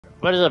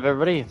What is up,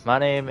 everybody? My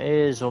name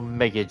is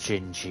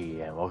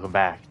OmegaGingy, and welcome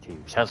back to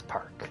South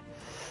Park,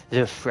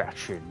 the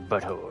Fractured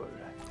Butthole.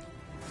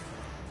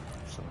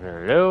 So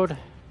we're gonna load.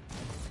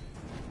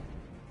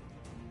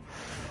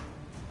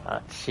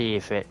 Let's see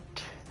if it...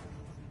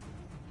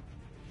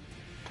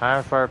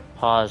 Time for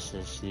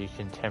pauses so you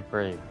can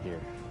temporarily appear.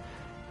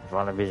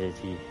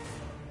 Vulnerability.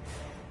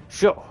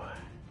 Show!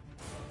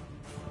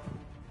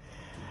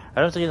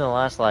 I don't think in the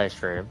last live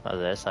stream of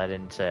this, I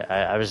didn't say...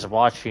 I was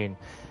watching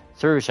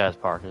through South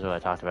Park, is what I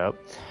talked about.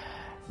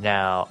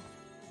 Now,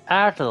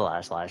 after the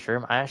last live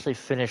stream, I actually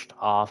finished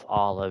off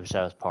all of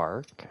South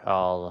Park,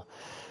 all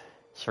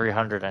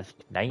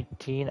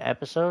 319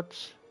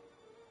 episodes.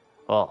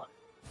 Well,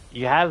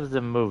 you have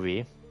the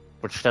movie,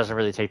 which doesn't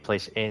really take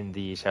place in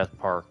the South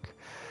Park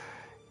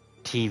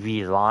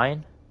TV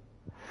line,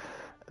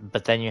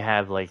 but then you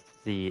have like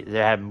they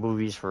have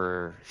movies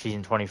for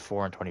season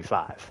 24 and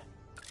 25.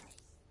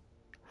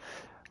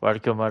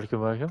 Welcome.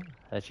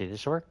 Actually,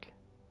 this work?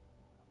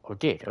 Oh, it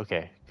did.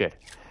 Okay, good.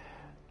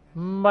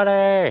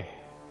 Money!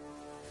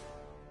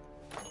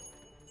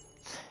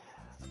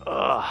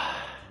 Ugh.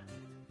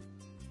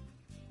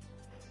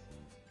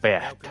 But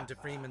yeah. Welcome to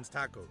Freeman's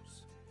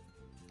Tacos.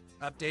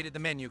 Updated the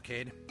menu,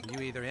 kid.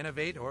 You either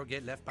innovate or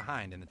get left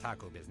behind in the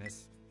taco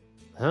business.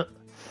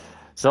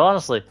 So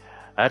honestly,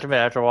 I have to admit,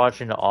 after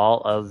watching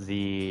all of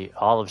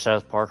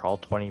South Park, all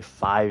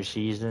 25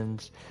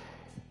 seasons,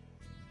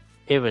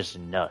 it was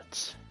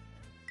nuts.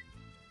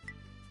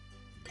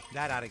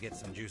 That ought to get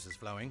some juices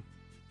flowing.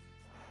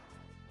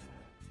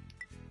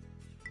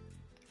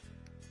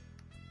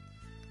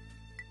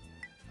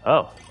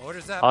 Oh.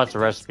 Orders up. Oh, it's a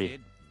recipe.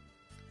 Kid.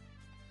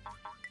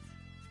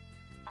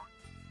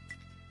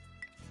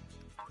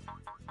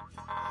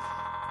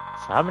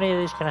 So how many of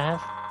these can I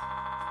have?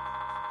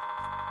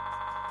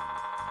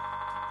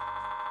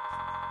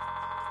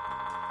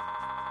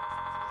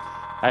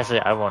 Actually,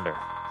 I wonder.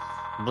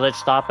 Will it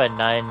stop at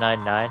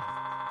 999?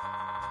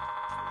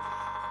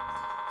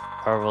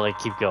 Or will it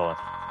keep going?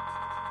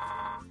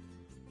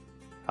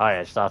 Oh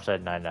yeah, it stops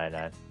at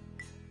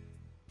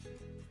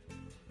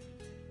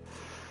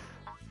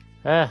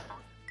 999.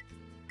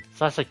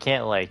 Plus I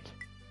can't like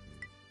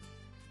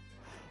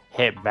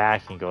hit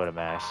back and go to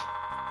max.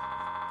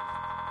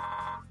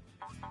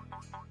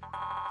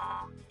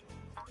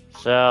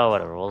 So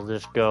whatever, we'll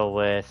just go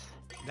with.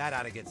 That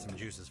ought to get some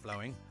juices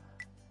flowing.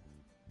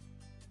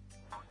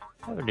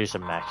 I would do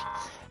some max.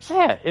 So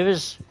yeah, it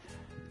was.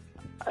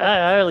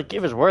 It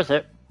was worth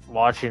it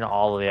watching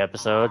all of the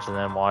episodes and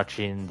then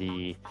watching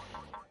the.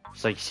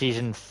 It's like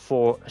season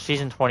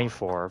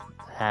 24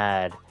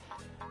 had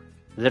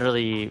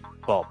literally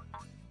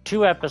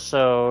 2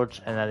 episodes,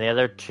 and then the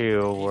other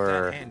 2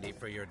 were handy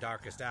for your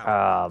darkest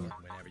hour,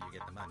 whenever you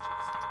get the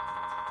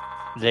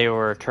munchies. They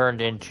were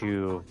turned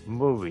into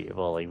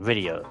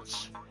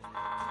videos.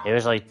 It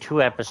was like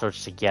 2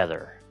 episodes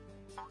together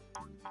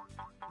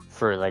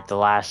for like the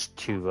last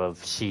 2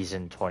 of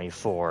season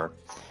 24,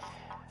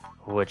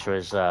 which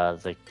was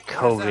the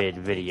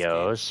COVID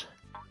videos.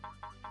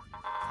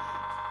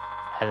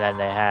 And then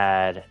they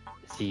had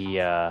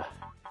the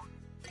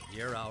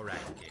You're all right,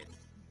 kid.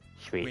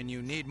 Sweet. When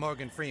you need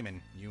Morgan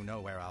Freeman, you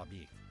know where I'll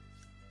be.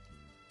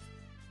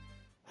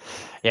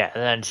 Yeah,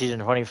 and then season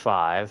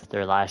 25,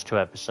 their last 2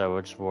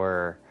 episodes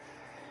were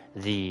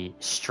the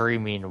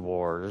streaming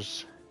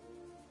wars.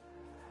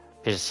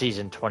 Because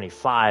season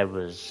 25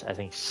 was, I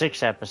think,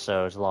 6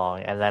 episodes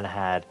long, and then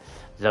had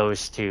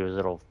those 2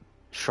 little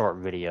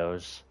short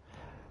videos,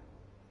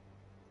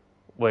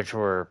 which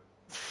were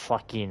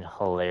fucking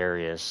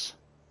hilarious.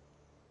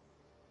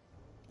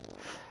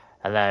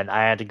 And then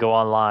I had to go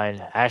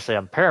online. Actually,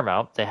 on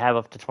Paramount, they have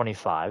up to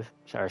 25,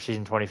 or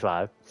season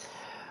 25.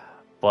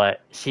 But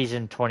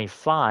season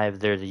 25,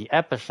 they're the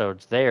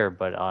episodes there,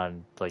 but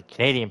on like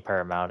Canadian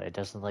Paramount, it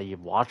doesn't let you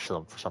watch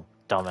them for some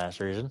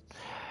dumbass reason.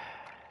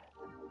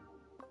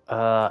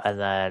 And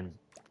then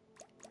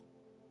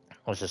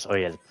what's this? Oh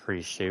yeah, the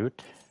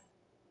pre-shoot.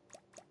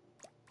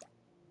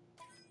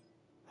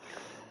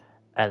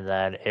 And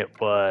then it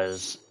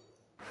was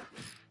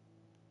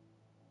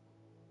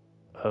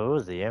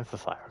the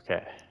amplifier.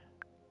 Okay.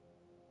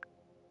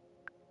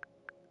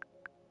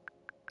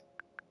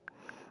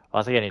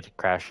 Well, I think I need to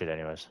crash it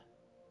anyways.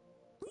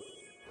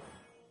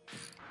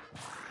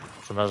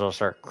 So I might as well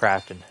start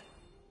crafting.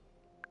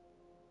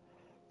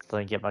 So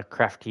I can get my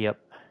crafty up.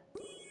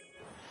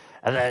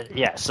 And then,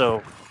 yeah,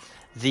 so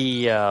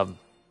the, what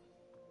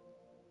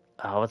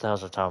the hell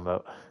was I talking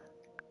about?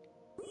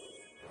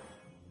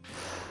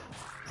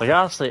 Like,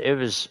 honestly, it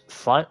was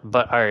fun,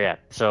 but, oh yeah,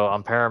 so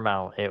on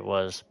Paramount, it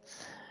was,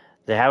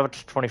 they have it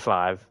to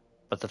 25,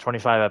 but the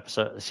 25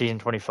 episode, season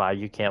 25,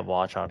 you can't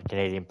watch on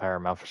Canadian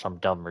Paramount for some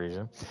dumb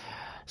reason.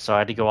 So I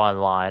had to go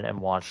online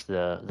and watch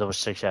those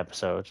 6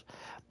 episodes.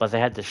 But they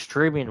had the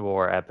Streaming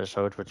War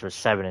episodes, which was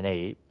 7 and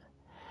 8.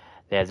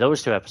 They had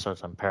those 2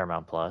 episodes on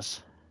Paramount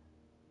Plus.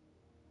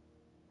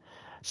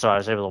 So I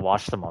was able to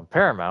watch them on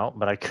Paramount,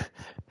 but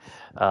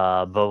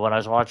but when I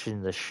was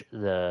watching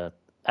the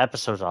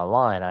episodes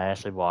online, I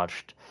actually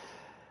watched.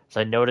 So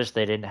I noticed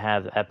they didn't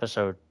have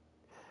episode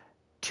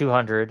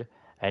 200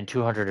 and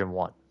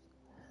 201.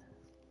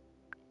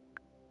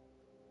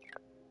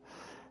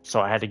 So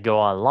I had to go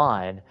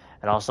online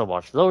and also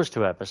watch those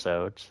 2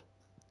 episodes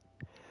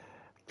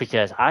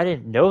because I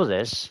didn't know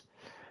this.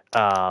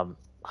 I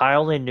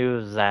only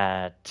knew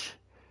that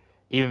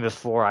even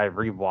before I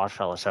rewatched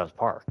all of South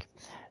Park,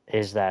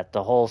 is that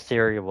the whole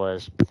theory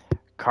was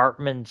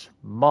Cartman's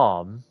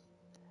mom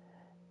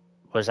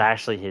was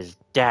actually his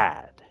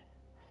dad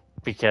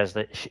because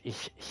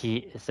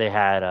they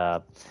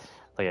had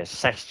like a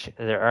sex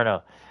or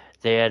no,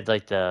 they had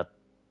like they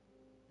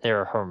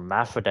were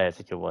hermaphrodite, I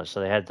think it was. So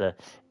they had the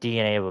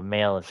DNA of a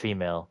male and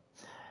female.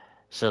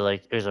 So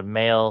like it was a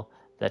male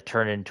that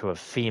turned into a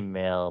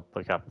female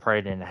but got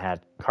pregnant and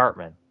had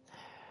Cartman.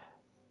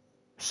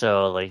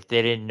 So like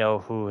they didn't know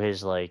who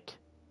his like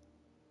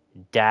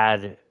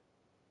dad.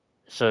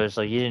 So it's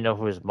like you didn't know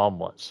who his mom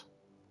was.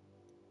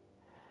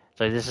 It's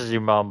like this is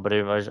your mom, but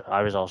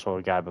I was also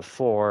a guy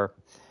before,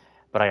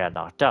 but I got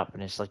knocked up,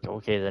 and it's like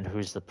okay, then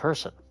who's the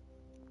person?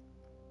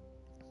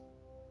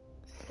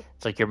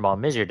 It's like your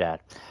mom is your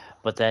dad,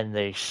 but then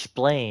they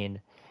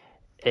explain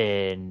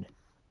in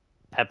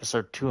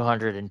episode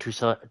 200 and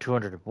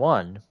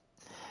 201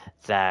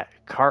 that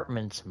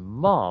Cartman's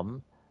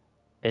mom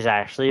is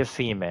actually a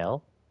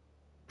female.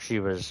 She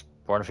was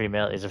born a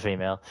female, is a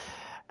female,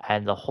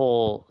 and the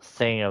whole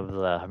thing of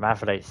the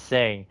hermaphrodite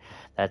thing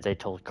that they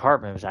told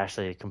Cartman was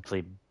actually a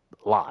complete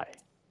lie.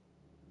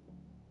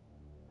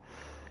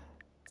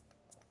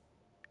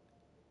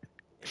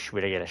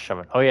 Should I get a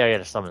summon? Oh yeah, I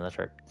got a summon. That's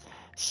right.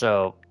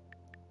 So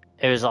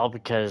it was all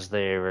because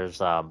there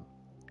was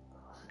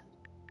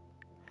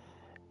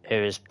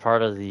it was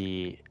part of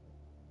the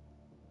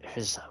it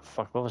was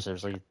fuck what was it? It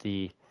was like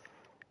it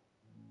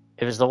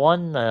was the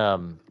one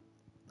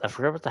I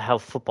forget what the hell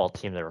football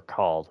team they were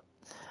called,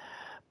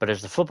 but it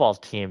was the football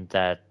team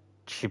that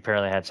she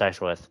apparently had sex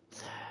with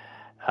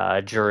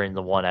during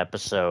the one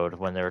episode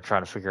when they were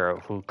trying to figure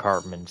out who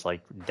Cartman's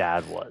like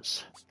dad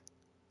was.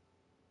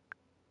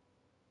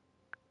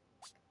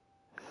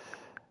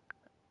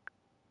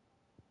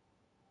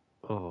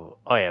 Oh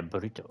yeah,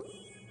 burrito.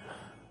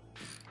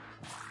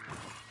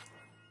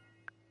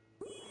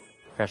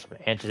 Grab some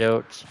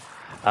antidotes,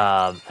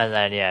 and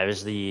then yeah, it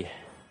was the.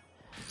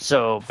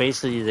 So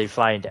basically, they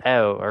find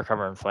out, or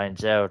Cartman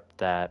finds out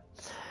that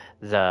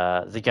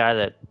the guy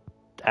that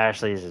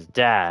actually is his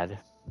dad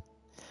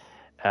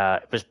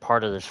was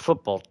part of this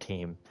football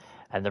team,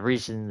 and the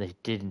reason they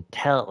didn't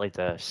tell it, like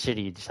the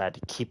city decided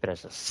to keep it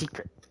as a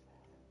secret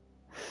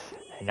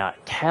and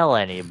not tell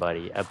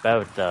anybody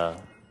about the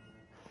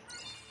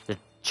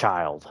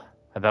child,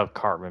 about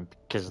Cartman,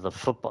 because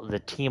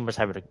the team was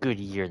having a good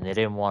year and they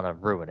didn't want to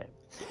ruin it.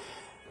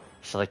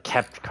 So they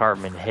kept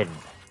Cartman hidden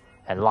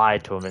and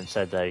lied to him and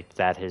said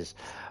that his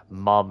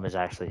mom is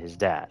actually his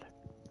dad.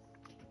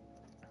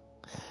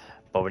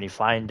 But when you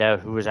find out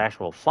who his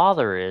actual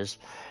father is,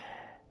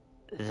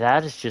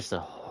 that is just a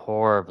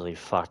horribly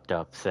fucked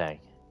up thing.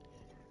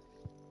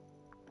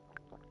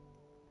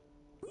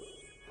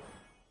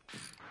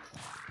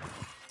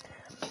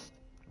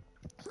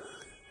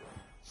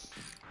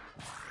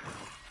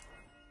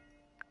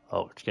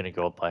 Oh, it's gonna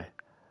go up by.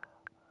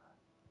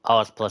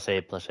 Oh, it's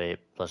 +8, +8,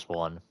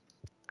 +1,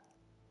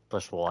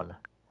 +1.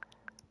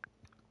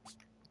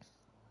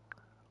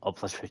 Oh,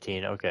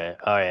 +15. Okay.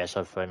 Oh yeah.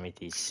 So if I make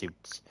these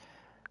suits,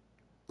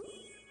 I'm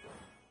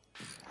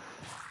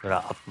gonna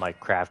up my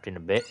crafting a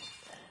bit.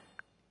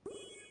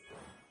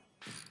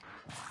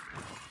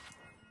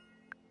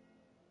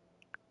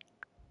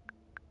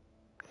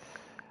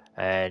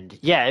 And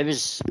yeah, it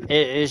is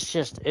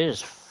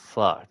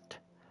fucked.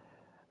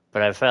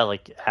 But I felt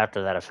like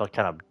after that, I felt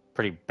kind of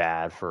pretty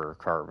bad for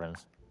Cartman.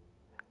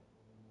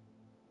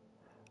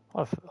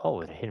 Oh,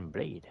 with a hidden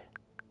blade.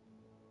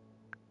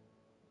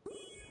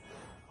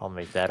 I'll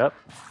make that up.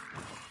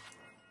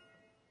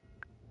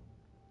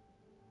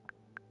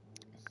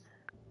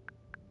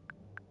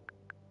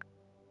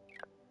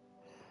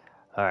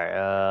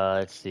 Alright,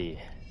 let's see.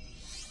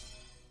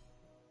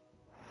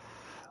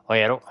 Oh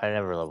yeah, I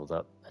never leveled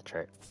up. That's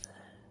right.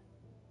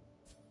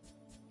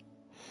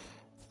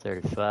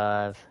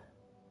 35.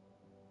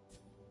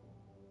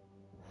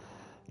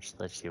 So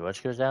let's see,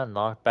 what goes down?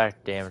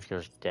 Knockback damage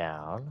goes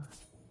down.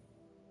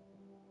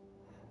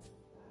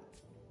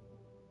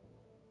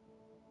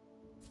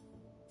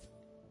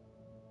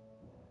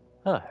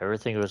 Oh,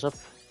 everything goes up.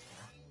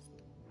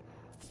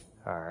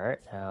 Alright,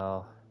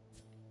 now.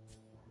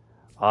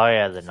 Oh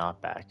yeah, the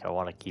knockback. I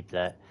want to keep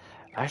that.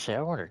 Actually,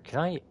 I wonder, can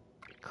I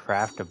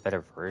craft a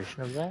better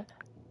version of that?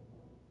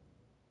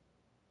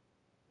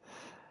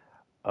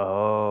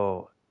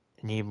 Oh,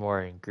 need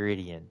more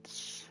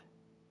ingredients.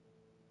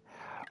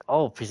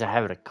 Oh, because I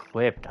have it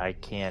equipped, I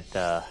can't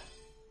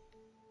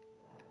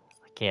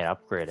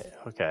upgrade it.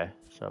 Okay,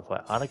 so if I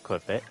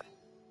unequip it,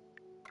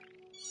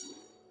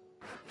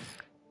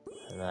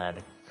 and then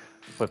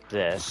equip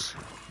this.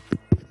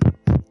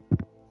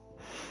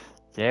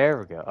 There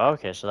we go.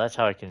 Okay, so that's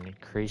how I can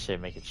increase it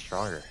and make it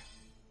stronger.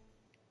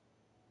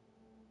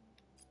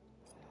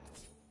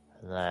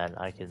 And then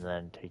I can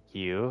then take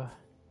you.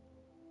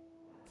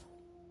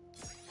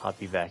 Pop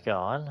you back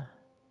on.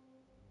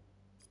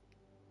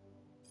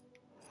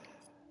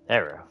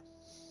 There we go.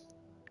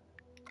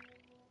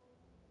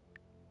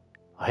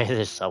 Oh, hey,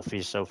 this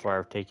selfie so far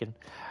I've taken.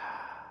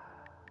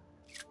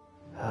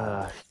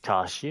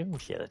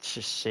 Costumes. Yeah, let's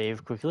just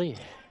save quickly.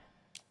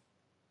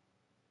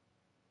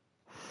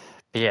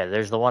 But yeah,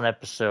 there's the one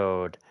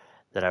episode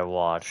that I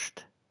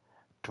watched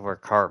to where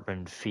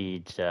Cartman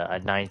feeds a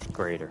 9th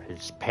grader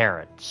his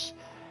parents.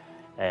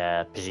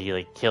 Because he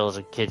like kills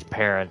a kid's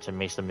parents and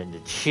makes them into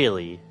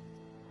chili.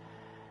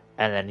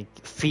 And then he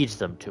feeds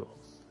them to him.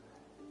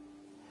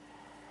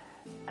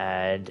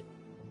 And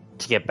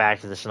to get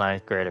back to this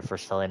 9th grader for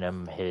selling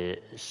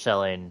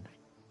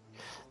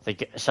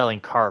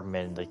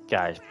Cartman the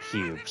guy's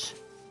pubes.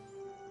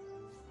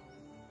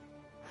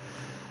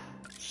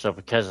 So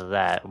because of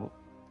that,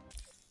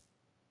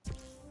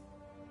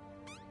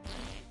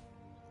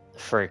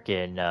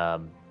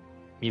 freaking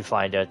you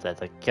find out that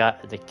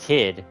the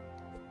kid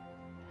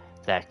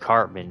that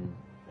Cartman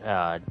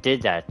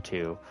did that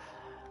to,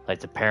 like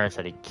the parents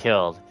that he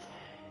killed,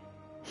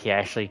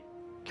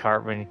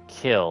 Cartman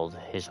killed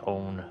his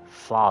own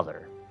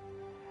father.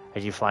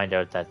 As you find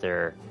out that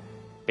they're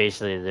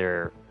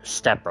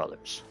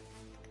stepbrothers.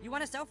 You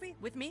want a selfie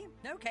with me?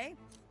 Okay.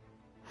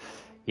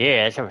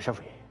 Yeah, let's have a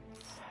selfie.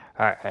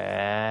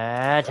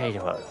 Alright, take a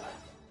photo.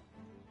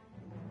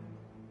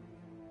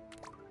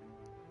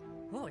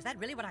 Whoa, is that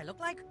really what I look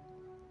like?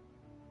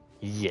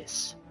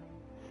 Yes.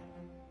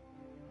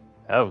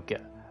 Okay.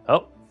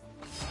 Oh.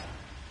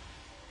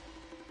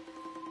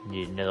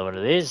 Need another one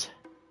of these.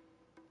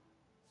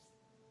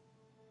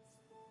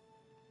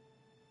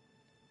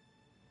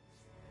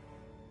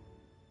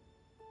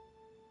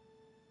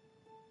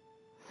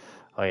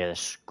 Oh yeah, the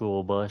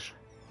school bus.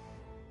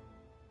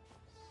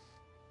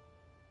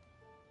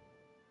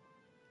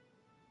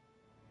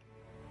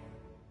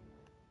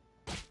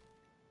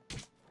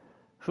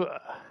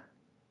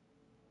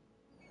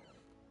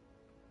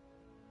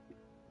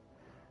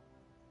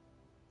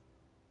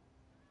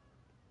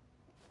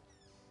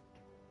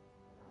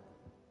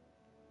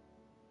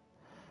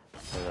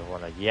 Another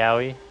one of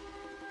Yowie.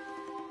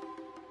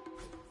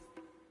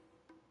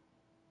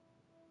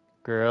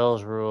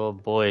 Girls rule,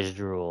 boys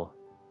drool.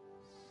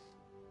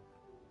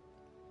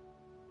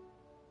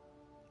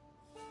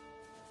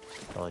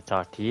 Only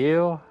talk to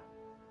you.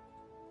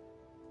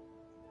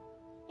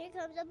 Here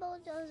comes a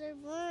bulldozer.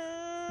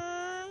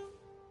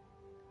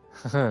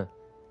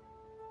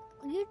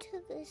 You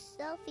took a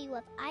selfie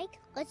with Ike.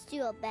 Let's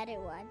do a better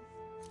one.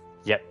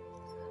 Yep.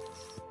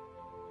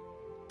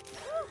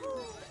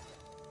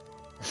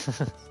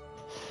 Just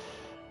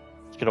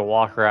gonna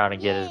walk around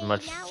and get as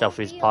much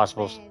selfies as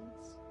possible. Friends.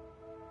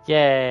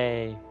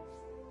 Yay!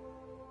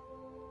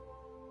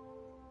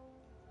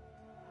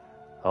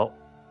 Oh.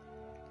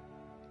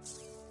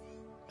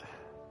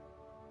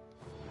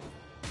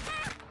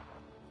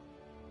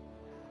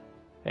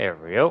 There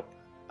we go.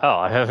 Oh,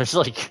 I was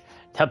like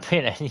not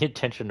paying any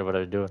attention to what I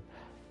was doing.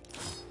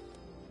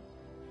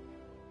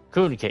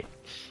 Coon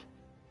cakes.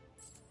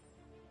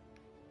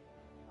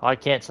 Oh, I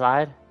can't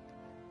slide?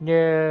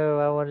 No,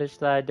 I want to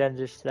slide down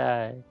the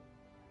slide.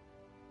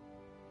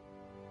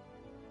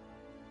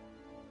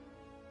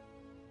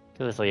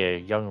 He looks like a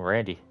young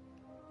Randy.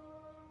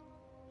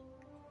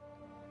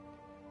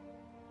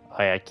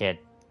 Oh, yeah, I can't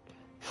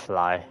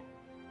fly.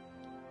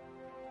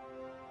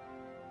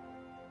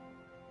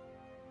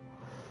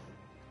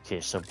 Okay,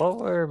 so what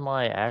were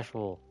my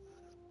actual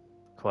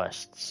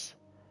quests?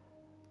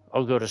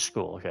 I'll go to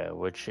school, okay,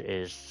 which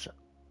is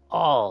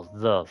all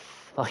the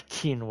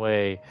fucking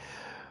way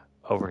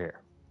over here.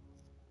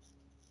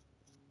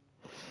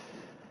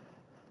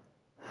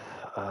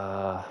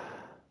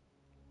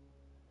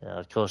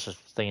 The closest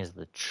thing is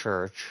the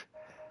church.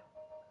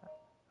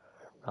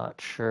 Not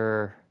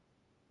sure.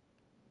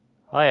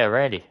 Oh yeah,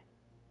 Randy.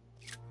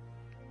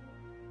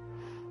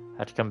 I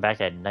have to come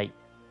back at night.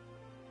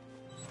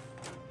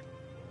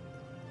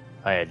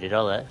 Oh yeah, I did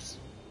all this.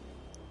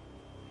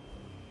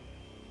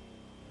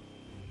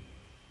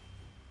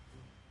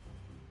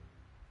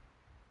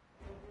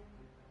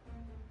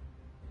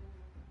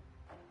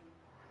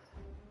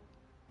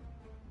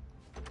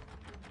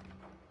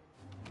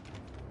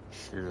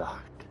 It's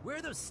locked. Where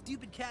are those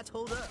stupid cats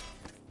holed up?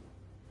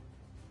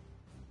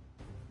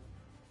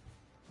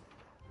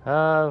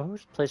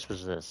 Whose place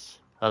was this?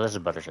 Oh, this is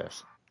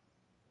Buttershoes.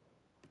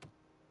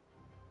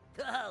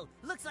 Oh,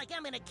 looks like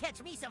I'm gonna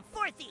catch me some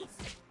fourthies.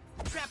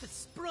 Trap is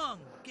sprung,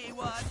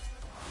 gaywad.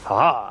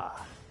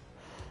 Ha!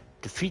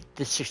 Defeat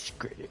the 6th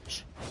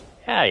graders.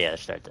 Yeah,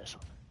 let's start this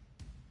one.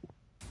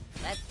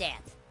 Let's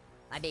dance.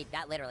 I mean,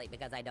 not literally,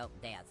 because I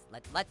don't dance.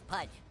 Let's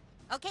punch.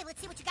 Okay,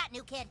 let's see what you got,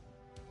 new kid.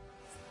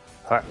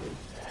 Alright.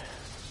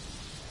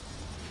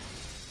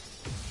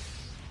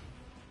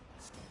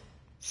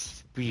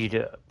 Speed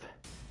up.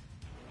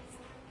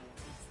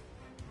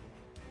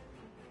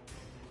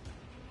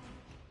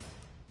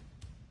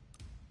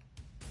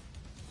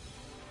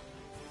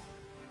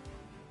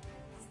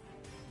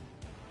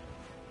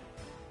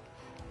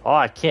 Oh,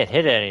 I can't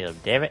hit any of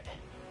them, damn it.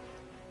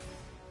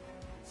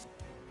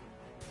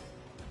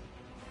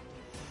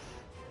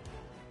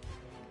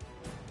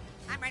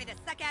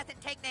 suck ass and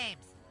take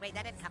names. Wait,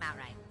 that didn't come out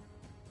right.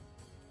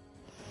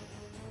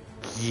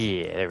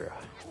 Yeah, there we go.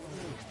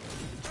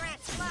 Brett,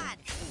 come on.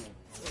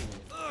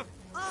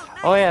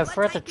 Oh yeah, I What's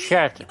forgot to my deal?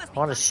 check. You must I be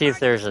want to from see if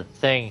Target. there's a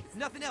thing.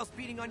 Nothing else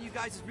beating on you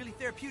guys is really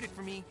therapeutic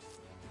for me.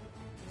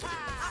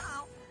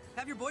 Uh-oh.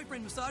 Have your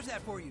boyfriend massage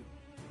that for you.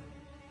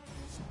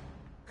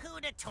 Who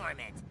to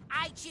torment?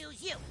 I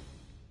choose you.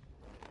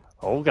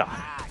 Oh god.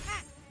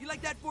 You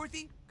like that,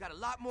 Fourthy? Got a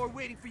lot more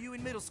waiting for you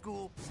in middle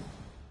school.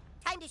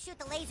 Time to shoot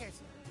the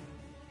lasers.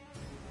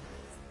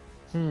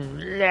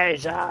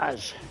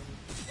 Lasers.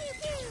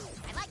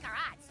 I like our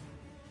odds.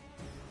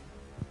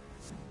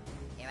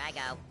 Here I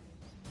go.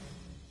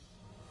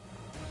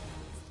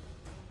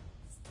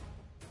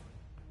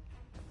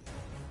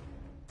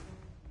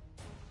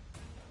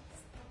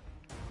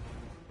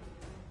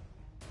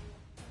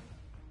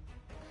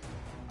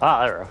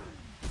 Ah, there we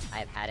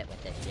I've had it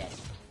with this shit.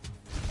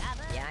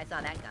 Yeah, I saw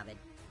that coming.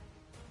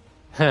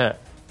 go.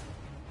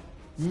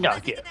 Knock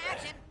Let's it. get to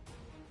action.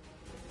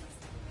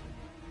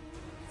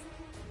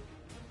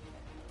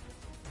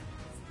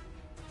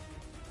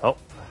 Oh.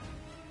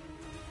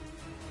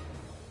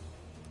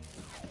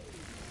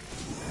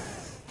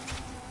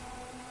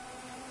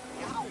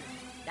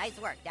 Nice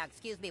work. Now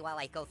excuse me while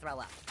I go throw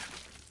up.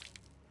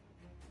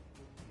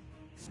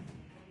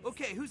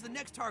 Okay, who's the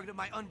next target of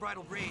my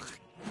unbridled rage?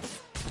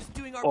 Just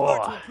doing our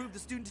part to improve the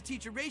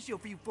student-to-teacher ratio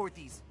for you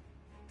Fourthies.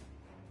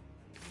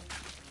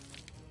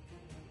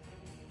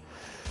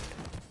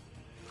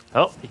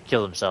 Oh, he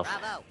killed himself.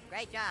 Bravo.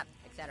 Great job.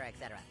 Etc.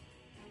 Etc.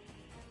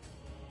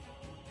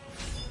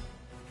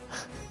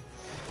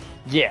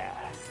 Yeah.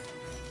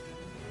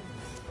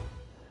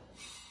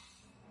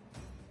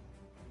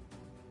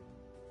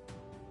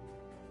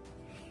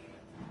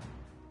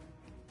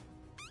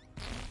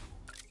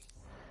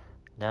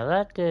 Now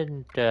that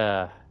didn't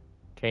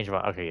change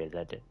my. Okay, yeah,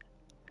 that did.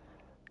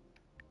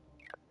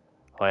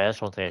 Oh, yeah,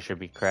 that's one thing I should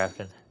be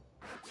crafting.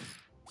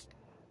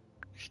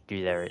 Just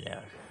do that right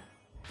now.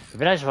 It'd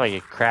be nice if I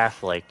could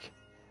craft like.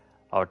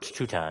 Oh, it's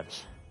 2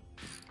 times.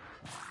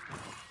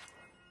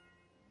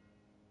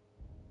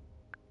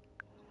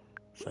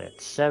 So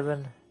that's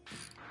 7.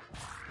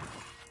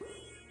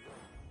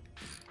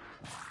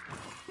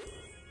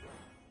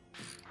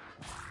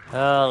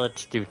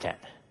 Let's do 10.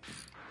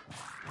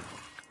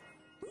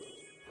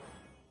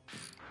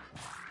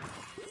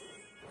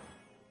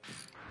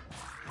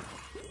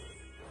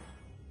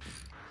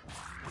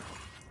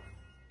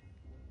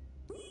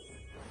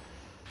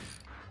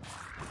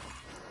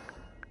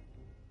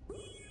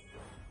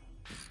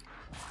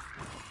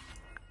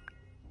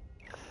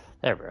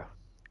 There we go.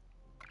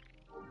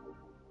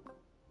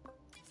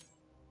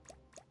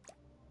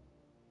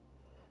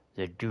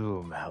 The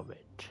Doom helmet.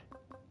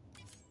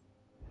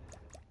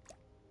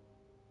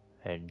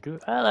 And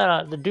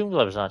the Doom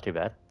glove is not too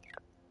bad.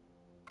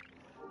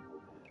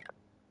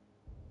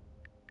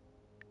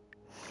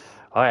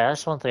 Oh yeah,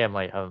 that's one thing I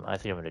might. I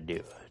think I'm gonna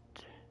do.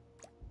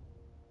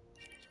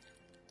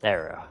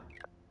 There we go.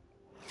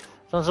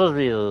 So I'm supposed to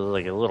be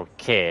like a little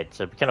kid,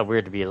 so it'd be kind of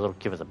weird to be a little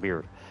kid with a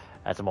beard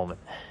at the moment.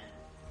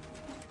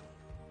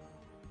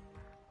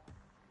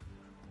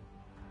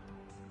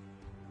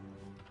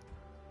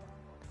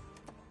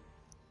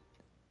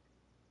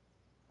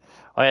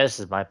 Oh yeah, this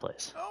is my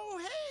place. Oh,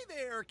 hey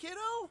there,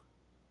 kiddo!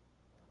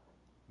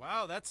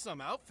 Wow, that's some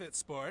outfit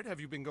sport.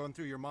 Have you been going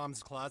through your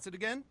mom's closet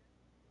again?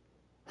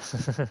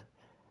 Are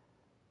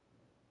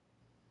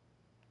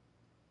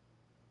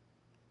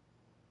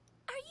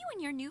you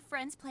and your new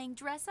friends playing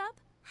dress up?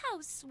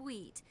 How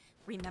sweet.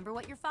 Remember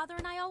what your father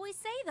and I always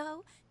say,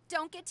 though.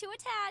 Don't get too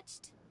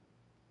attached.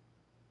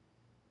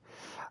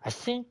 I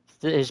think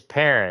that his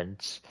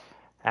parents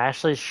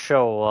actually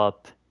show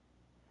up.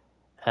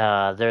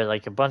 They're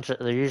like a bunch of.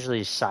 They're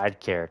usually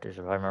side characters,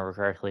 if I remember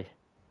correctly.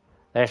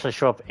 They actually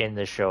show up in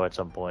the show at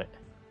some point.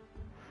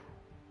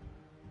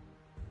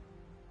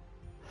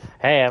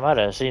 Hey, I might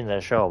have seen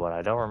the show, but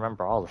I don't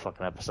remember all the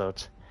fucking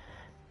episodes.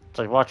 It's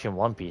like watching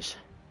One Piece.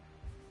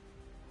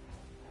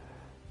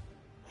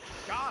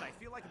 God, I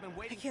feel like I've been I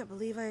waiting. can't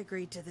believe I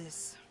agreed to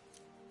this.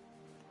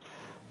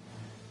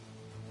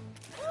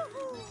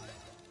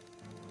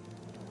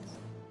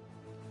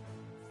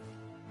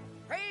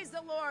 Praise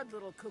the Lord,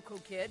 little cuckoo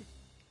kid.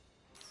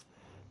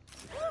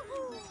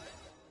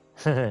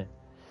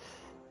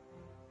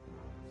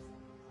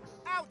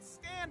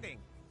 Outstanding!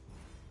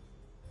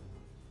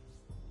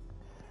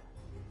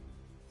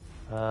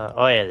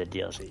 Oh yeah, the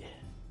DLC.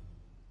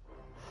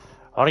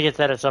 I want to get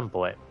that at some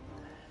point.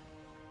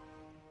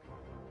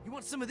 You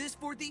want some of this,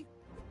 Fourthy?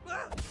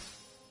 Ah!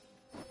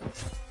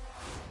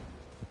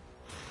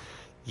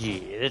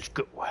 Yeah, let's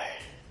go.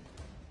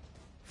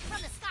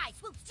 From the sky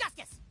swoops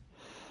justice.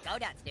 Go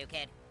nuts, new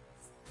kid.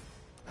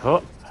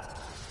 Oh.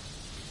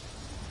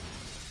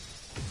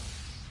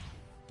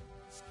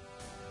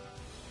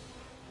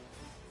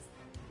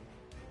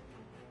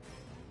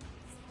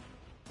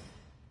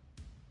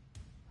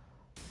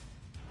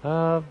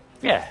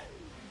 Yeah.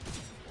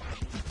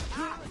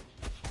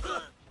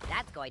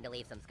 That's going to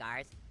leave some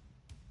scars.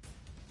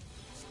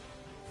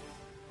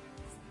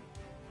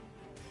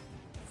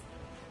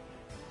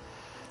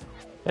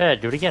 Yeah,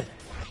 do it again.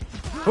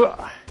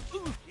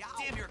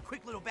 Damn, you're a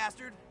quick little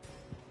bastard.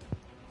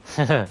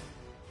 I'm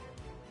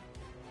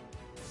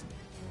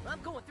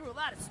going through a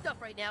lot of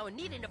stuff right now, and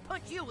needing to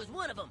punch you is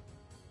one of them.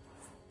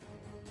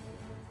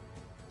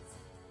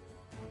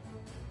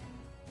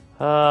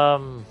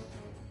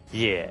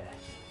 Yeah. 9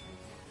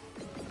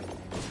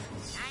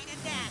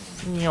 and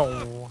 10. No.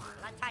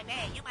 Blood type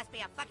A, you must be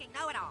a fucking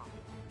know-it-all.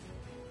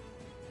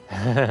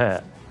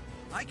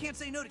 I can't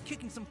say no to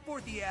kicking some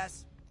fourthy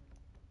ass.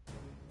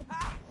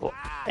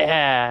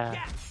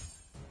 Yeah.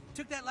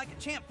 Took that like a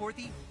champ,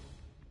 fourthy.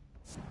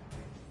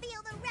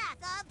 Feel the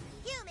wrath of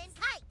human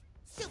kite.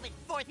 Stupid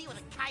fourthy with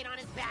a kite on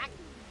his back.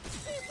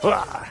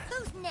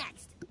 Who's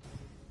next?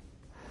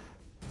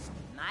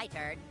 My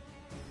turn.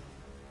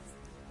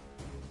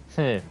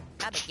 Come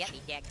and get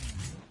me, dick.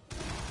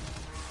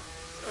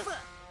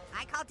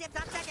 I call dibs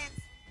on seconds.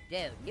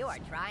 Dude, you are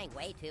trying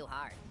way too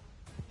hard.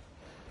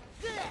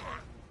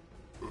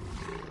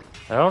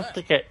 I don't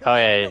think I. Oh,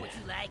 yeah. What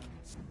you like.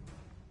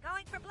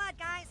 Going for blood,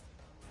 guys.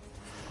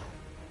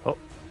 Oh,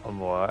 one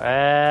more.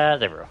 There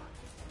we go.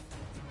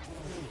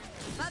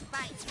 Bug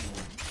bite.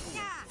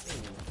 Yeah.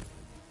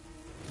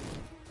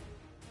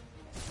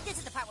 This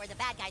is the part where the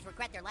bad guys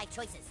regret their life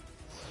choices.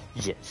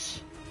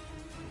 Yes.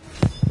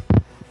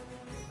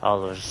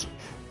 All those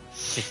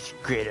 60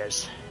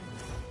 graders.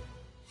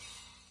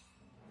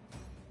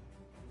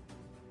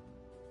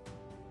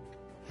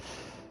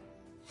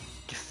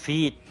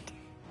 Defeat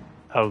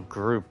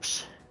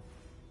groups.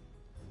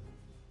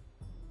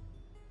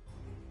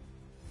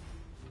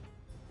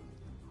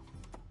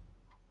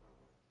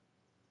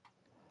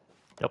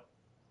 Nope.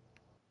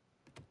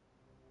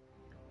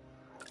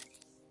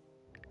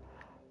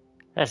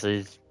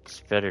 Actually,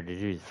 it's better to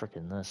do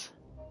frickin' this.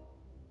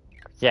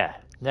 Yeah,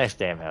 next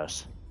damn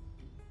house.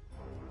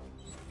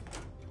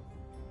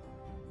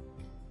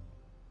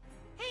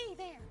 Hey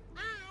there,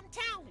 I'm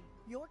Towley,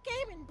 your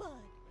gaming bud.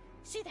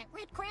 See that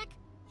red crack?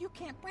 You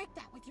can't break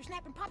that with your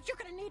snapping pops. You're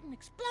gonna need an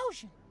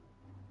explosion.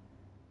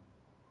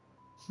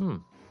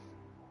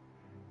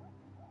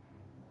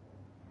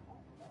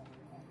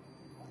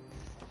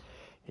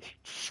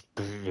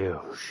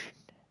 Explosion.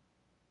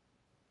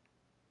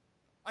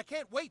 I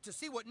can't wait to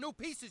see what new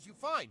pieces you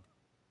find.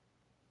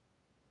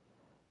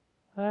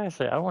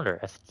 Actually, I wonder.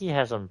 I think he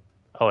has them.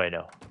 Oh, wait,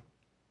 no.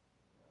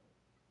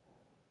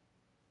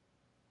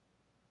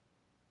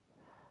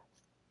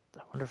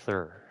 I wonder if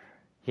they're.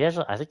 He has.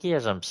 I think he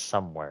has them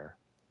somewhere.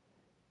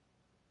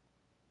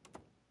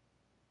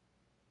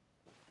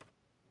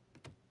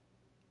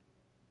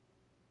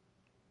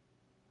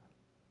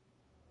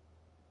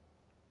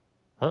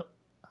 Huh?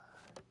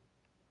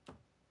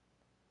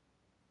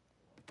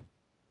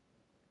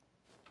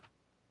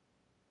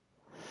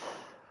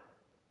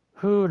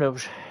 Who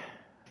knows?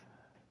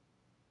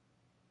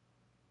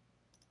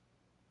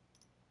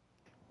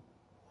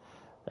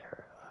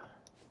 There.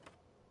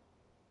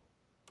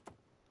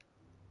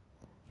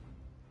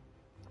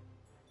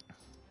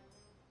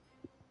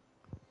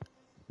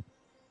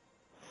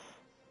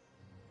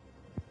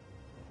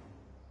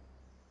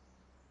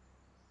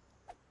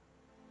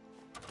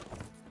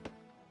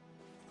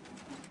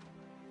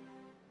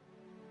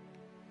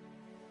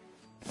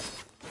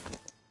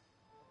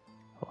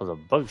 Oh, the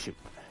bug shoot.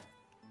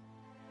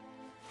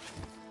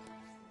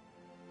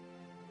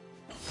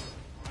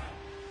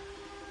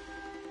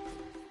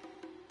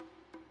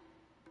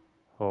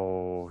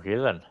 Okay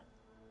then.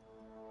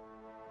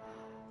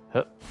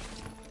 Huh.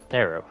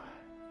 Arrow.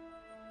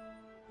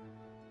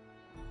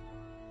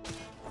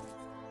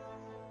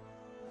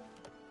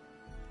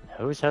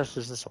 Whose house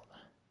is this one?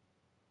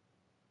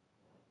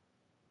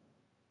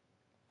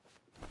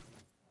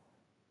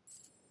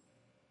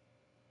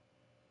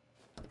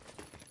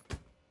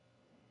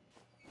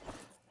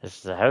 This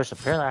is a house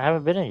apparently I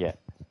haven't been in yet.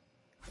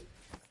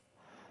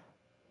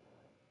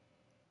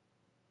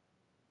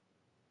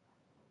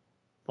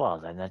 Well,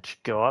 then let's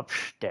go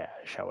upstairs,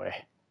 shall we?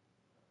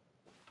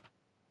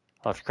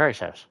 Oh, it's Craig's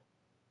house.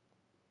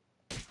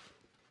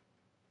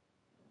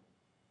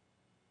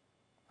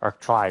 Or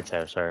Clyde's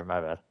house, sorry,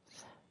 my bad.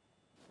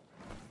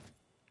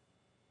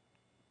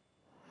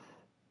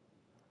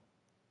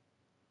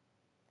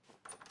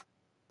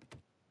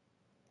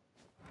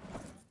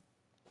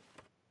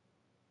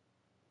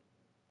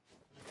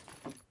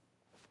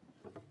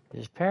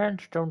 His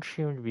parents don't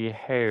seem to be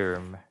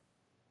home.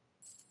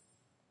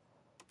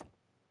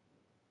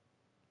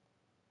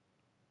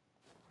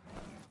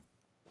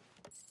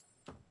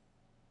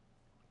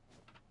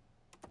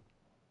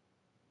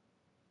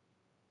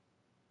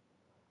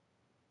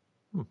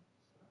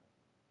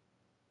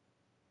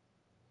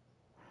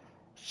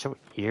 So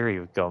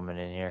eerie going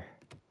in here.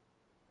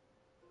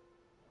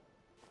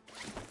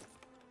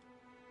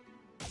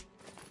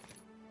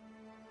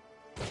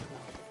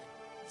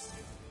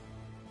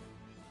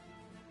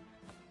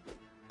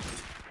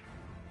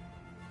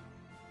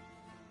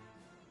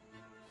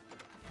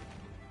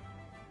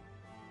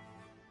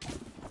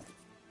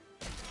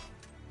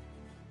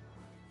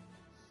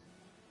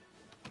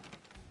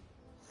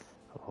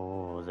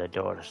 Oh, the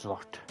door is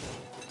locked.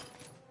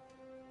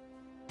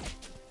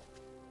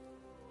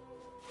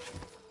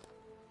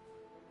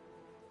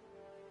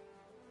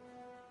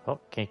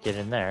 can't get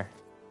in there.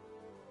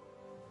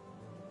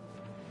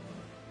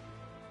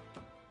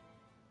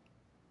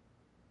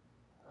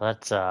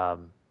 Let's, fuck,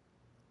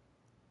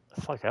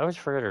 I always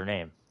forget her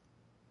name.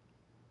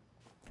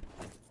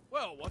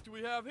 Well, what do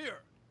we have here?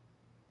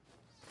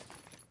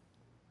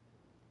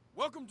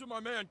 Welcome to my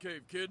man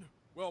cave, kid.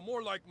 Well,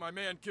 more like my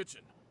man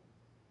kitchen.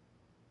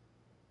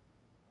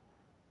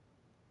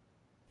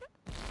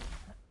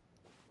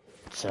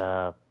 It's,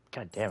 god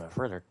damn it, I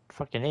forgot her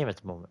fucking name at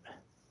the moment.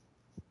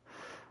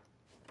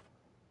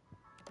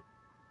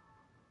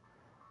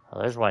 Oh,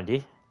 there's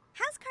Wendy.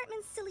 How's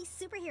Cartman's silly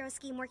superhero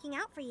scheme working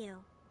out for you?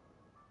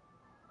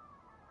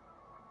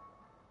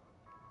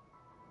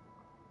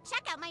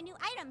 Check out my new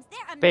items. They're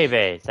amazing.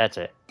 Baby, that's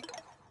it.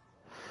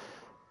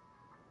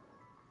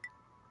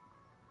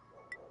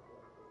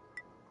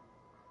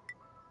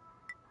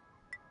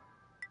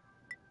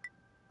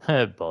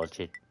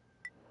 Bullshit.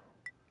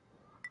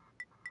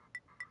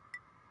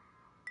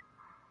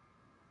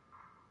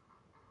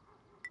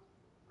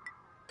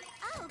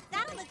 Oh,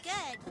 that'll look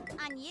good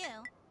on you.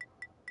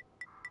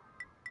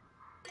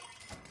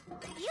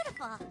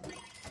 Beautiful.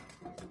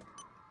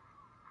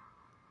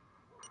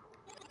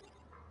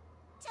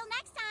 Till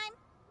next time.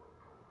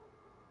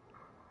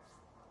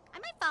 I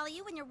might follow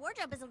you when your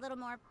wardrobe is a little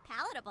more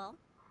palatable.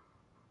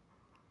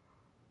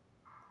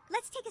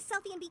 Let's take a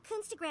selfie and be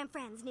Coonstagram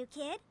friends, new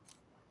kid.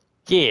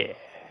 Yeah.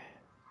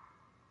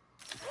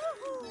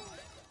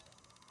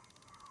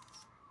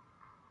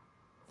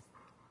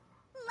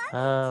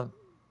 I'm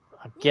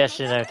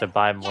guessing I have to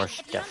buy more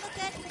stuff. If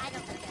you don't look good, I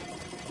don't look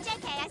good.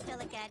 JK, I still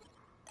look good.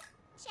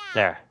 Ciao.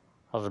 There.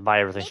 I'll just buy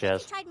everything she Maybe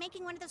has. if you tried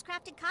making one of those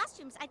crafted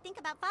costumes, I'd think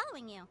about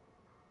following you.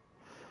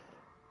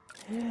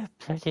 Yeah,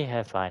 plenty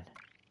have fine.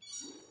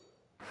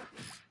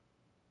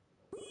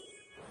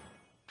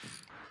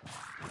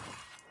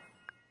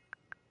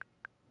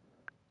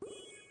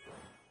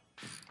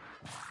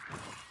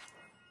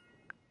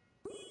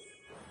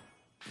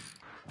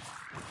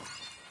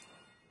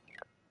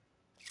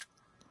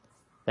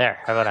 There,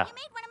 how about now? You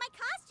made one of my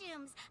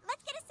costumes.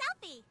 Let's get a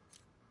selfie.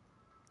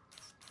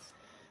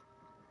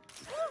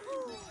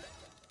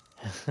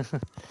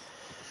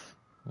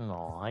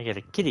 Oh, I got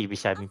a kitty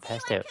beside me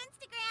passed out.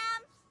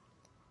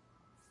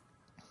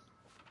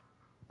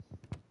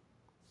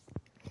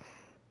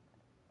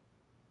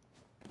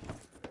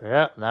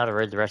 Yeah, now to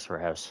raid the rest of our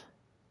house.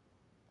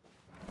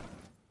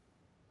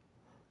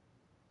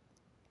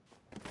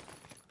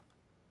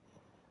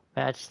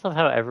 Man, I just love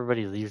how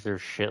everybody leaves their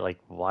shit like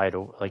wide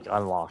open, like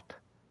unlocked.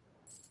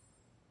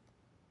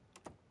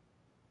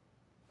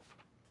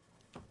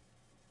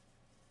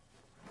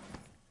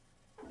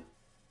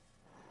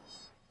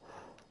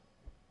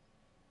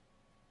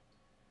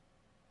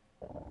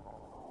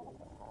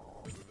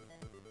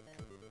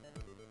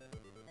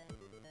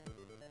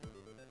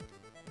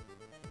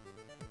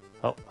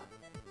 Oh.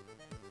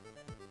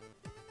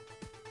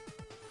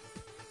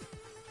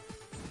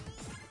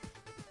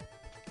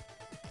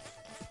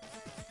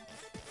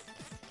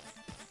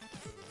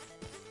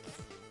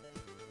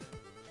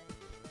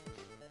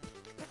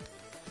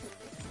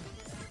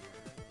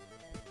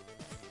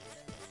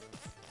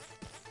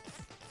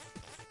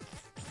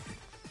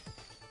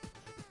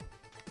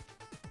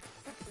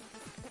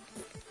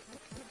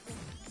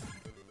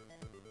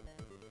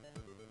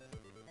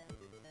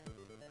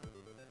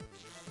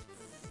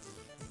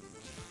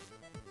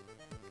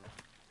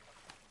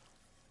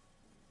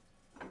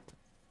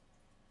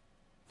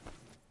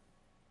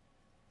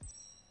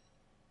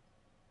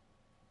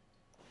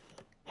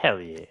 Hell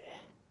yeah.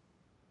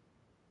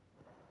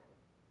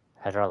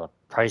 Had all the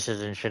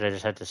prices and shit I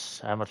just had to,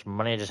 how much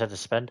money I just had to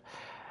spend.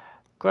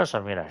 Of course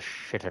I'm gonna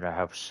shit in our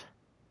house.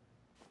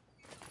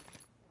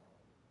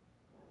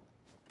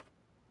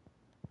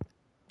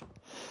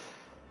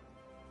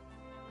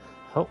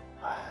 Oh.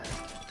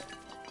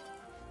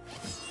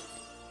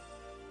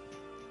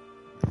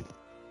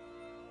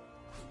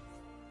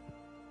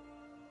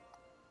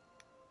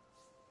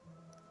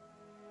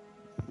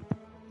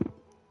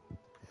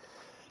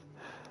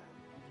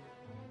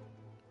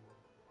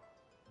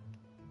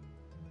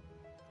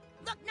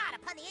 Look not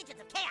upon the agents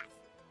of chaos.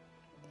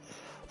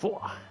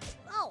 Four.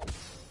 Oh.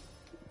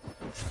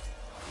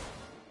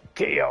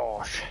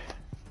 Chaos.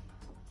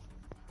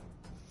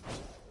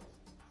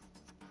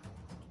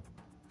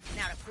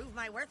 Now to prove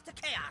my worth to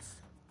chaos.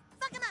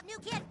 Fuck him up, new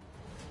kid.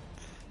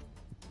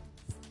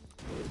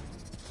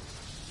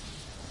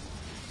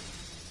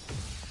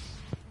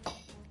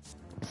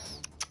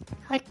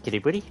 Hi, kitty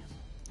buddy.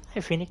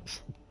 Hi,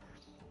 Phoenix.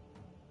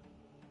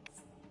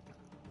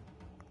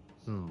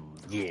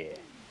 Yeah.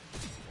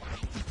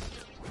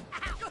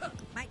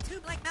 My two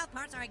black mouth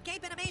parts are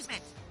agape in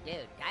amazement. Dude,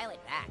 dial it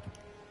back.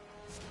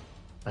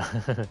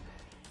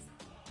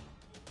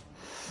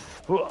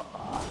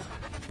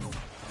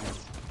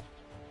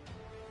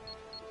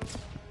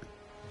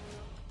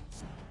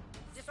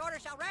 Disorder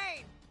shall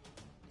reign.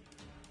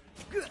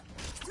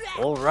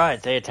 All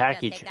right, they attack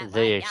Just each. take that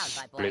They line down,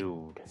 bud boy.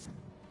 explode.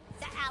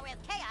 The hour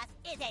of chaos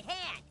is at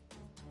hand.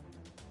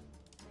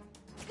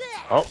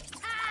 Oh.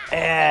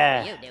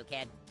 You, new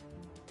kid.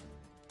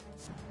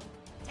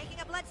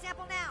 blood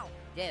sample now.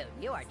 Dude,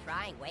 you are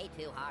trying way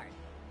too hard.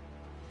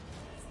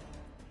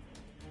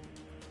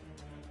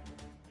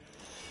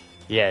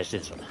 Yeah, it's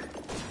this one.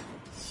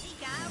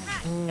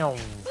 No.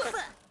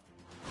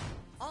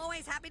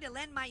 Always happy to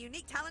lend my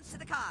unique talents to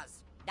the cause.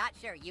 Not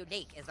sure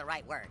unique is the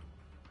right word.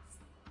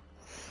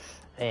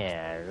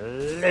 And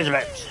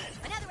Elizabeth.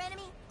 Another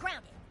enemy?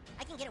 Grounded.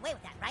 I can get away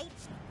with that, right?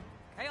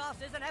 Chaos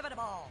is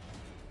inevitable.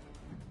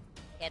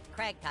 It's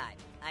Craig time.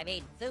 I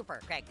mean, Super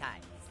Craig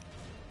time.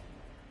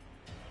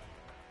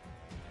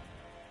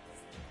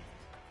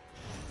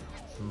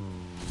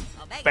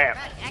 Omega Bam.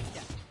 Craig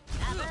extra.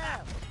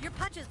 Your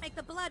punches make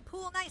the blood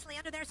pool nicely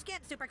under their skin,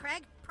 Super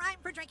Craig. Prime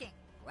for drinking.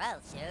 Well,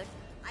 dude.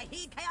 I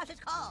heed Chaos's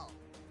call.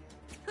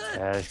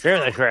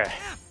 Extremely correct.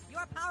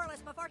 You're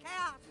powerless before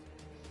Chaos.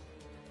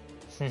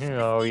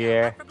 Oh,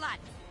 yeah. For blood.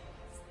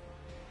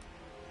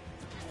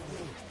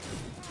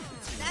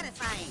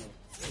 Satisfying.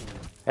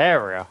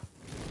 There we go.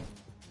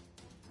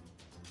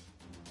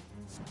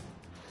 It's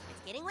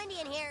getting windy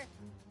in here.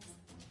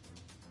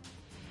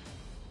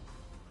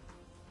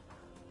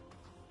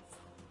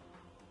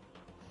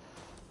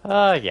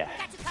 Yeah.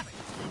 Got you covered.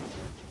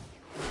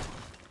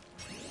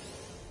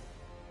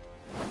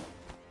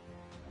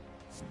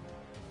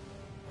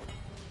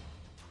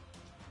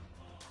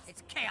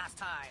 It's Chaos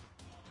time.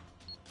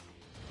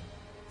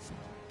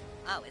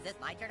 Oh, is this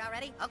my turn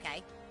already?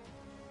 Okay.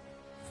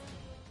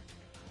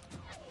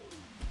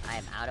 I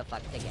am out of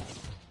fuck again.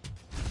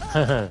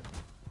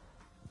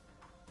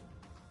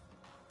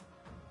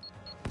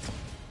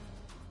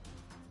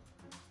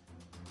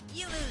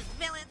 You lose,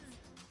 villains.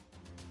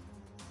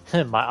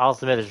 My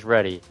ultimate is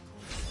ready.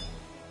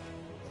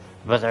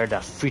 But they're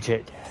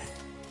defeated.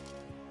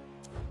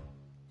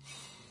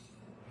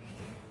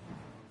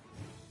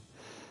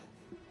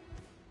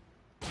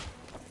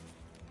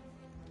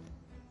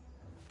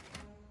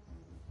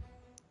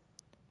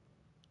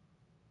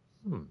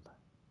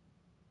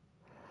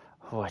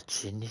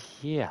 What's in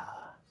here?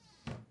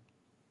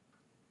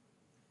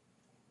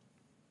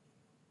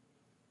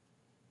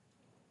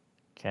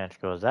 Can't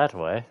go that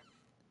way.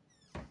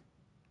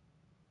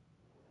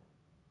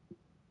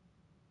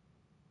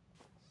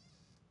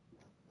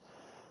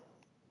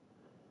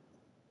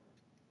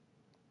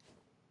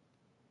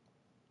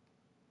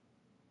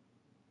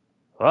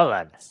 Well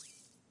then.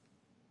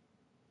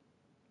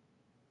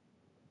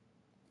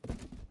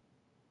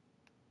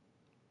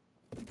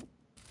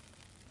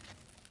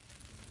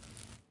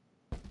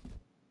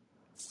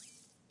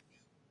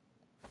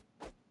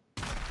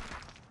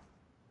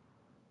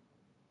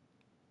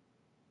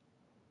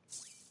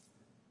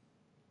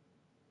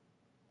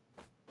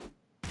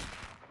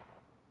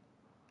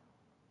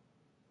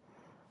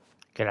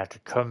 Gonna have to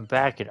come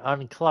back and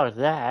unclog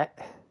that.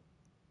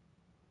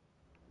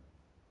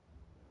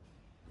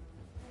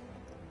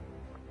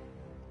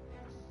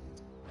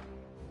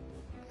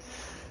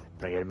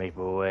 But I gotta make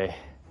my way.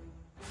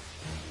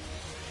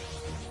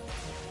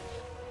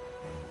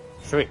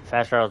 Sweet,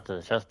 fast route to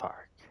the chess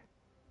park.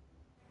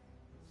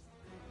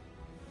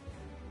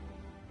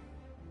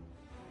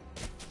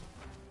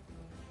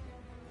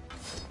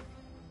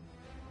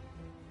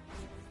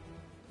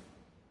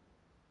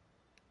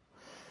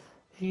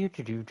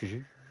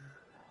 Do-do-do-do-do.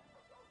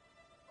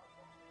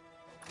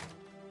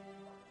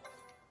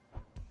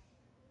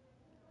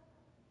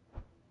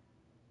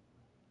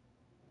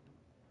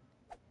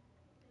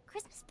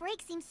 Christmas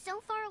break seems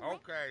so far away.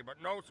 Okay,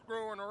 but no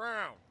screwing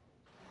around.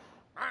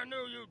 I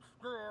knew you'd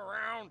screw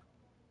around.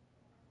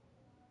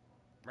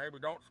 Maybe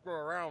don't screw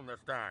around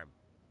this time.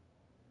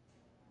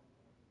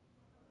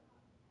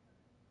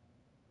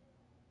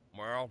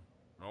 Well,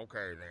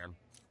 okay then.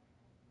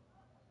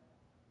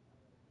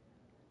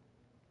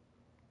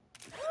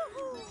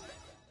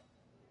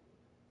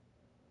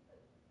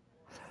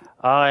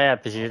 Oh yeah,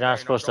 because you're not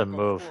Okay, supposed to don't go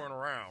move. screwing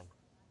around.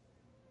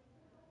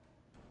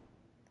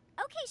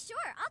 Okay,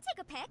 sure. I'll take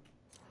a pic.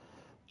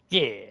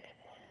 Yeah.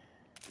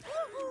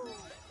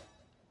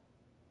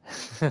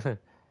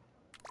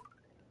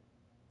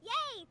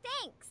 Yay,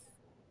 thanks.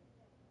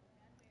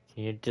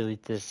 Can you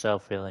delete this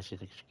selfie unless you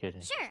think it's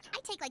good? Sure, I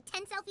take like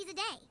 10 selfies a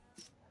day.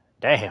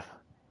 Damn.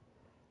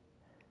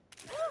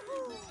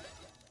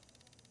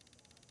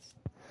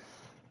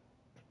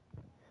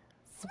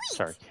 Sweet.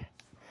 Sorry.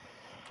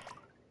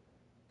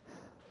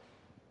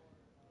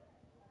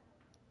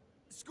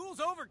 School's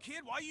over,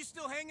 kid. Why are you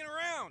still hanging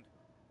around?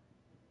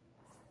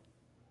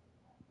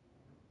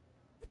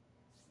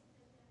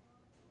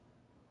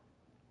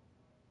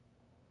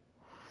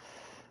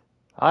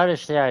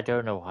 Honestly, I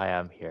don't know why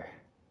I'm here.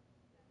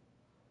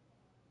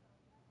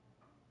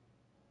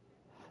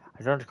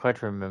 I don't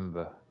quite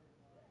remember.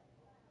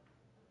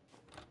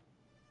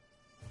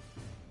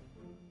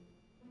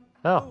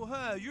 Oh,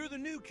 hi, you're the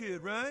new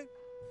kid, right?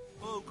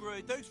 Oh,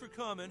 great, thanks for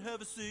coming.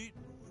 Have a seat.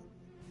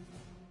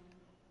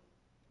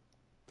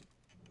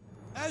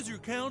 As your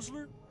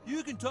counselor,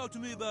 you can talk to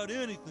me about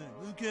anything,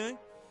 okay?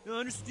 I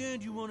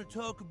understand you want to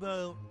talk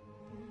about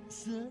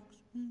sex.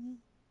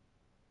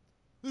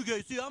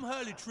 Okay, see, I'm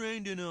highly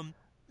trained in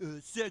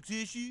sex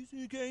issues,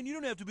 okay? And you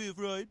don't have to be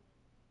afraid.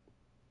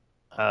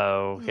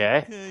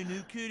 Okay. Okay,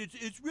 new kid.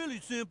 It's really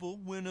simple.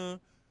 When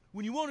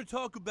you want to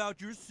talk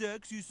about your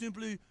sex,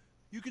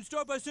 you can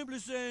start by simply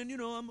saying, you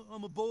know,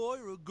 I'm a boy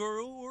or a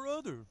girl or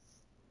other.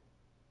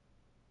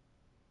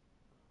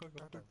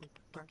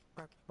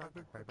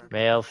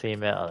 Male,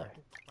 female, other.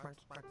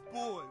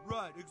 Boy,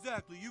 right,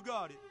 exactly. You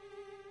got it.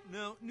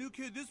 Now, new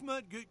kid, this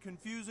might get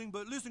confusing,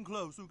 but listen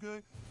close,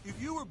 okay?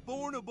 If you were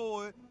born a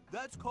boy,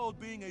 that's called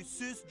being a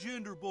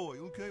cisgender boy,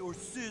 okay? Or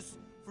cis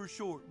for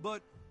short.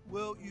 But,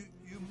 well, you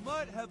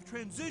might have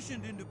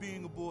transitioned into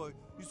being a boy.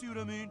 You see what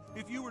I mean?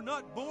 If you were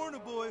not born a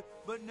boy,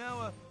 but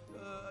now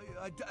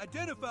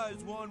identify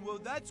as one, well,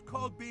 that's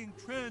called being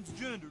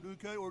transgendered,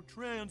 okay? Or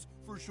trans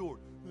for short,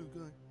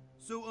 okay?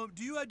 So,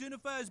 do you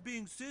identify as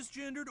being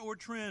cisgendered or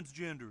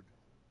transgendered?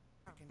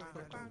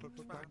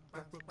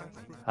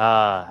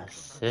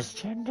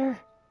 Cisgender?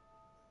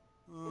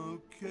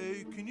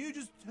 Okay, can you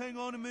just hang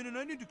on a minute?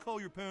 I need to call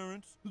your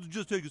parents.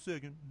 Just take a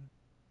second.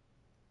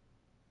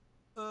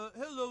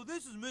 Hello,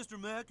 this is Mr.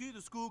 Mackey,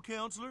 the school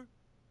counselor.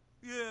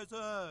 Yes,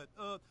 hi.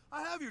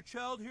 I have your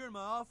child here in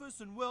my office,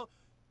 and, well,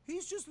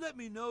 he's just let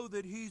me know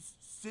that he's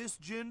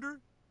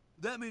cisgender.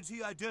 That means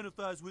he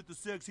identifies with the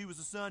sex he was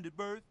assigned at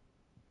birth.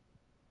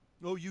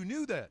 Oh, you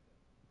knew that?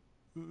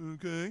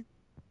 Okay.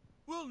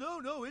 Well,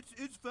 no,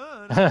 it's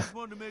fine. I just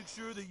wanted to make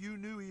sure that you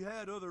knew he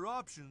had other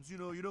options. You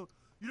know, you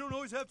don't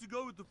always have to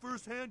go with the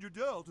first hand you're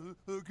dealt.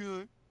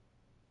 Okay.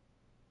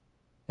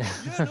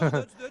 Yeah,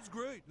 no, that's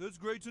great. That's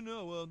great to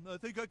know. I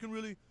think I can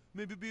really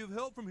maybe be of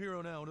help from here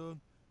on out.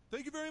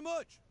 Thank you very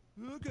much.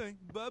 Okay,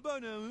 bye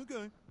now.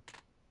 Okay.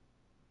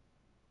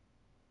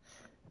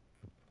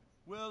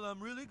 Well, I'm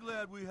really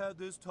glad we had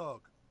this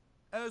talk.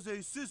 As a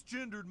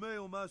cisgendered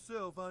male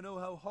myself, I know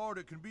how hard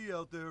it can be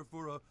out there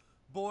for a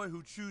boy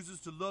who chooses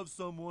to love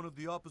someone of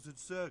the opposite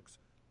sex.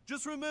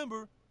 Just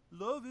remember,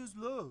 love is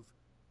love,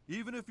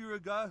 even if you're a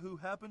guy who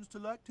happens to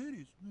like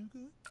titties,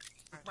 okay?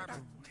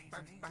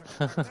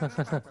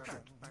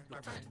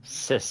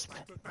 Cis.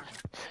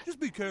 Just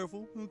be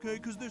careful, okay?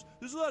 Because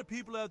there's a lot of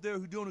people out there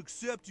who don't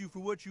accept you for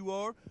what you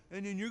are,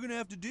 and then you're going to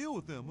have to deal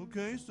with them,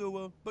 okay?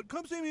 So, but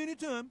come see me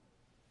anytime.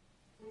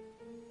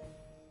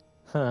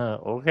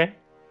 Okay.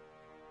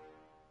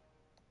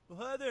 Well,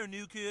 hi there,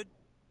 new kid.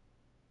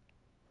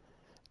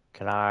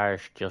 Can I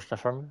steal stuff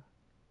from you?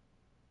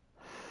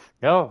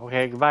 No?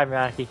 Okay, goodbye,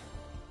 Mackie.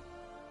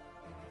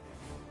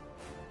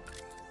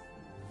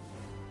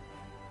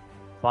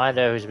 Find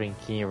out who's been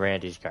keying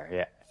Randy's car,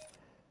 yeah.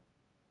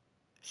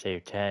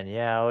 Save 10,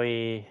 yeah,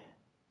 we...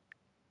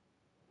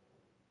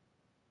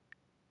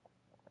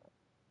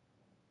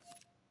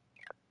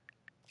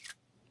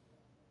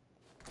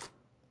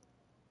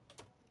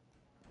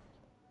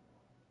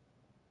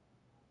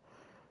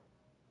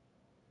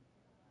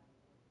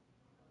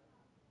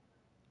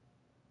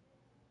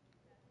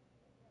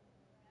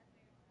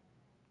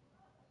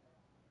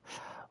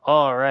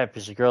 Oh, right,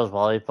 because the girls'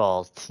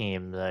 volleyball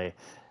team, they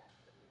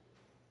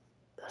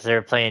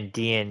were playing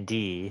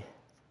D&D,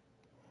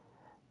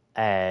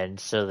 and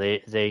so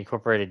they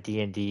incorporated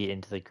D&D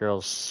into the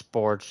girls'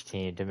 sports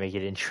team to make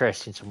it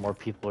interesting so more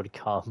people would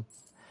come.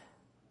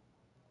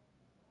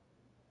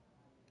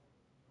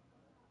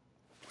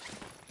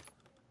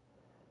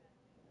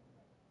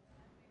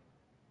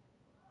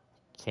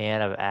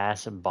 Can of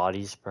acid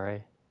body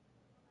spray.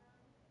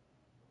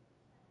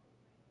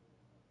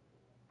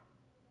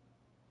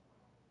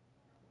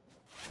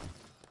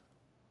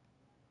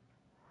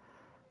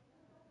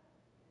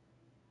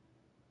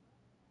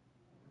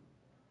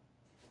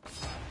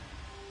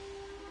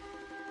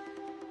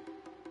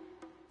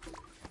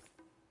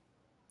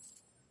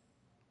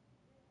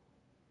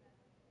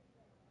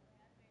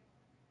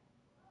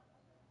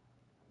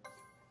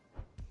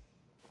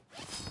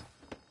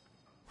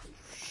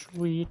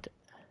 Sweet.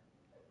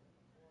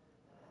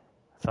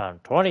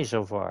 Found 20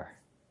 so far.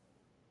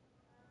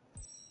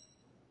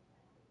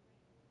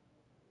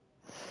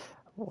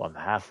 Oh, I'm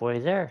halfway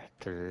there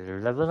to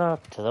leveling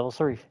up to level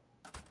 3.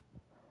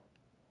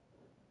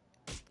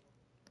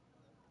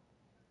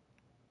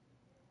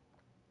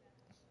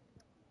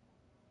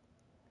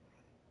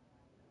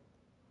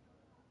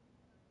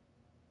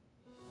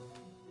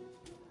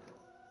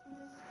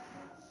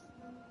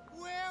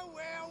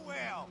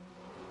 Well.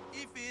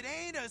 If it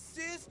ain't a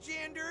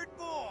cisgendered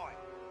boy.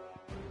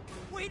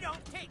 We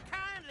don't take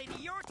kindly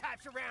to your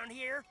types around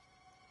here.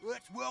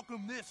 Let's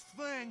welcome this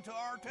thing to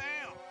our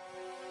town.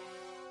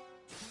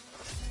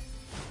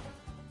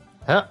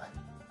 Huh?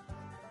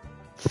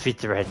 Defeat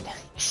the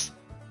rednecks.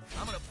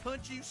 I'm gonna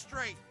punch you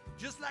straight,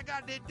 just like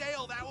I did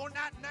Dale that one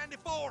night in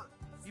 '94.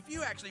 If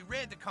you actually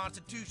read the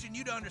Constitution,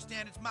 you'd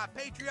understand it's my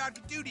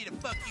patriotic duty to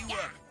fuck you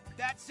up.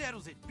 That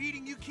settles it.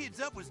 Beating you kids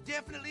up was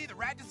definitely the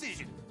right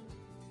decision.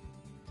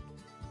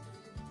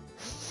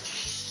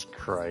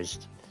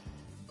 Christ.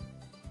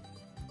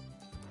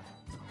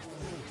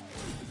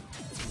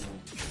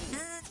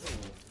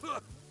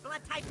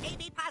 Blood type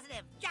AB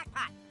positive.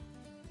 Jackpot.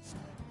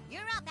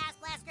 You're up, Ass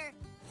Blaster.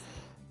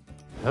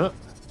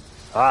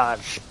 Huh?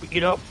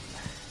 Speed up.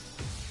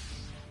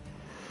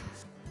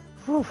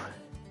 Whew.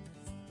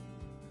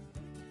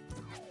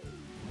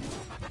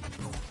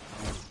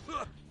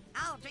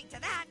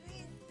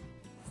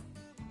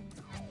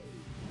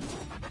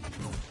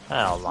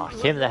 I'll lock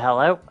him the hell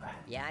out.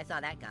 Yeah, I saw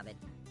that coming.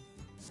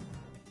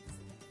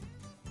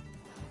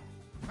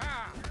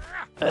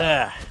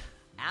 Ugh.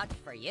 Ouch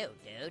for you,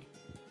 dude.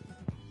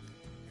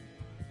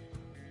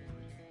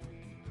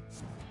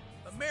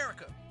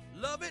 America,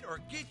 love it or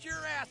get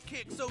your ass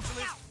kicked,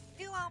 socialist. Ow.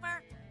 Do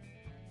over.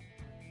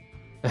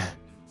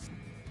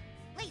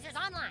 Lasers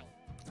online.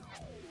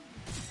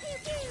 Pew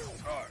pew.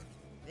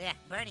 Ugh,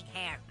 burning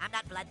hair. I'm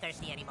not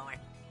bloodthirsty anymore.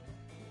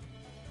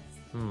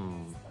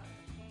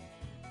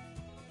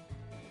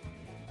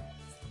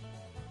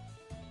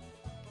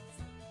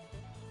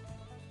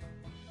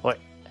 What?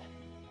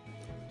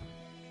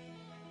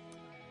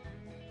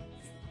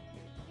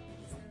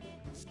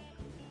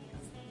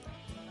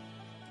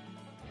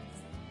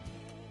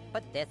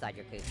 Put this on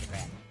your Koosta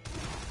Crab.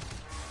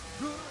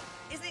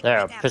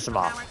 There, piss him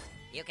off.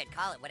 You can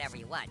call it whatever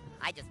you want.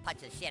 I just punch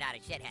the shit out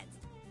of shitheads.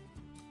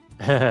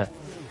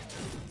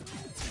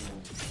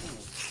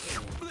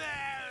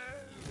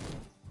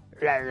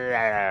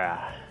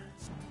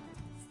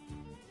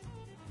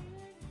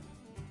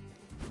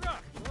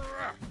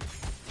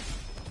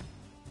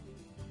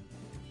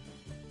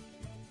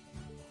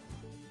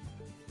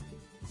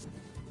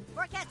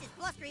 Forecast is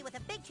blustery with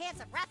a big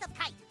chance of Wrath of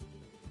Kite.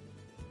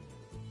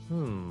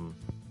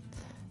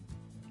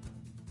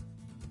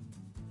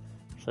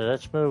 So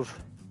let's move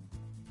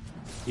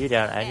you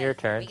down and your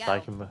turn so I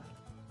can move.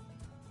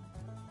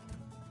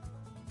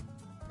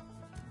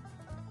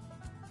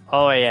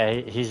 Oh yeah,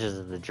 he's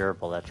just the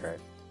gerbil, that's right.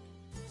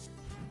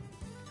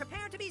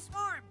 Prepare to be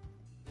swarmed.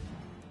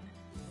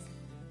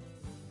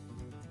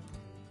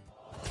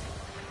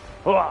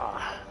 Whoa.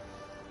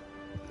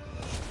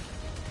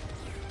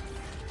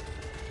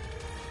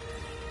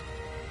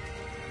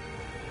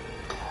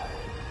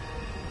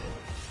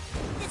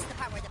 This is the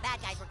part where the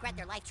bad guys regret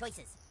their life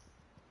choices.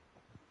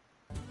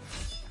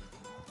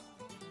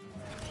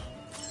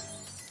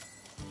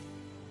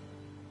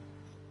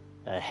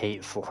 I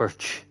hate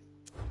Forge.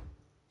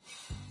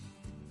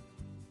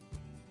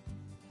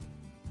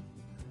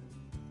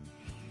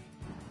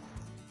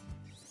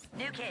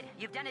 New kid,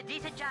 you've done a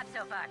decent job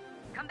so far.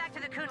 Come back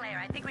to the Coon lair.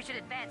 I think we should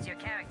advance your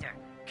character.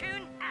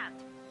 Coon out.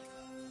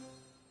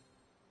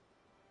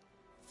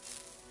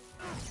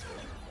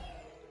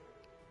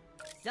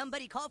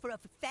 Somebody call for a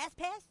fast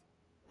pass?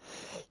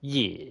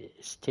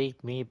 Yes,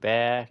 take me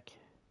back.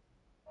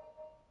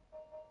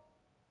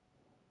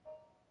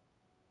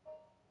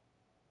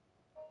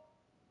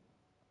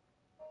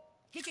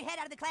 Get your head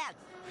out of the clouds.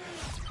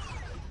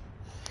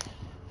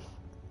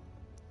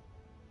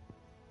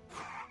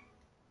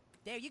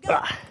 There you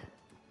go.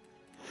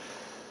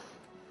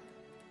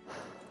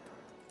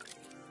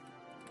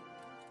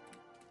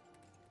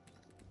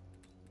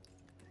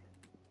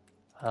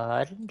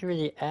 I didn't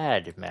really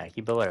add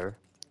Mackie, but whatever.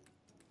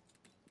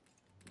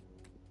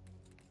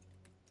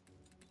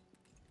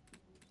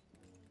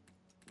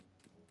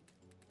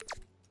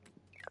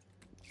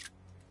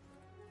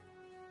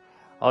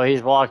 Oh,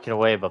 he's walking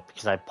away, but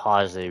because I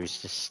paused it, he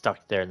was just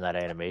stuck there in that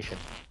animation.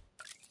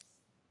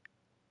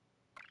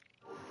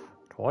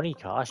 20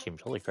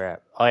 costumes, holy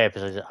crap. Oh yeah,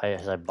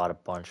 because I bought a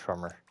bunch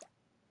from her.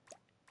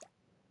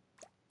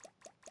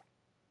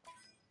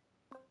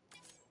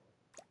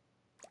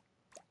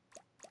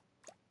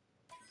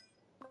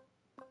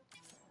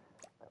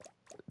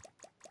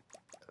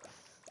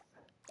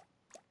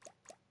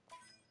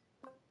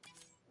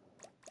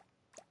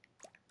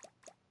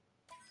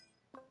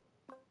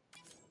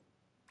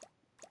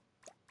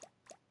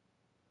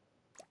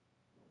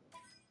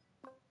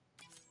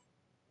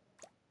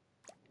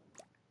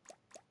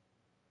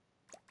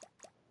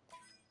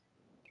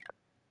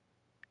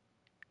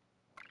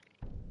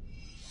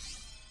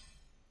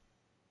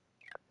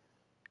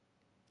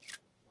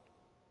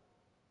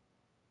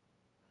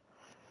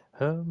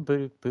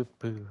 Boo, boo,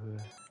 boo.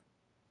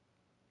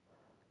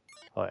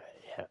 Oh,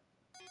 yeah.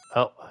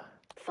 Oh.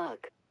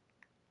 Fuck.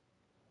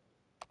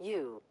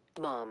 You,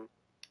 Mom.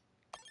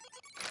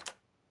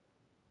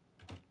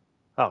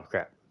 Oh,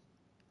 crap.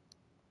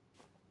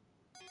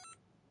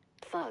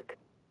 Fuck.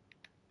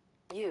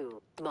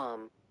 You,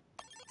 Mom.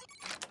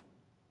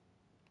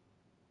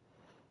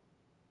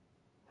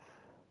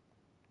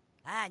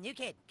 Ah, new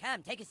kid,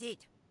 come, take a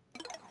seat.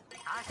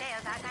 All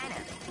sales are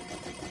sign-up.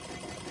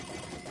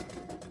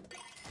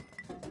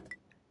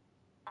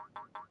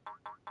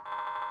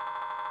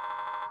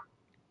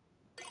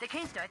 The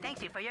Coon store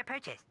thanks you for your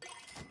purchase.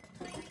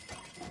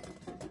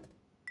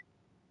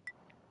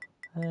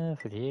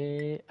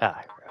 48.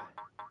 Ah,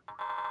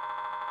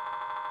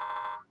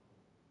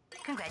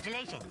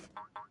 Congratulations.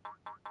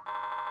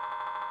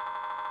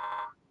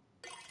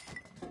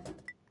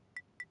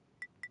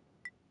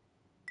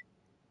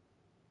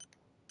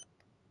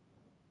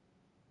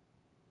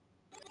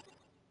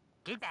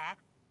 Get back.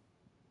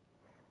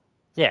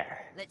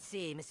 There. Let's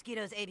see,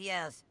 mosquitoes,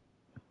 ABLs.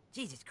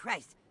 Jesus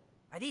Christ,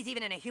 are these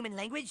even in a human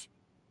language?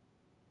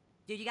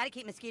 Dude, you gotta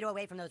keep Mosquito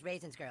away from those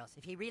raisins girls.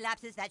 If he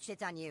relapses, that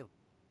shit's on you.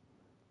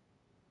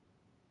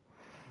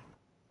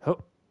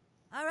 Oh.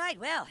 All right,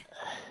 well,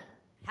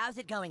 how's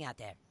it going out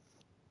there?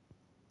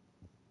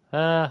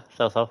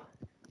 So-so.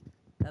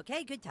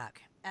 Okay, good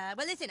talk.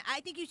 Well, listen,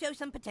 I think you show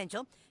some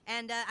potential,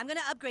 and I'm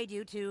gonna upgrade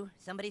you to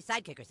somebody's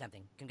sidekick or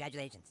something.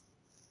 Congratulations.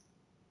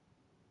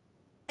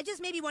 I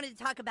just maybe wanted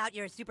to talk about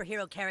your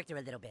superhero character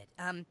a little bit.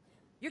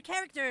 Your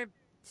character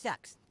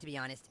sucks, to be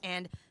honest,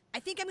 and I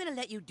think I'm gonna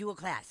let you dual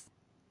class.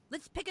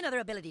 Let's pick another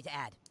ability to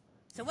add.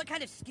 So what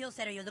kind of skill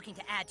set are you looking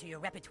to add to your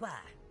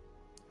repertoire?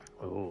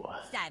 Ooh.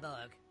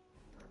 Cyborg.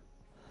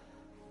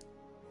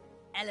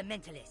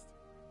 Elementalist.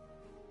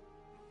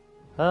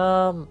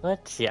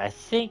 Let's see. I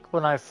think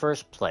when I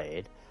first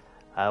played,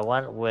 I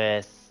went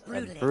with a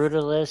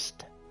brutalist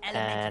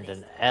and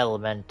an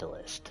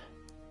elementalist.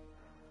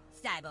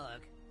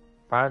 Cyborg.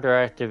 Prime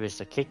directive is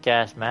to kick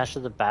ass, master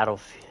the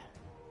battlefield.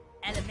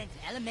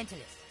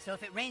 Elementalist. So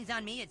if it rains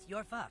on me, it's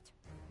your fault.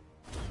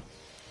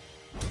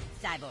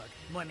 Cyborg.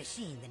 More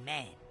machine than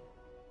man.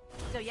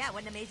 So yeah,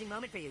 what an amazing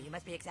moment for you. You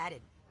must be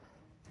excited.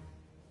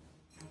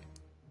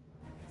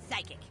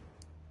 Psychic.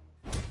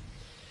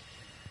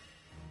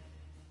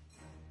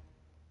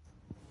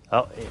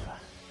 Oh, yeah.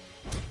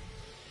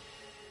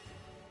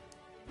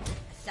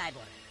 A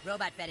cyborg.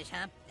 Robot fetish,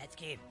 huh? That's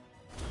cute.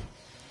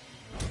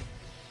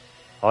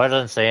 Oh, it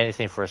doesn't say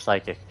anything for a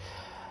psychic.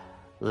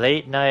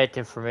 Late night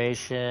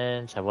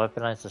informations have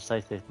weaponized the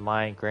psychic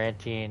mind,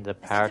 granting the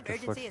power to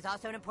urgency is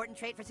also an important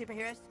trait for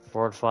superheroes.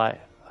 Fortify.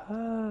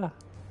 Cyborg.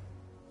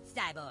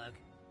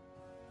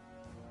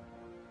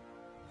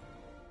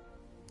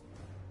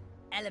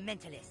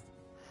 Elementalist.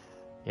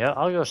 Yeah,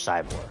 I'll go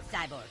cyborg.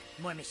 Cyborg.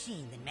 More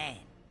machine than man.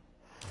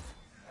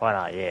 Why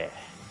not? Yeah.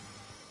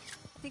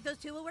 I think those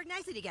two will work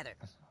nicely together.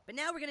 But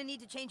now we're gonna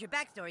need to change your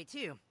backstory,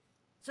 too.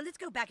 So let's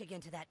go back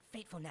again to that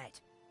fateful night.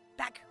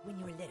 Back when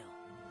you were little.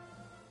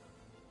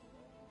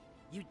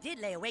 You did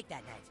lay awake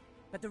that night,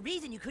 but the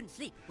reason you couldn't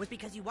sleep was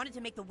because you wanted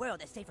to make the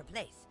world a safer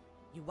place.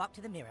 You walked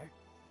to the mirror.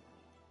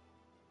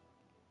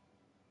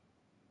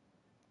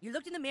 You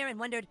looked in the mirror and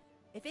wondered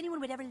if anyone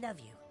would ever love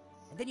you.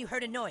 And then you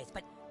heard a noise,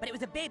 but it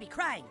was a baby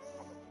crying.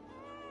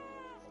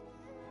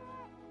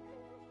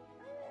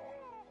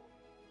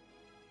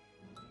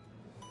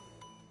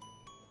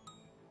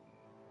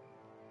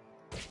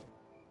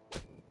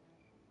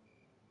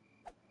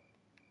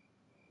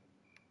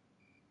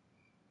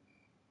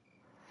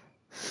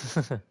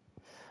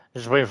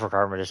 Just waiting for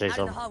Carmen to say Out in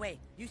something. the hallway,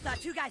 you saw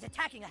two guys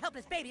attacking a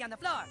helpless baby on the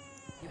floor.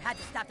 You had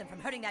to stop them from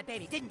hurting that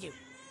baby, didn't you?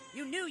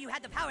 You knew you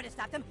had the power to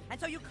stop them, and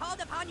so you called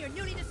upon your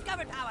newly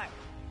discovered power.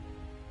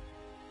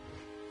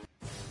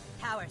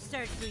 Power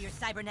surged through your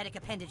cybernetic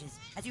appendages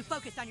as you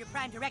focused on your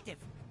prime directive.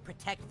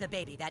 Protect the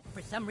baby that,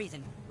 for some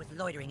reason, was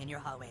loitering in your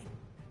hallway.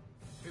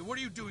 Hey, what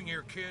are you doing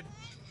here, kid?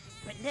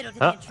 But little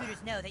did the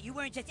intruders know that you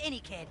weren't just any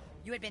kid.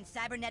 You had been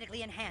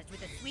cybernetically enhanced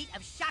with a suite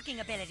of shocking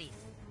abilities.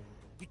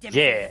 You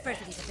demonstrated the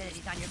first of these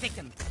abilities on your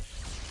victim.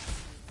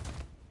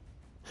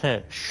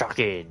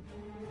 Shocking.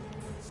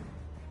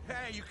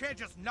 Hey, you can't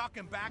just knock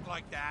him back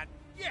like that.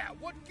 Yeah,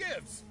 what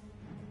gives?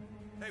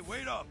 Hey,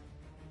 wait up.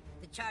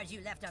 The charge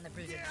you left on the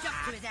bruiser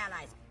jumped to his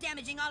allies,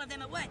 damaging all of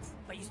them at once.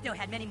 But you still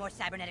had many more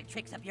cybernetic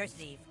tricks up your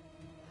sleeve.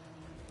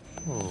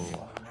 Ooh.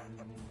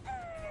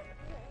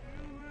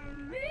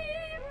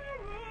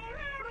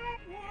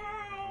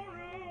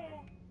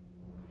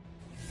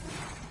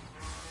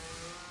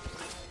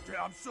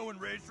 I'm so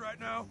enraged right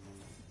now.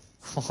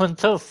 What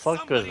the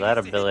fuck was that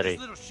ability?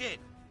 Little shit.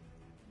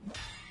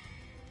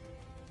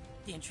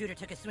 The intruder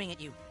took a swing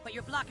at you, but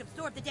your block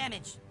absorbed the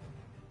damage.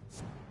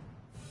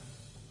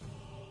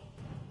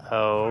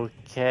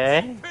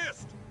 Okay.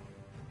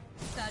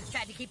 Thugs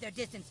tried to keep their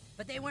distance,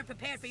 but they weren't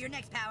prepared for your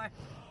next power.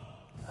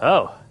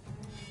 Oh.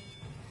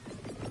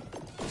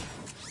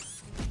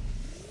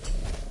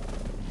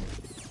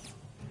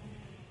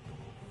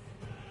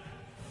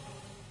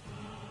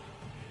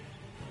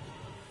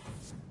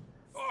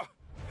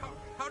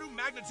 How do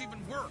magnets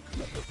even work?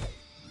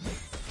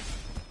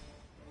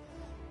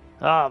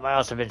 Ah, my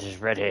ultimate is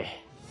ready.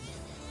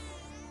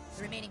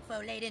 The remaining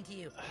foe laid into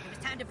you. It was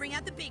time to bring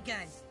out the big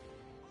guns.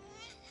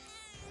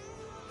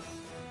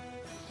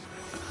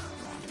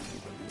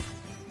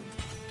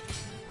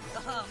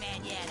 Oh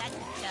man, yeah, that's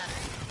the stuff.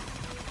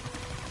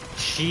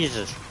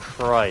 Jesus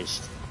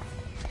Christ.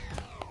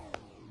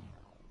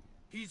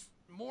 He's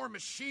more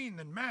machine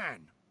than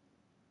man.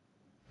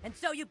 And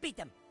so you beat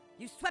them.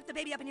 You swept the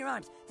baby up in your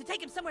arms to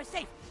take him somewhere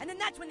safe, and then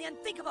that's when the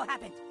unthinkable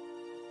happened.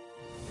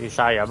 You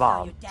saw your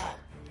mom. Your dad.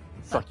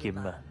 Fuck you,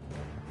 man.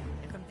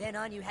 And from then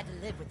on, you had to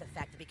live with the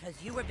fact that because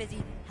you were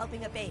busy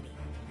helping a baby,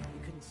 you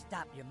couldn't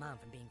stop your mom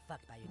from being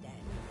fucked by your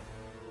dad.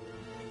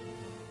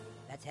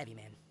 That's heavy,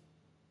 man.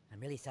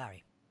 I'm really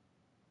sorry.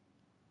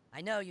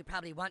 I know you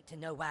probably want to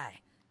know why.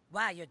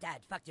 Why your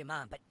dad fucked your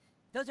mom, but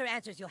those are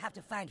answers you'll have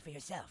to find for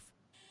yourself.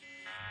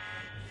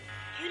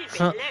 Coon and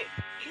Friends alert!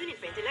 Coon and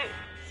Friends alert!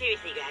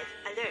 Seriously, guys,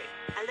 alert!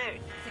 Alert!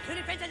 It's the Coon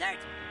and Friends alert!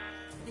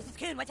 This is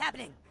Coon, what's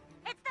happening?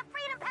 It's the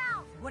Freedom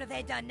Pals! What have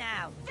they done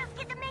now? Just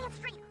get to Main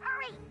Street,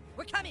 hurry!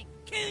 We're coming!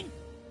 Coon!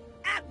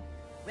 Out!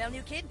 Well,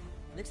 new kid,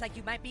 looks like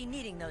you might be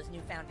needing those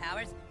newfound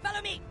powers.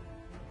 Follow me!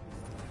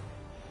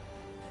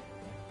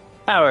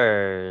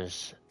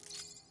 Powers.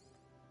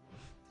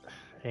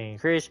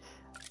 Increase.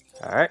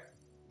 Alright.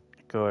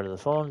 go to the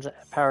phone's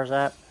powers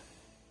app.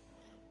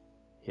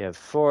 You have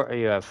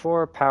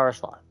four power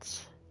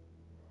slots.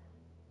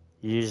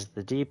 Use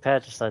the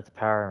D-pad to select the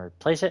power and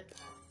replace it.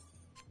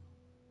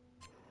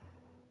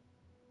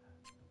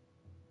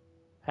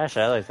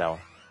 Actually, I like that one.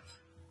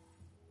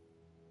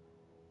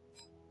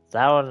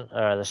 That one,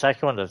 the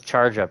second one, the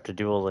charge up to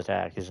dual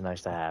attack, is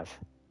nice to have.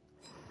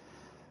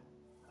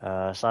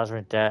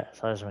 Seismic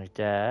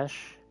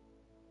dash.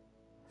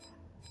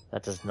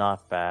 That does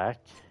knock back.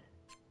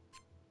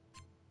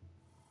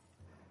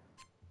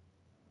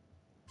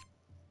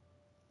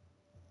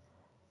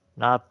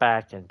 Knock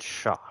back and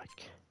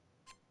shock.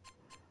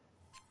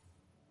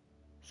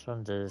 This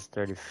one does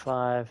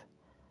 35.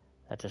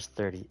 That does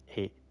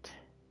 38.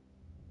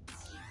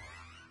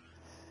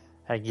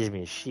 That gives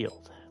me a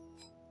shield.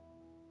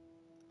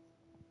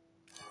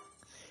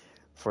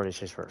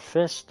 46 for a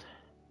fist.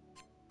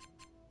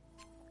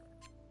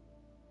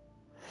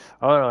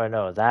 Oh no, I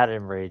know that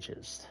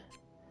enrages.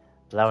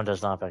 But that one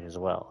does knockback as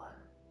well.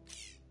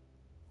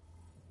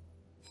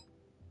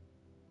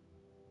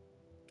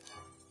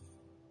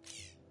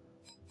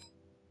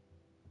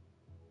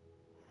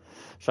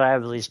 So I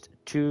have at least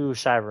 2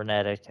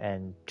 cybernetic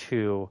and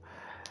 2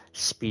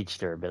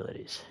 speedster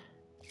abilities.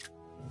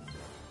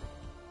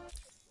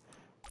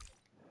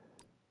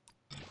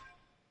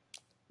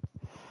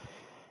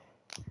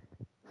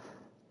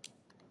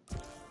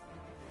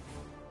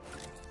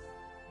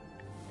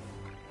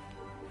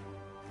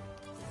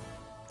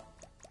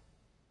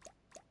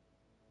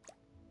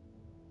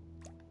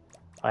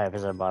 Oh yeah,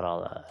 because I bought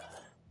all that.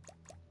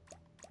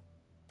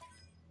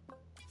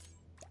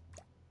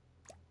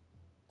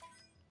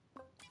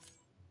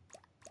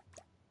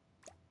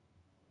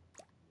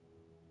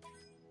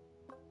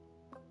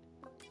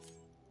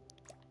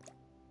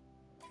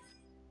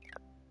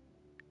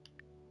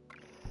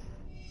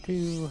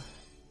 Two.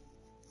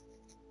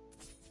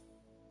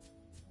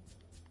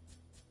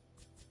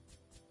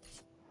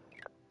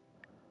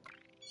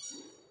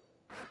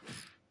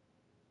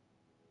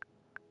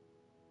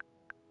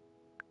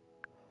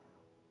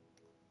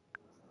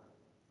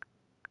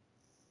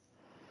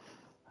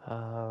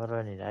 What do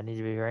I need? I need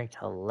to be ranked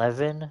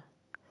 11,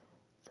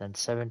 then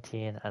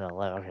 17, and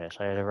 11. Okay,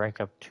 so I had to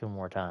rank up 2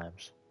 more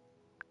times.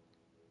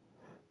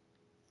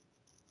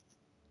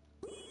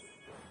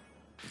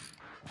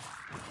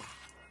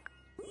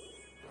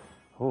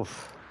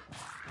 Oof.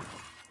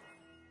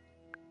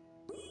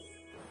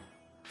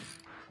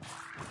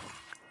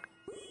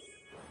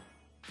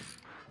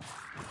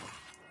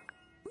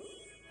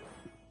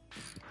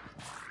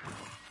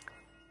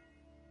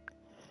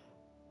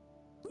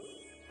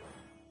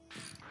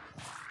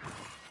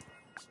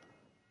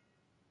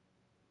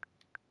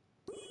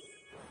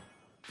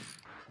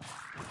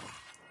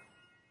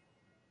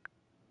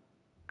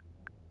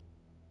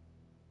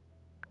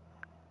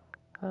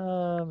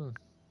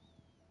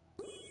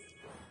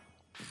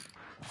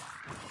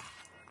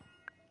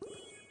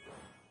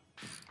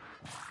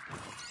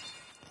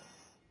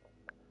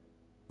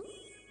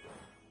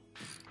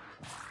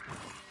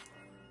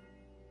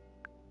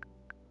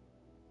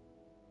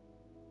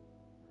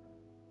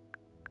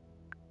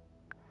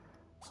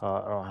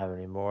 I don't have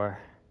any more.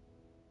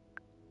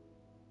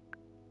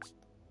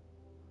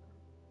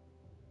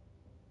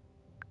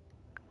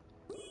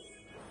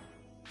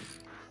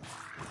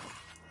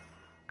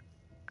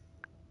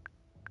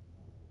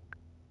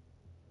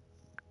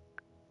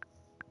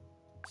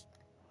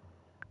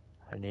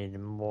 I need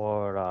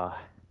more,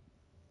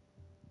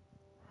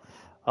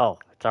 Oh,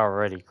 it's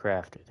already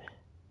crafted.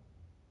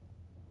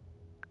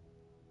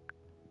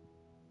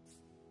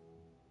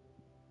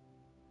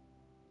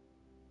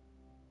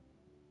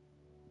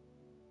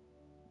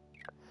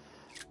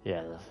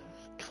 Yeah, the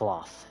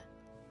cloth.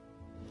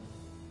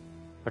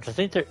 Which I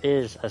think there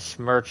is a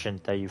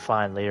merchant that you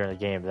find later in the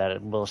game that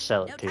it will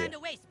sell it to you. No time to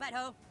waste,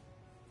 butthole.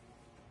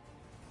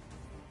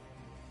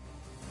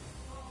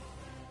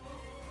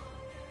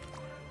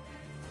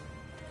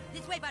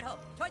 This way, butthole.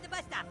 Toward the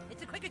bus stop.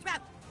 It's the quickest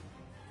route.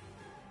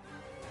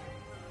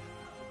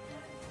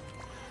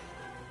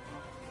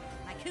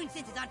 My coon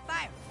sense is on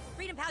fire.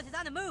 Freedom House is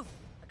on the move.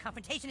 A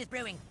confrontation is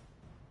brewing.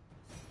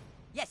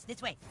 Yes,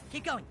 this way.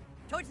 Keep going.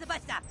 Towards the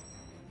bus stop.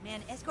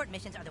 Man, escort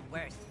missions are the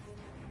worst.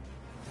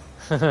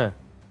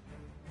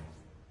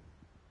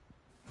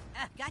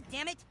 God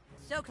damn it.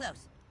 So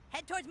close.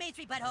 Head towards Main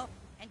Street, butthole,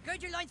 and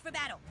gird your loins for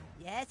battle.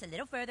 Yes, a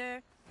little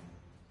further.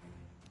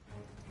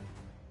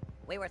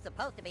 We were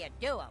supposed to be a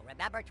duo,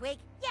 remember, Tweak?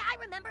 Yeah, I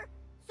remember.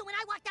 So when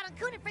I walked out on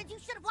Coon and Friends, you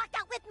should have walked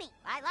out with me.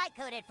 I like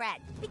Coon and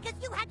Friends. Because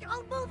you had your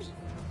own movies.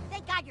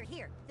 Thank God you're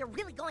here. They're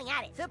really going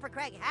at it. Super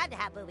Craig had to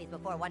have movies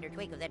before Wonder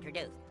Tweak was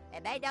introduced.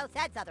 It made no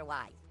sense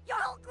otherwise. Your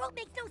whole group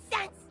makes no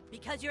sense.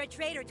 Because you're a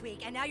traitor,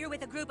 Tweak, and now you're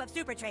with a group of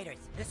super traitors.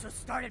 This was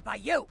started by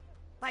you.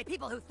 By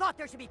people who thought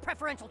there should be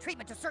preferential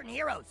treatment to certain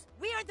heroes.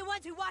 We aren't the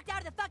ones who walked out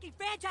of the fucking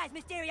franchise,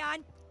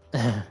 Mysterion.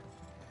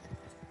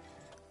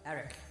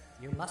 Eric,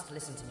 you must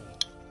listen to me.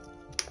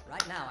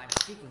 Right now, I'm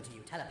speaking to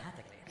you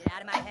telepathically. Get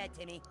out of my head,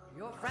 Timmy.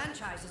 Your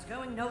franchise is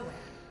going nowhere.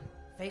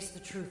 Face the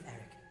truth,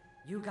 Eric.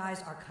 You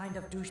guys are kind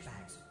of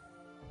douchebags.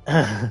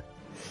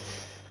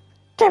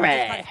 Damn I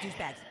just caught it! his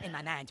douchebags in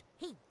my mind.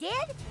 He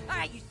did? All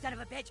right, you son of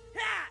a bitch.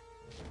 Ah!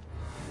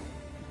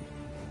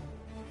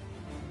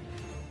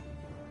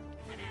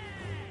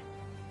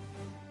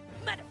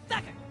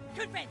 Motherfucker!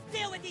 Good friends,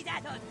 deal with these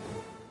assholes!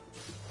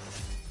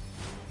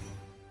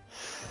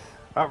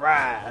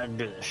 Alright, let's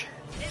do this.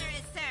 Dinner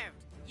is served.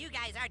 You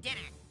guys are dinner.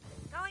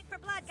 Going for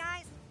blood,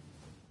 guys.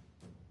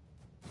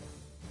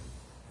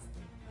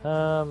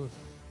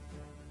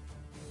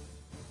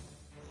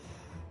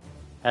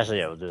 Actually,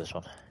 yeah, we'll do this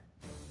one.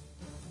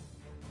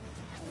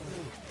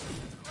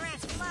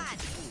 Fresh blood.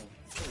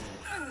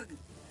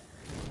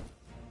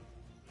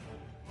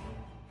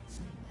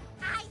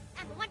 I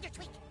am Wonder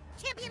Tweak,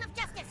 champion of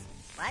justice.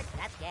 What?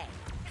 That's gay.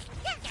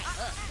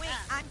 Wait,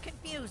 I'm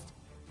confused.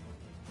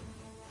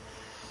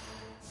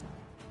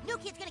 New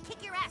Kid's gonna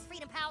kick your ass,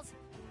 Freedom Pals.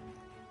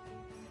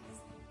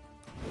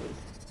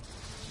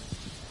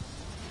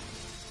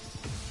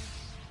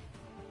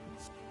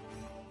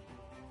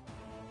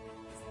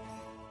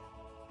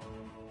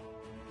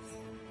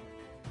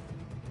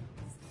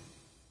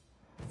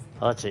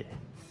 Let's see.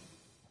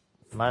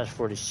 Minus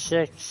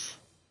 46.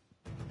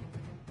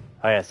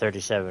 Oh yeah,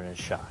 37 is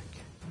shock.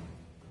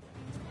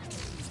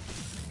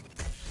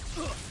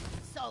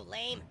 So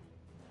lame.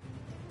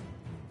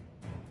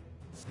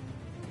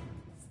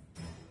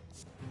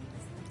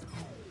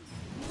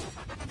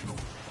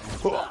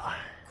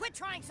 Quit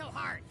trying so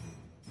hard.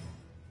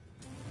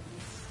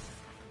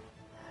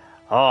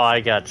 Oh,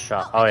 I got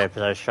shot. Oh yeah,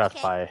 because I was shot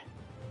by...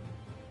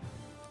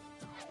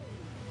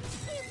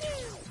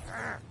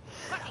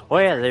 Oh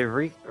yeah, they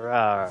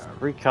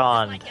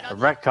retconned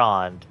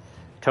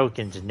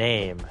Token's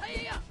name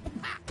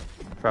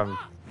from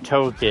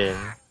Token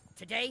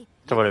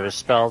to what it was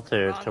spelled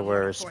to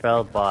where it was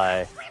spelled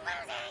by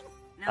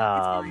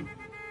an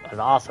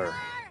author.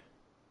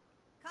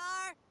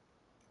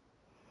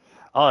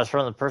 Oh, it's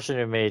from the person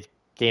who made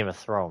Game of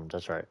Thrones.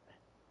 That's right.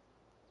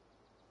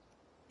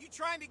 You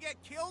trying to get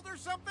killed or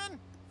something?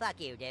 Fuck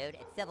you, dude.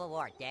 It's Civil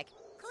War, dick.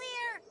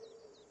 Clear!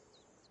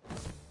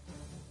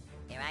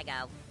 Here I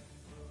go.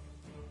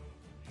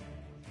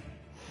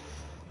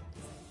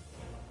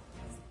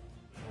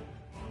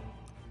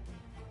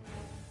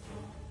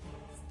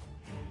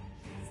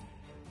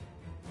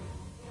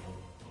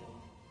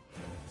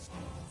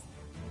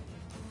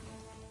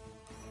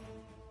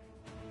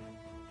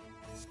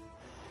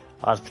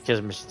 Oh, it's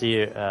because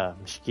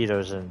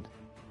mosquitoes and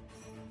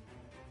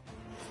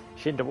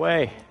shit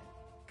away.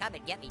 Come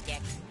and get me, dick.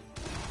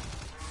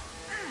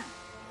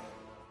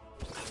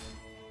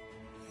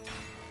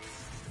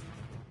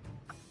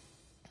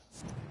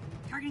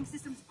 Targeting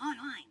systems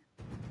online.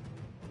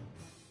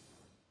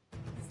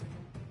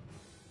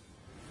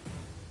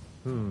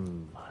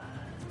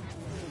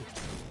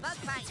 Bug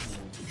fight.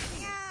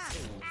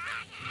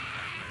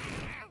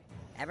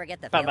 Ever get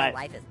the Bye feeling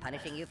bye. life is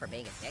punishing you for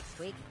being a dick,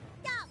 Tweak?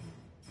 No!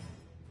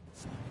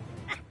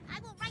 I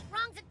will right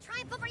wrongs and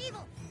triumph over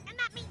evil, and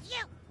that means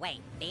you!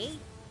 Wait, me?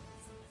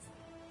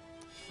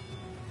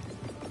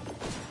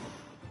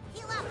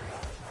 Heal up!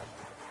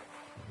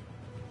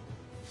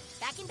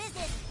 Back in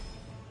business!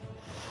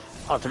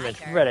 Ultimate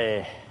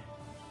ready.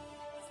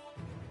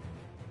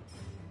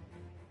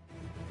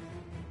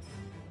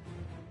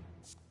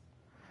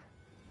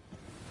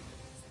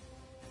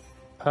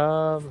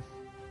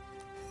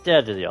 Yeah,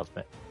 do the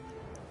ultimate.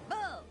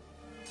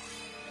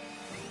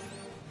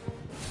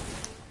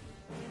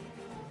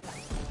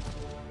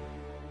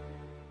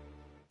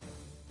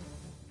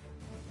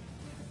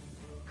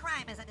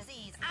 Crime is a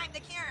disease. I'm the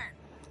cure.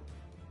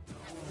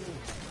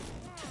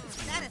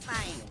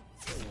 Satisfying.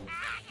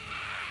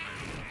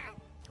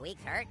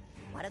 Tweak's hurt?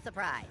 What a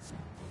surprise.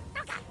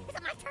 Oh god, is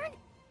it my turn?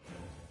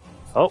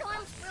 Oh.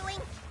 Storm's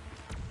brewing.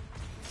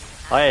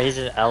 Oh yeah, he's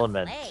an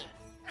element. Lame.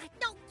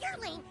 No, you're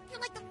lame. You're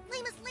like the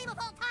lamest lame of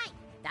all time.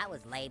 That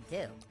was lame,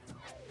 too.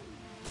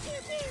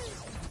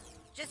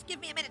 Just give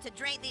me a minute to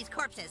drain these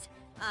corpses.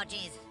 Oh,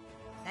 jeez.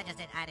 I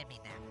didn't mean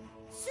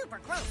that. Super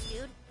gross,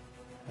 dude.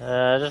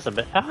 Just a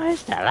bit. Oh, hi,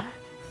 Stella.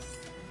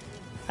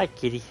 Hi,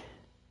 kitty.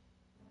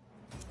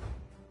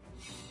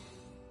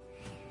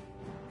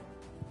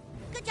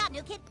 Good job,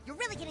 new kid. You're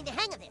really getting the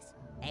hang of this.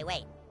 Hey,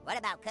 wait. What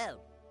about code?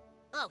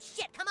 Oh,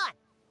 shit, come on.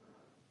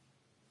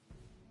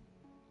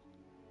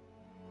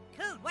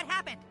 Coon, what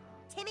happened?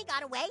 Timmy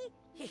got away?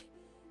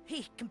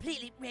 He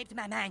completely raped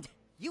my mind.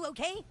 You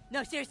okay?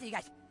 No, seriously, you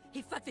guys.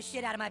 He fucked the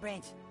shit out of my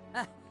brains.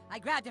 I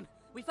grabbed him.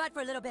 We fought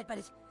for a little bit, but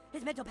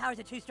his mental powers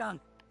are too strong.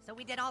 So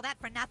we did all that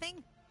for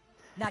nothing?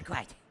 Not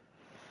quite.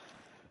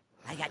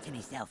 I got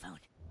Timmy's cell phone.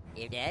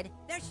 You did?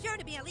 There's sure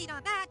to be a lead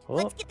on that. Oh.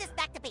 Let's get this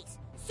back to base.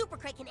 Super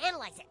Craig can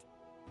analyze it.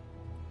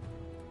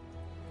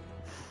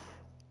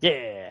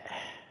 Yeah.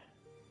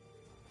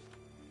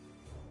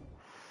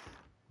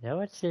 No,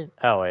 it's in.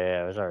 Oh,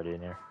 yeah, it was already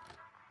in here.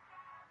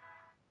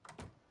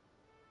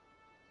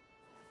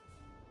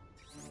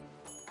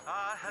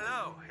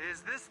 Hello.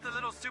 Is this the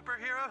little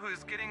superhero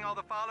who's getting all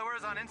the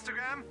followers on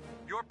Instagram?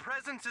 Your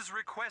presence is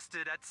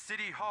requested at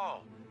City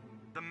Hall.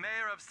 The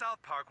mayor of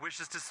South Park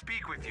wishes to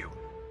speak with you.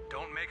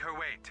 Don't make her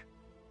wait.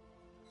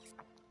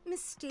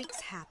 Mistakes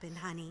happen,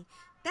 honey.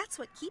 That's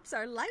what keeps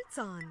our lights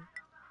on.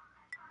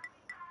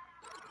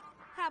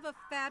 Have a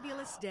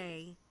fabulous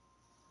day.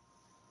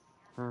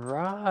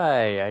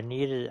 Right.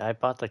 I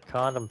bought the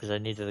condom because I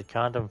needed a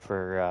condom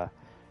for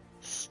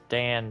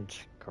Stan's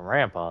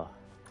grandpa.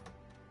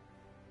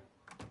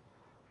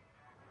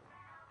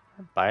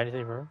 Buy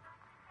anything for him?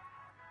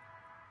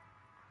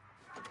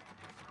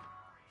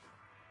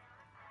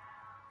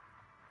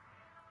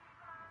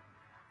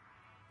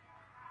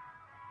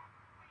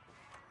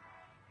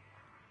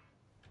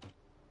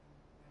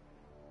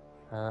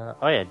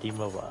 Oh yeah,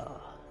 D-Mobile.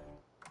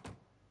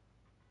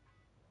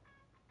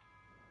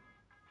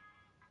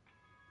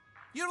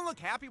 You don't look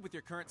happy with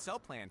your current cell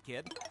plan,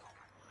 kid.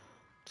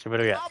 So what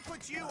do we got? I'll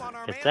put you on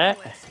our Get mailing that?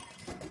 list.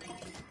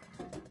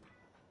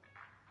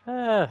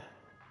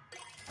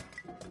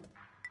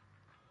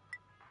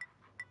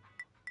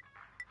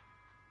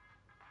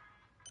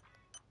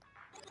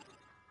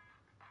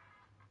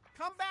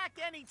 Come back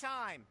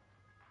anytime.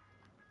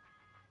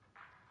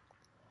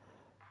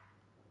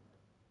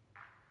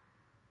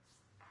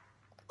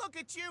 Look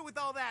at you with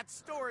all that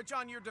storage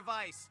on your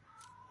device.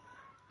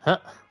 Huh?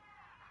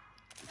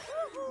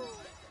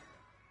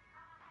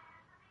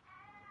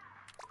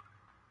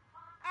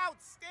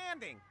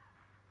 Outstanding.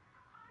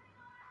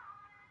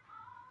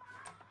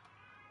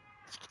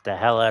 Let's get the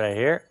hell out of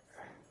here.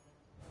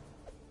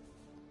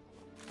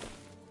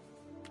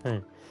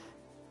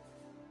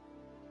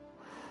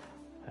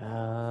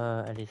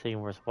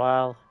 Anything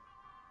worthwhile?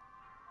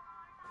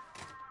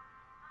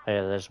 Oh,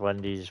 yeah, there's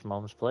Wendy's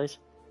mom's place.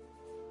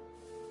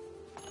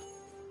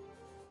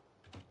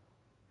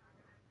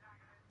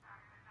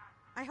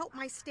 I hope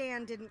my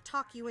Stan didn't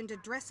talk you into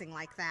dressing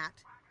like that.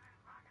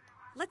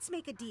 Let's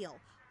make a deal.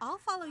 I'll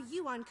follow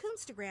you on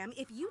Coonstagram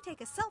if you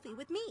take a selfie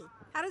with me.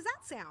 How does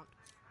that sound?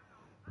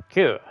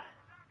 Cool.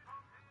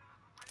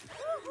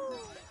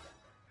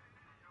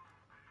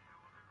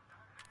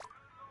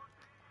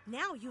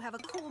 Now you have a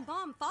cool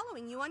mom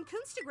following you on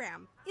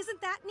Coonstagram.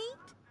 Isn't that neat?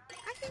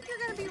 I think you're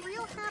going to be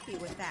real happy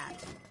with that.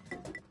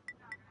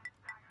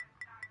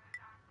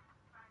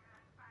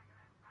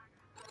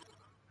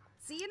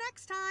 See you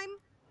next time.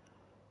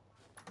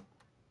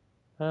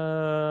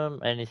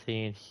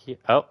 Anything in here?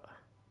 Oh.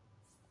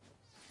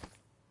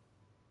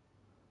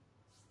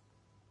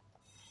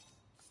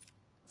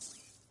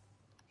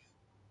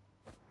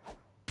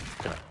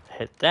 Gonna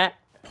hit that.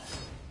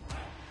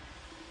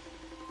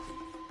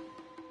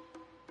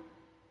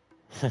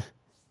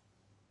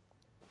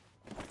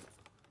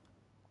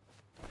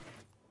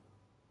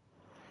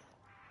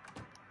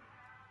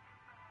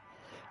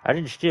 I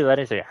didn't steal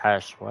anything, I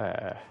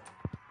swear.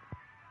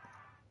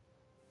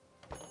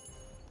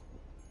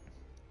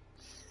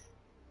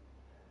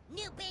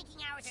 New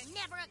banking hours are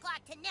never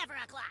o'clock to never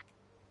o'clock.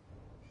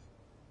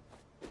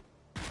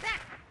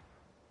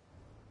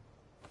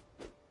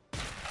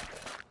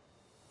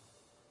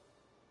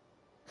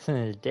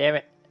 Damn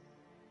it.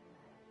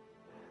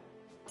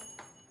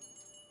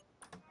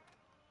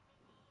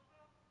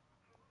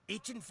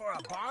 Itching for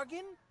a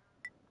bargain?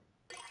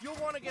 You'll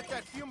want to get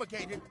that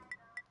fumigated.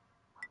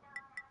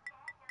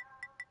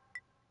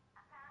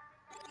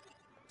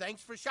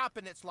 Thanks for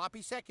shopping at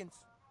Sloppy Seconds.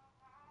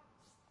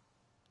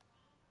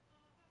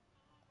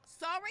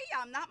 Sorry,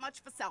 I'm not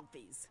much for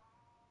selfies.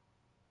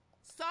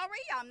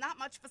 Sorry, I'm not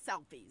much for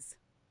selfies.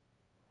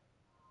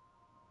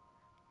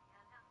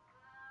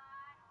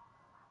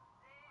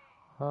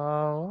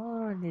 Oh,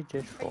 what do I need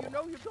this Hey, for? you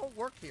know you don't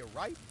work here,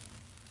 right?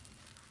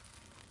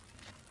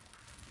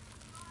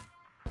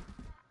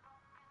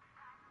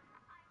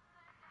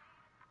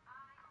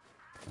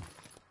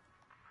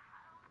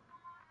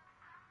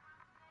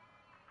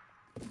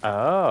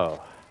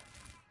 Oh.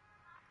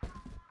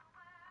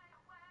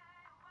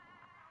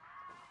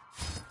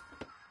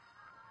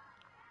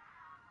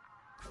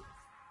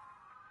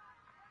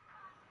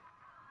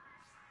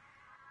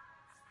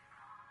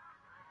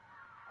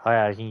 Oh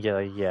yeah, I can get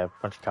like, yeah, a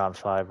bunch of cotton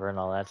fiber and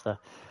all that stuff.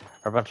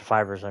 Or a bunch of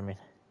fibers, I mean.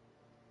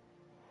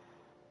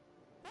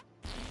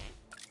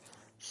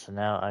 So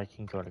now I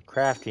can go to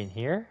crafting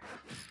here.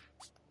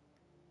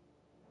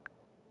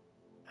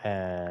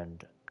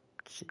 And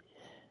let's see.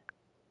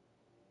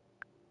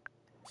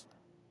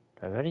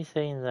 Do I have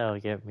anything that'll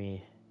get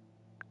me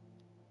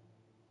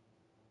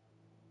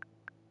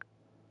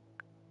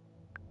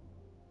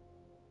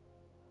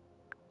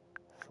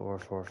 4,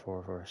 4,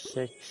 4, 4,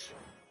 6.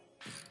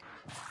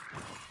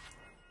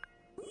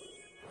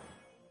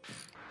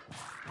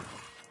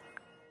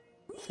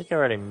 I think I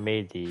already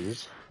made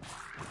these.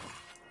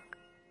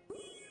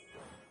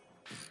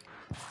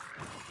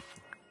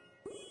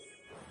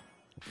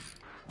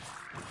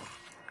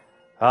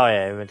 Oh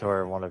yeah,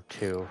 inventory 1 of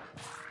 2.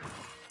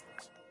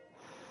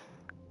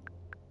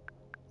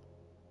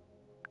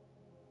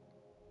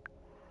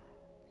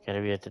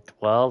 Gotta be at the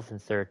 12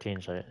 and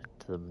 13, so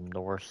to the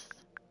north.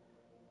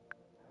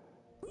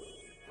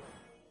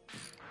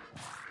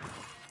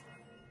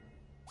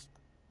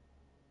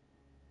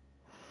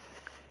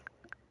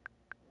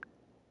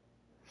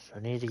 So I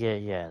need to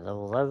get, yeah,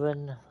 level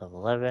 11, level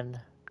 11.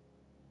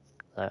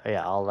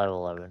 Yeah, I'll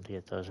level 11 to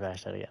get those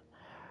maxed out again.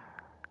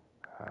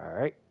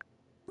 Alright.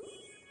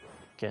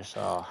 Guess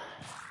I'll...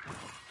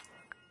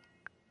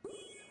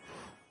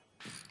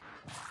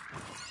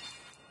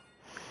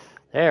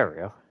 There we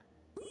go.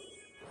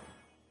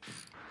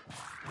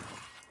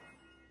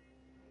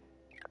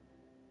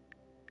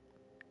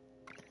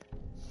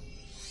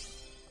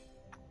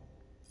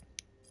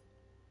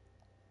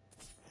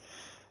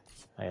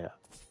 Yeah.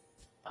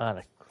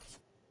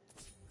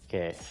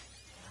 Okay.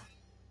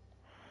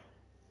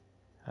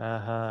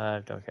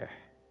 I don't care.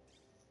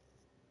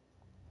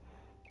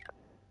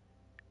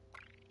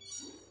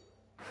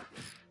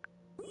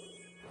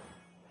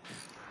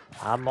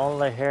 I'm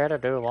only here to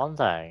do one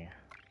thing.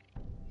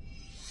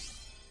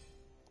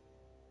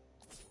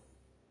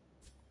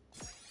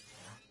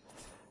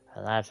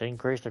 And that's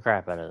increase the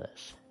crap out of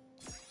this.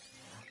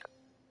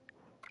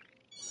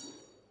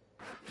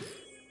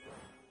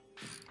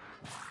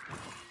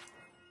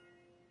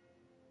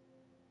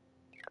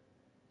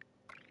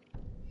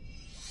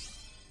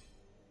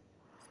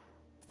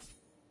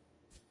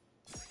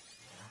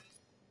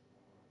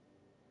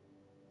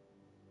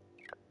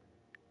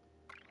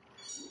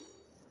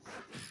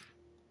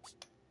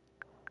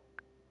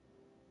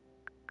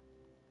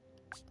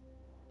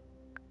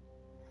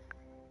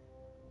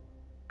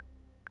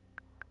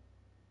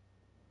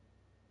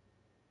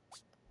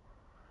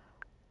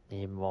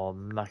 Need more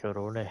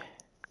macaroni.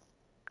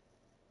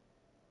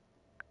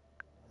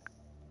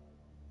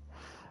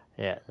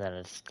 Yeah, then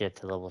it's get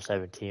to level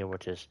 17,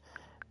 which is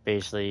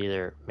basically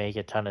either make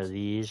a ton of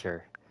these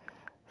or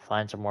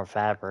find some more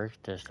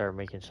fabric to start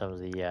making some of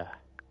the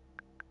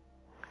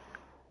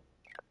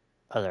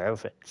other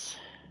outfits.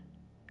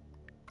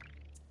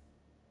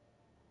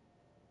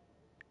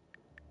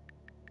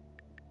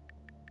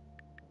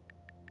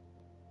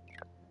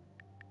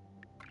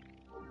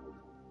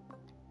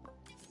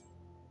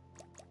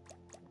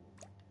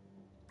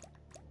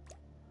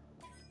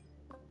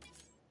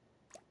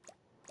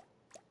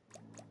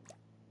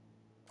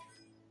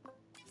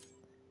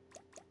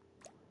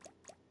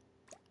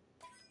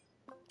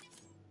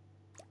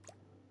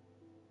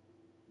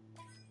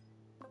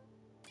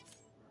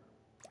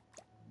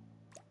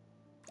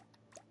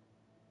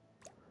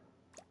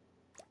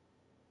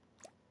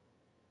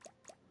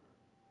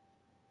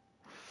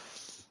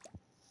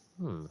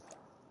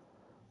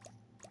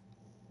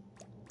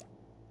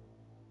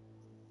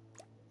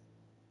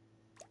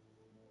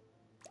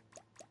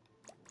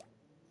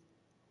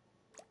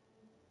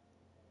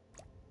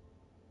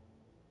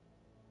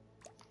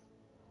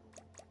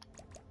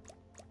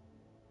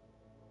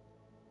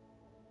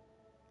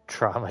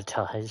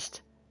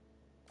 Traumatized.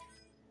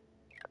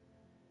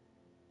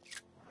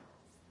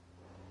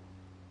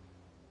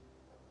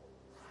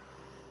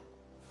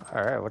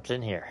 Alright, what's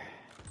in here?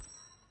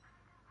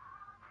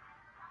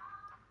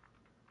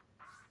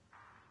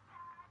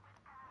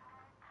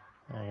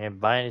 I can't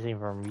buy anything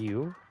from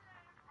you.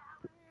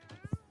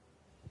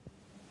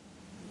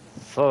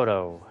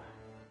 Photo.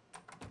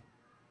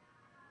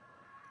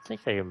 I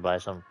think I can buy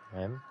some from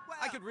him.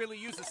 I could really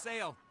use a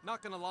sale,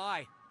 not gonna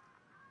lie.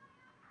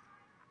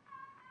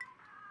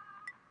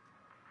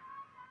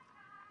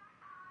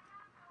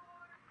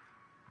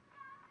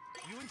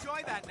 You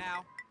enjoy that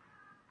now.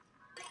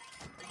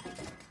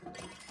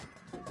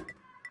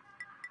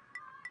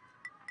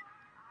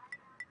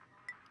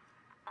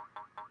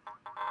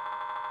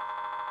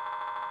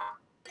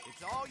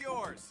 It's all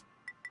yours.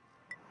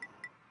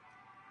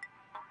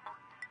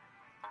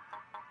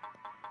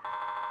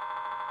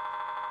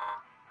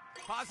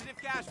 Positive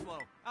cash flow.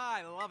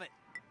 I love it.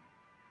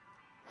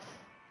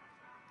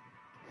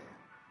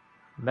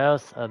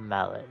 Mouth of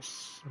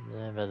Malice.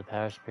 By the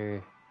power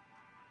superior.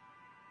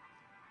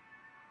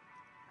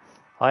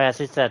 Oh yeah, I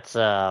think that's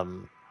a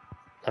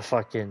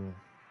fucking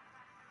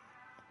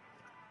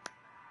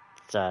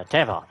it's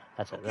tampon.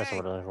 That's it. Okay, That's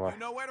what I'm looking for. You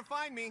know where to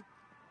find me.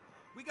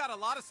 We got a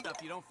lot of stuff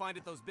you don't find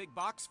at those big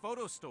box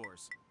photo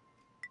stores.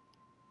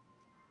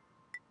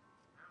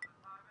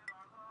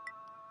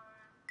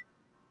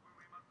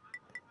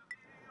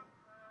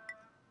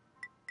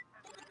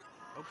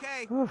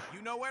 Okay,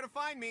 you know where to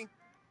find me.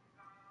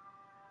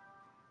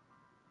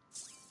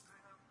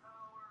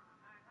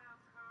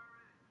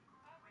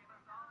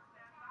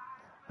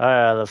 Oh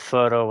yeah, the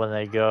photo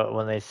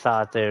when they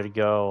thought they would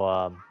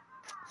go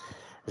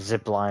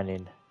zip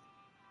lining.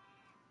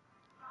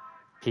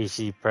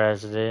 PC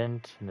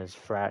president and his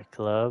frat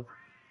club.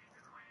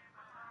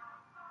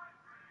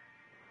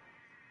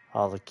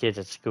 All the kids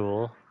at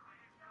school.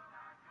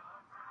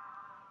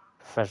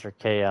 Professor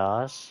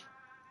Chaos.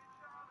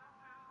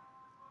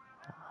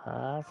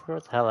 I forget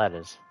what the hell that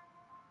is.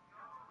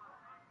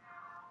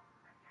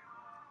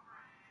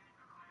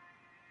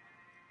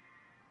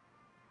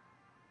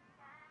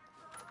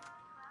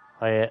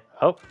 Oh yeah.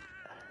 Oh.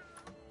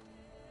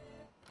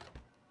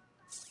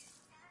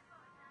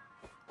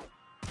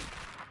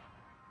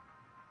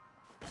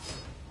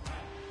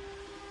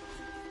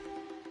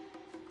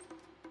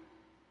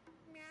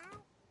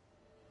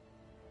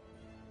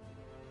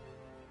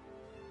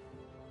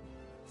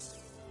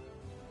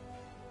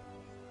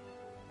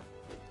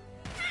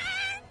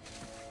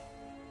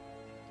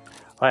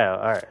 Oh yeah,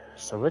 alright.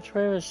 So which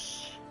way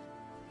was...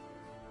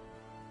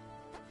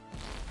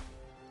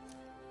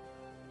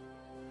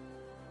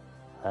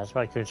 That's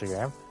my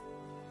Instagram.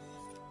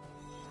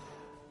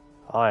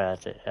 Oh yeah,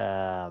 that's it.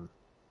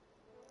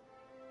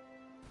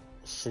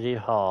 City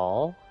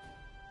Hall.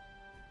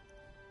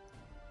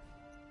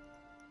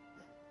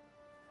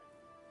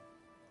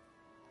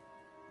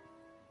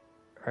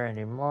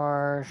 Randy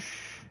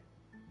Marsh.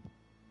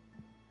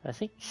 I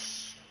think...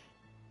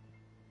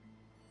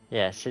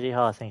 Yeah, City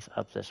Hall I think is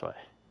up this way.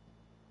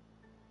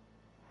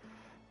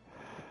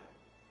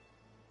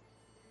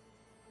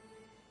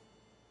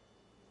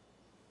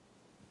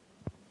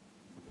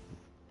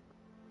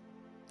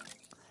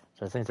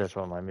 So I think that's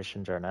what my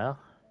missions are now.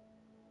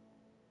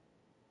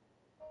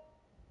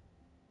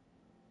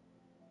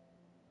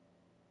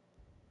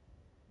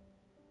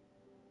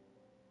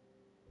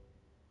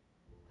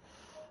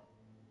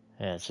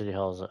 Yeah, City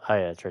Hall's... Oh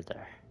yeah, it's right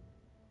there.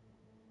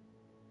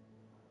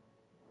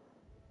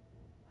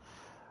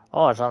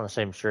 Oh, it's on the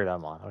same street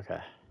I'm on.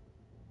 Okay.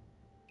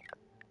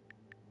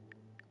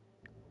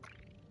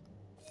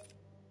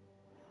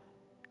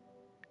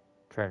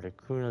 Turn to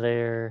Coon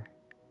Lair.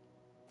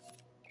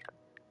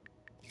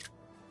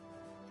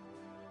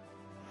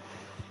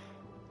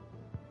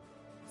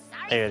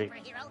 Sorry,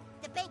 superhero.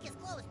 The bank is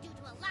closed due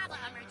to a lava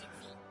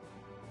emergency.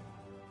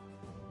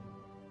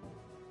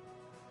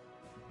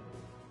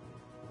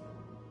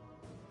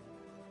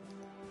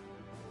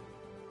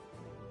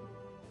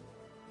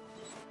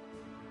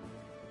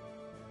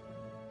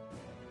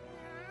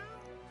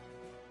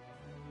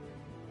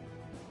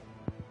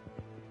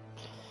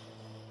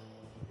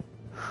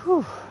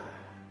 Whew.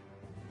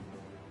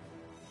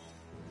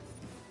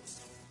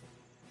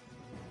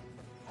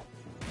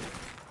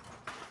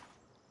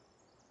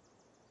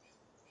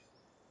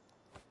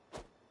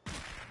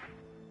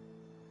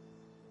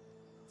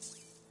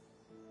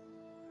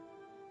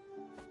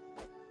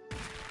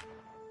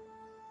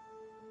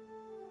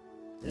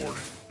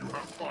 Warning, you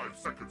have 5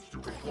 seconds to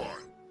reply.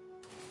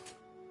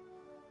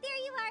 There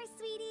you are,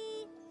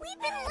 sweetie. We've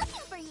been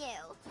looking for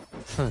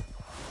you.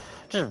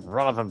 Just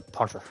run up and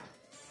punch her.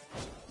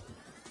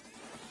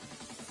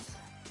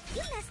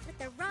 You messed with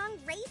the wrong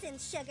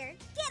raisins, sugar.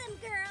 Get him,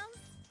 girls.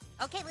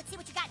 Okay, let's see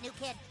what you got, new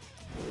kid.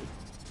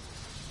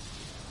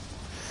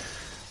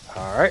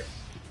 Alright.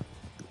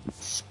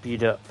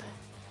 Speed up.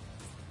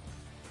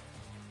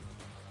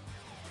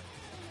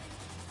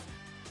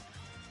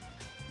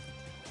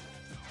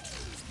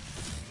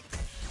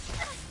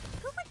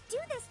 Who would do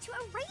this to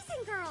a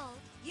raisin girl?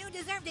 You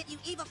deserved it, you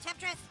evil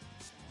temptress.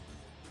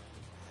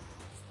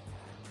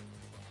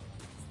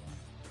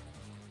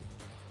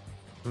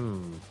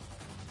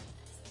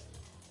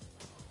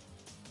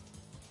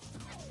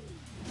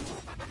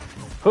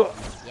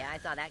 Yeah, I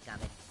saw that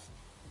coming.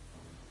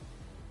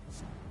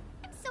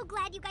 I'm so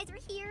glad you guys are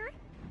here.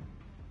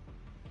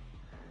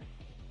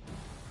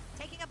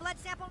 Taking a blood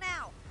sample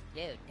now.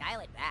 Dude,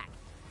 dial it back.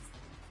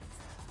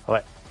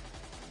 What?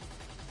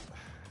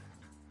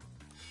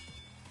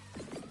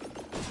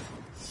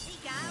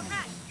 Chica,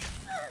 run.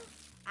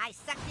 I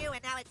sucked you,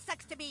 and now it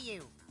sucks to be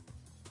you.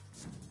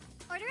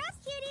 Order us,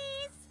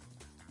 cuties.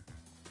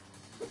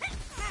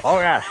 Oh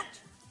god.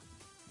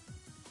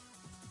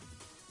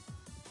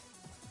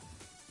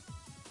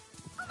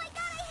 Oh my god,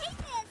 I hate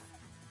this.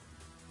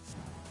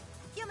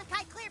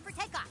 Humankind cleared for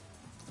takeoff.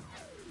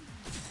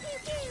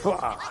 Wow.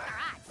 Like our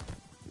odds.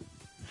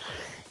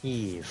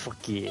 Yeah,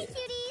 fuck Hey, yeah.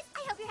 cuties. I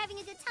hope you're having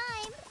a good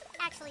time.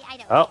 Actually, I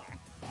don't Oh. care.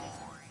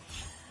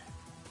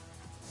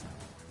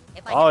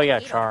 If I Oh, get yeah,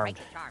 the charmed.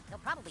 break the charm, he'll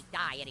probably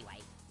die anyway.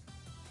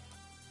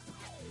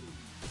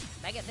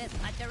 Mega Fist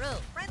Puncheroo.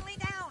 Friendly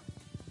down.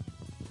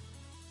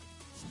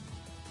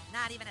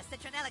 Not even a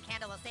citronella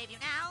candle will save you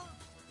now.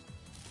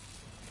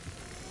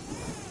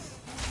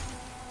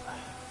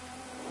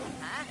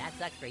 Huh? That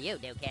sucks for you,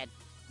 new kid.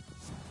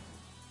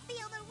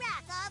 Feel the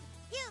wrath of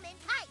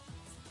humankind.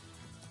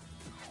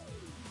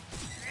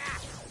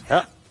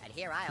 Yeah. And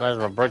here I Might as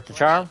well always break the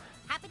charm.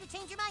 Happy to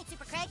change your mind,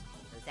 Super Craig.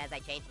 Who says I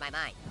changed my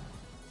mind?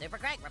 Super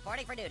Craig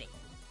reporting for duty.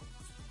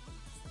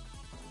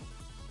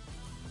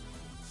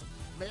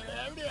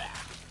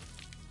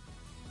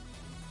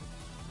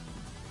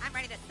 I'm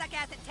ready to suck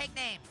ass and take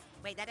names.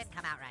 Wait, that didn't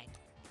come out right.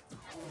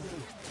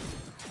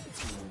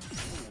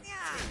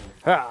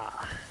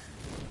 Ah.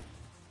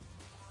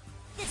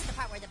 This is the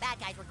part where the bad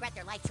guys regret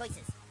their life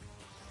choices.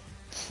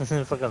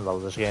 I fucking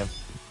love this game.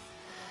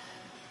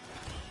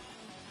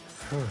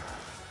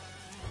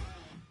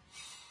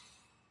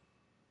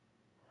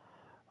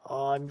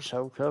 Oh, I'm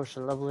so close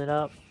to leveling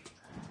up.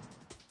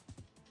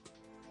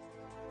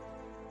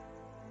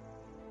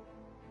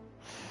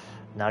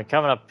 Now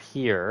coming up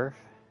here.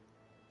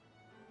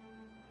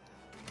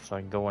 So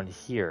I can go in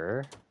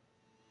here.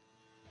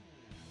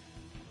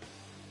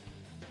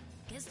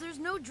 Guess there's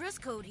no dress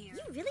code here.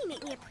 You really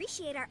make me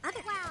appreciate our other.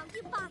 Wow,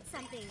 you bought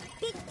something.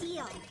 Big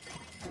deal.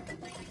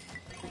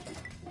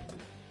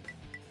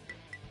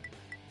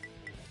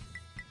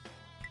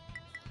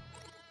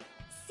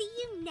 See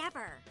you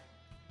never.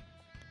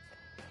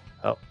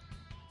 Oh.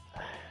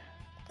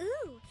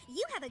 Ooh,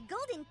 you have a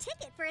golden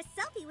ticket for a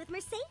selfie with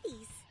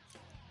Mercedes.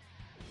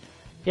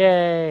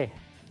 Yay!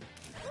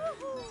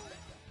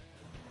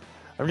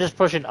 I'm just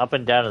pushing up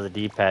and down to the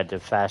D-pad to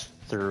fast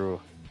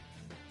through.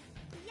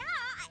 Yeah,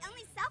 I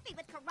only selfie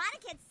with Karate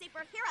Kid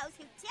superheroes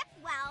who tip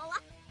well.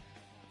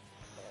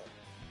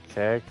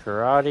 Okay,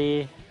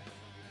 karate.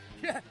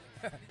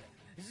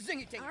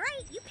 Zing it, All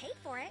right, you paid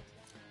for it.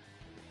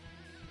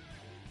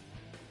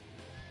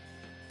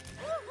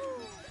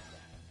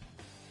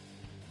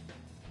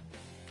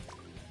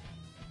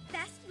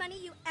 Best money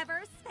you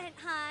ever spent,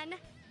 hon.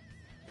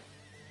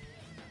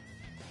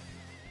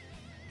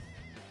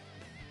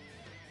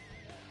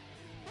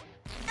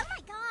 Oh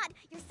my god,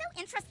 you're so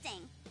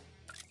interesting.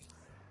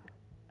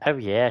 Oh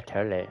yeah,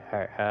 totally.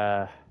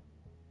 Alright,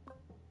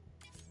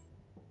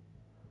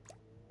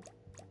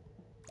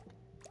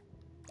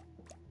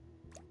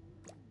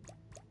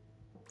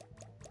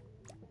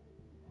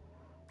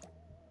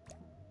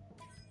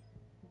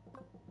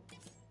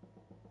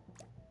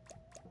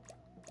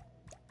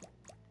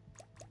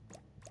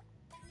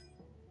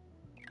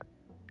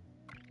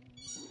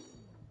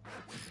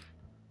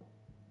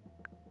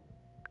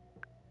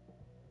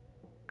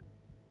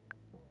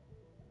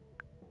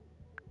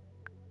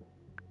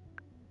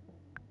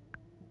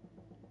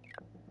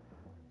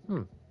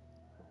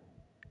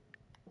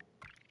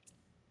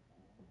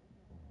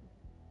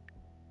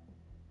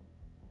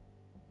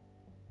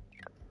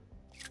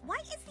 Why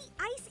is the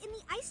ice in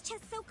the ice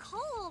chest so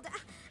cold?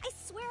 I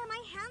swear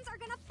my hands are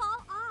gonna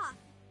fall off.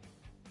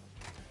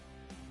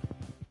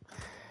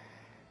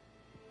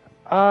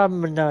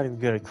 I'm not even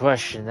gonna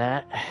question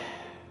that.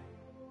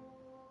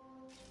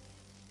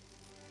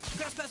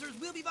 Trespassers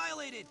will be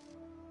violated.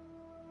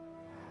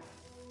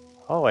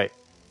 Oh wait.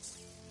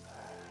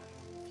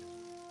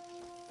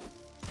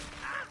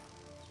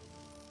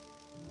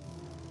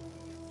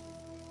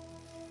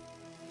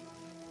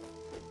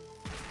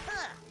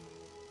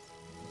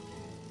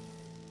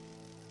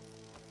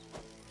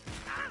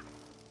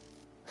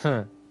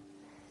 Huh.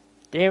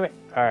 Damn it.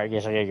 Alright, I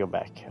guess I gotta go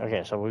back.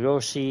 Okay, so we go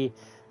see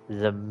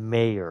the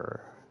mayor.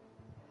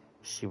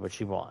 See what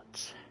she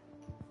wants.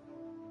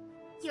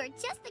 You're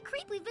just the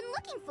creep we've been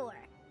looking for.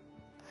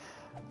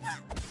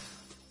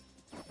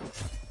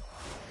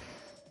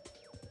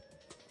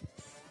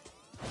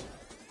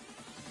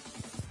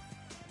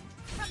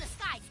 From the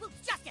sky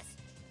swoops justice.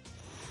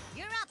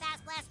 You're up,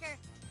 Ass Blaster.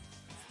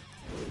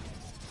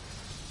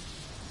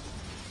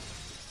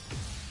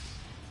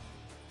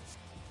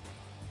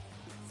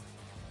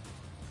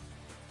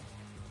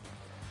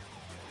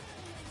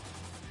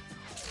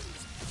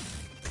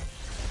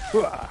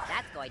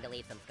 That's going to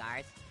leave some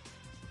scars.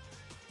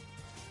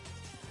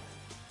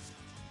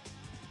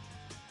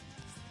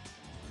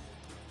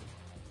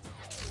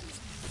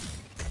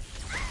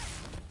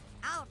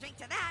 I'll drink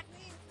to that.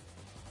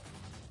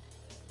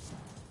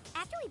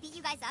 After we beat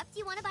you guys up, do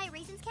you want to buy a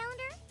raisins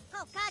calendar?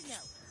 Oh, God, no.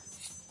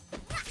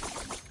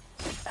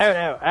 Oh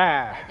no,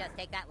 ah. Just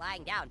take that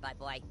lying down, butt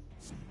boy.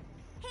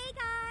 Hey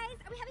guys,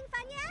 are we having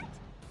fun yet?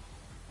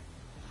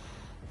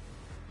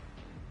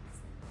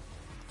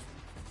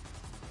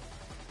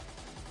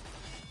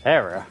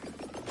 There we go. 9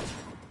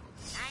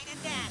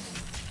 and 10.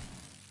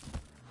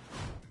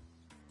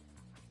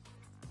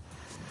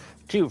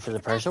 2 for the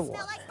price of 1.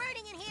 Smell like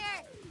burning in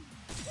here.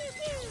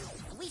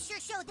 Pew-pew. We sure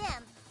showed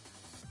them.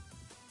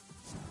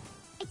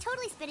 I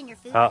totally spit in your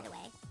food, Oh. by the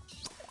way.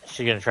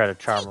 She's gonna try to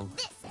charm him.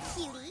 This,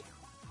 cutie.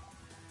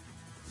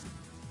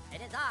 It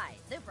is I,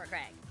 Super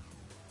Craig.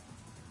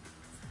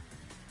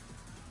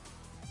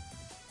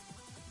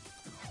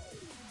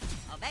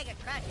 Omega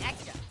Crush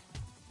Extra.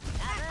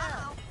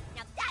 Uh-oh.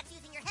 Now that's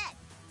using your head.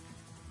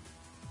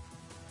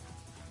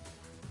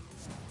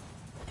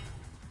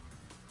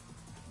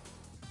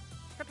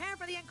 Prepare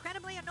for the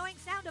incredibly annoying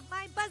sound of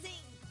my buzzing.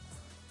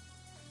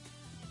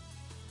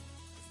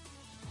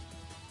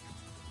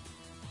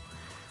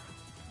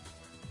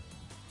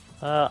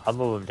 I'll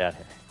move him down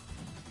here.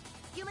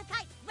 Human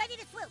kite, ready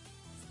to swoop.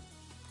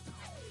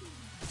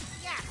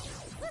 Yeah.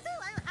 Woohoo,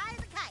 I'm high as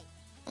a kite.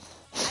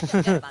 I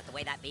feel good about the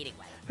way that meeting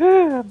went.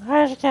 I'm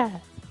high as a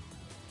cat.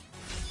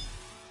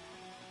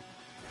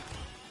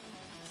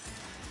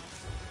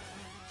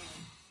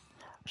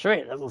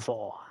 Sweet, level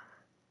 4.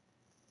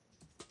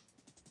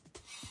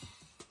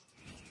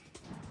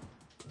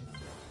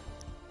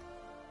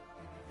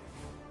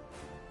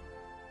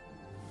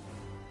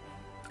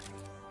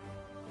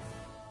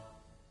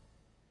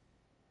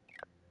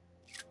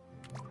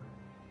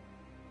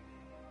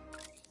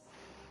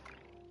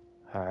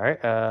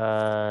 Alright,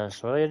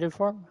 so what do I do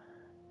for him?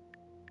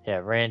 Yeah,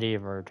 Randy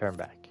and return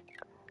back.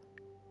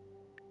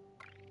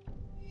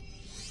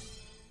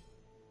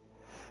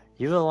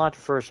 You've unlocked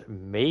the first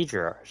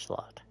major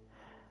slot.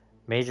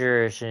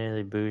 Major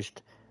essentially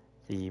boost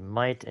the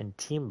might and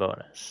team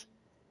bonus.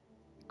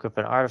 Equip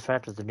an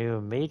artifact with the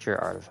new major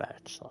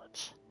artifact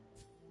slots.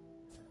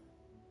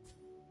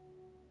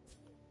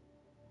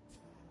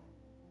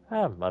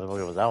 I might as well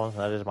go with that one.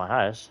 That is my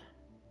highest.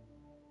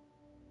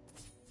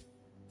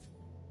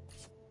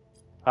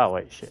 Oh,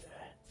 wait, shit.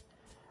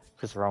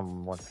 Because the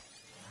wrong one.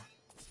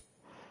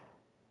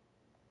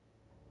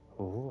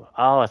 Ooh.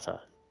 Oh,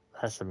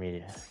 that's the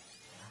media.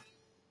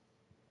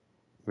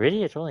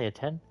 Really? It's only a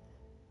 10?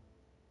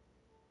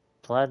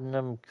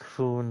 Platinum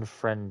Coon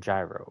Friend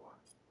Gyro.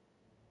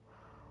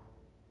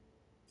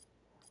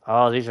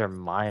 Oh, these are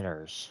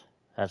minors.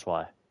 That's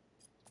why.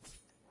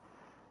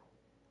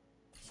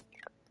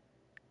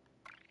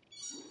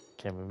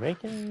 Can we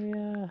make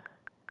any,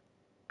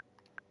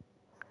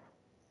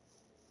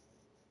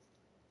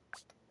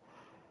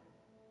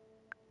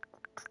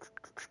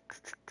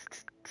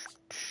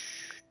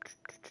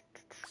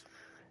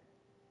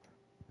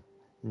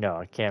 No,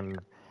 I can't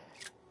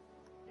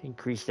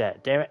increase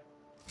that. Damn it.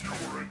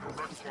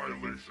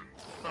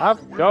 Up,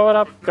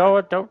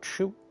 going, don't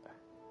shoot.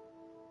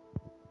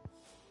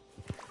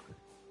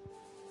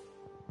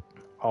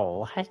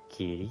 Oh, hi,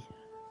 kitty.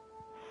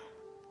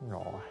 Oh,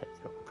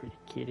 hello, pretty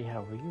kitty.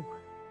 How are you?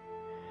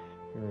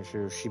 You're a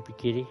little sheepy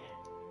kitty.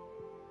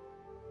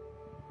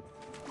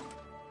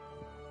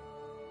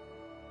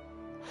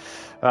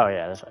 Oh,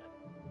 yeah, that's right.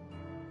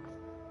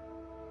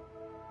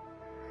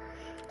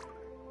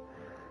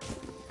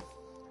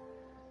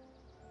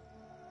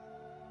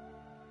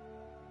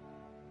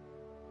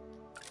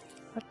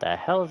 What the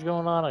hell is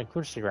going on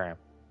Instagram?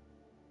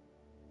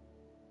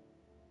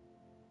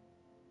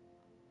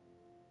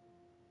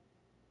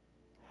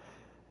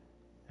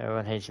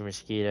 Everyone hates a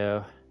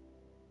mosquito.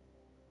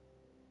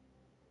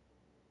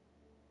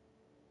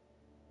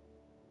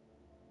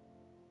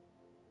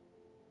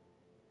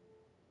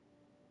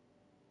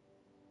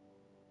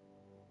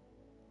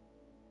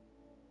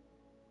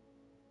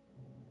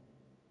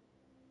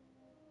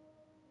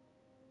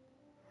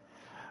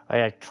 Oh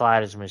yeah,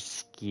 Clyde is a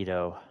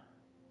mosquito.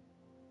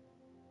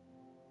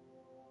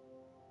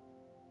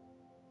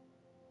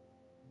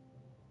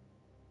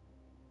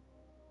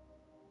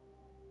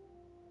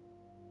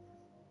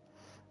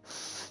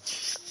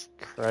 Jesus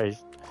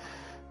Christ.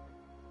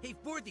 Hey,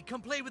 Forthy,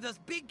 come play with us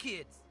big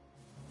kids.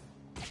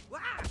 Wow.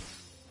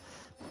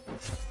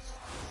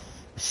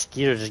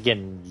 Mosquito just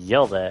getting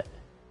yelled at.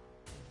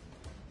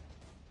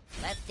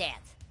 Let's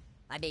dance.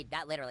 I mean,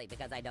 not literally,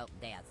 because I don't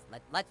dance.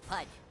 Let's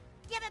punch.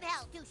 Give him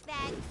hell,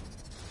 douchebag.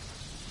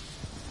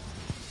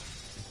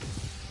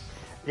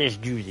 Let's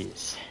do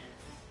this.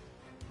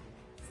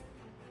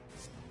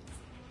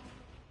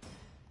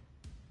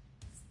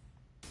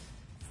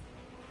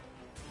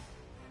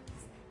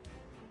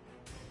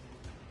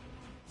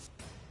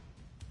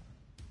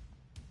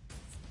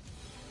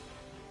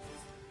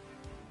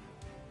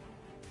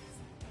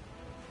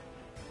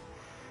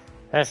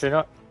 That's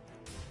enough.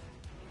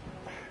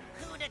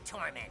 Who to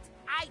torment?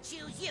 I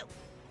choose you.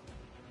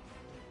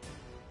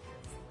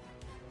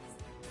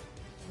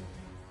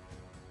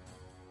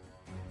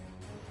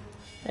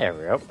 There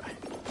we go.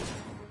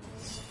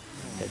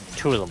 Got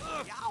 2 of them.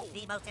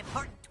 The most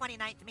important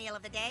 29th meal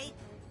of the day.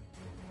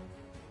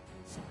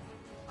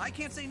 I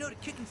can't say no to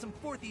kicking some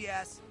Forthy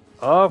ass.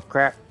 Oh,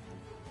 crap.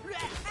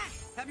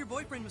 Have your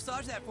boyfriend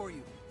massage that for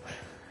you.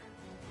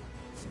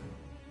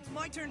 It's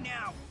my turn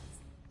now.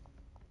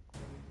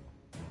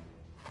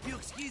 If you'll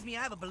excuse me,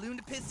 I have a balloon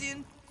to piss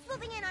in.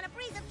 Swooping in on a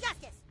breeze of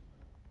justice.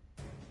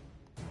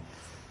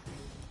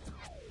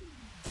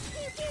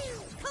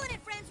 Coon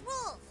and Friends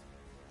rules.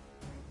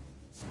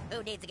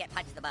 Who needs to get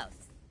punched the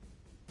most?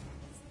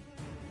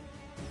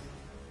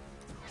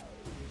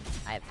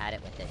 I've had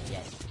it with this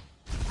shit.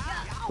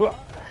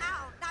 Ow!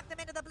 Knocked them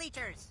into the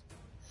bleachers.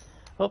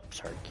 Oh,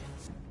 sorry.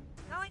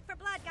 Going for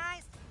blood,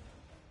 guys.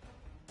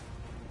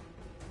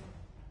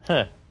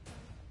 Huh.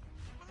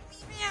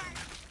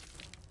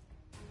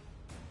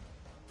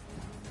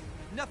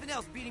 Nothing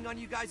else beating on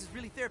you guys is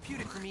really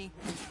therapeutic for me.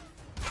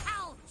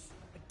 Ouch!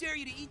 I dare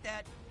you to eat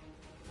that.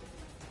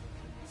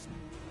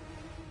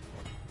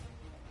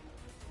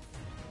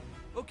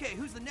 Okay,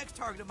 who's the next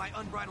target of my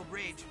unbridled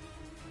rage?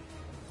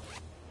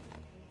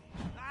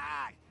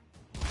 Ah!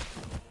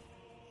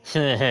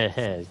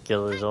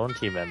 Kill his own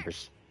team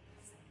members.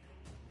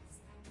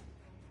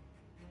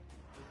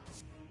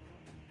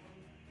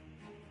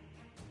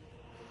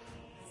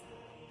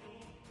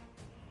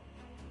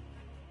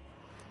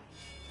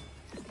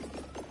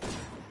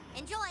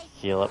 Enjoy.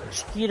 Heal up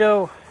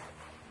mosquito.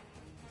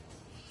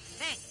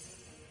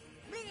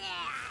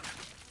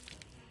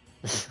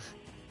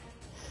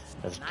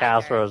 As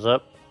Cal throws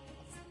up.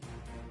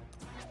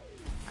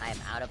 I am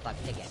out of buck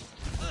ticket.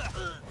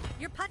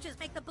 Your punches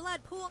make the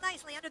blood pool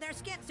nicely under their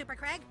skin, Super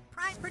Craig.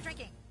 Prime for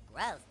drinking.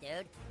 Gross,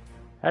 dude.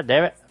 God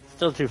damn it.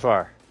 Still too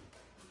far.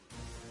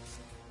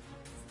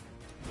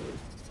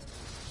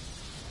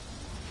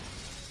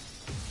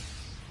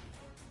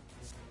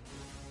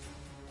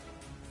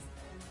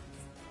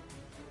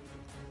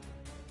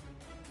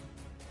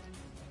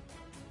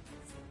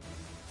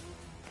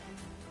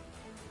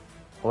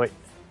 Wait.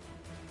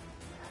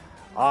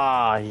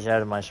 Ah, he's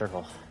out of my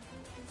circle.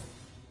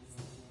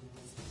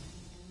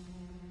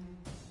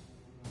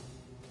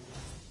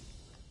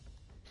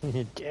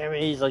 Damn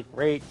it, he's like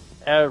right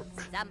out.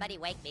 Somebody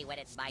wake me when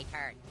it's my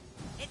turn.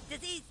 It's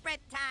disease spread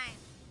time.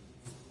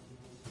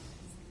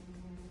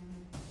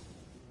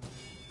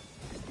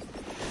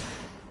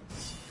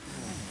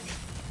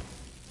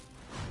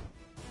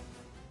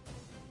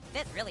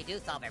 fists really do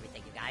solve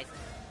everything, you guys.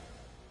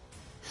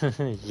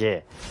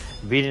 Yeah,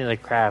 beating the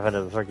crap out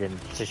of fucking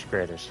 6th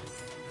graders.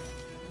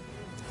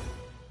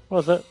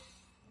 What's it?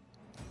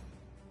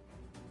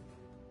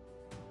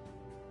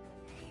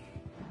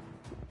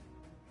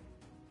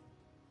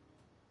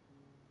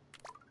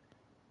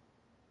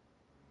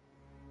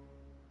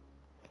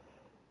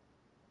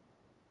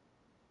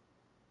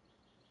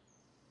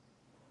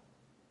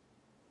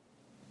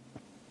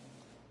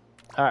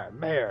 Alright,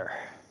 Mayor.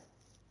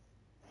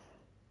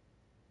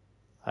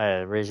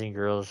 Raising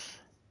girls.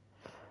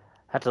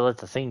 Have to let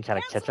the thing kind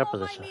of catch up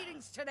with All us. my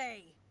meetings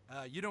today.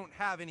 You don't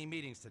have any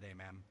meetings today,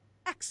 ma'am.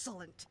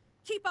 Excellent.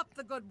 Keep up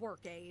the good work,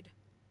 Aide.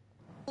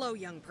 Hello,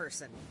 young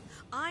person.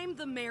 I'm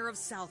the mayor of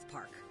South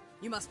Park.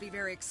 You must be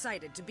very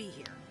excited to be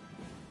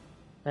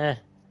here.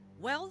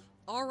 Well,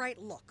 all right,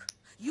 look.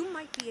 You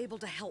might be able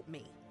to help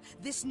me.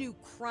 This new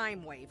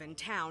crime wave in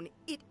town,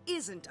 it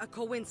isn't a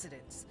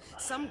coincidence.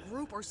 Some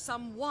group or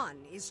someone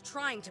is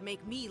trying to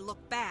make me look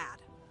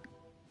bad.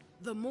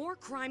 The more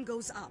crime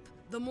goes up,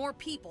 the more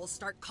people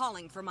start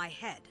calling for my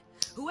head.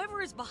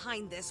 Whoever is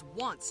behind this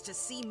wants to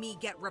see me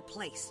get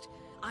replaced.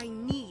 I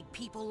need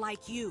people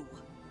like you.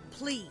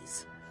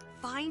 Please,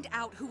 find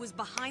out who is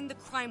behind the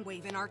crime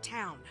wave in our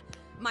town.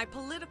 My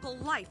political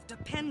life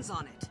depends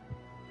on it.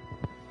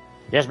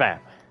 Yes, ma'am.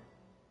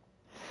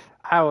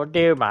 I will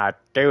do my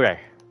duty.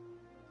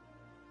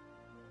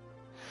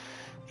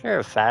 Is there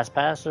a fast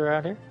pass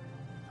around here?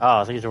 Oh,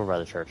 I think it's over by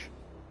the church.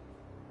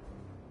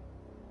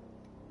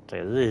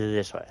 Take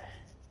this way.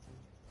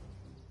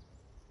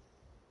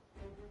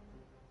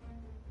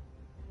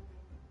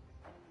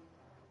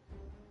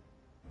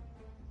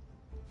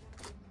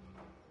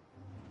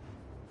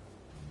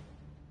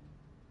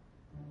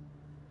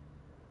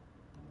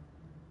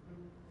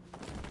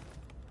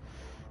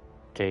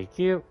 Take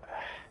you.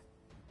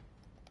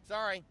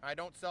 Sorry, I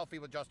don't selfie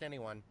with just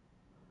anyone.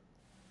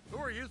 Who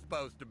are you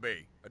supposed to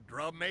be? A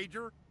drum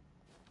major?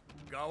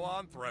 Go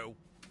on through.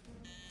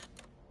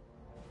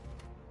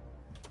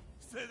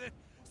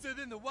 So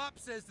then the wop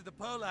says to the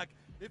Polak,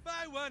 if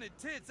I wanted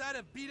tits, I'd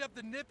have beat up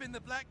the nip in the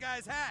black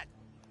guy's hat.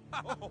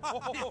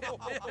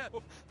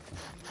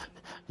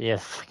 Yeah,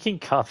 fucking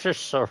cops are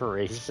so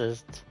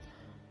racist.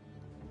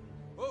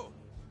 Whoa,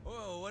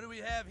 what do we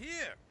have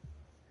here?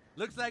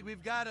 Looks like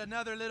we've got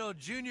another little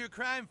junior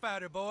crime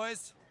fighter,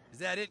 boys. Is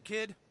that it,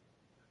 kid?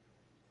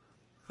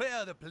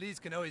 Well, the police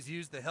can always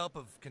use the help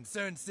of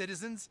concerned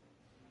citizens.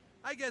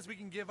 I guess we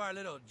can give our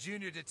little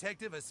junior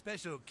detective a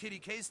special kitty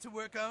case to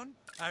work on.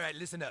 All right,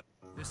 listen up.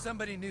 There's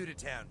somebody new to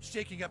town,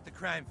 shaking up the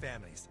crime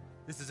families.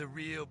 This is a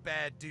real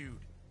bad dude.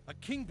 A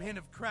kingpin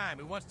of crime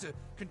who wants to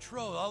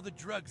control all the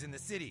drugs in the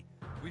city.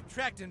 We've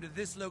tracked him to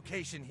this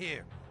location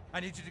here. I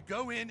need you to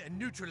go in and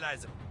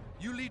neutralize him.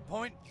 You lead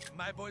point,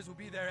 my boys will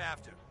be there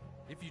after.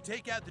 If you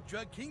take out the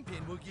drug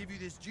kingpin, we'll give you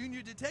this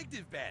junior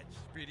detective badge.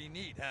 Pretty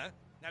neat, huh?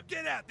 Now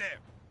get out there!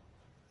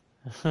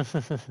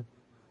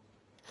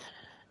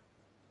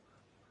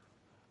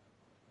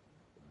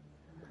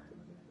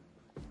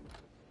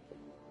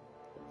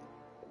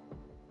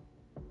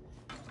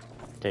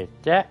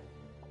 Take that.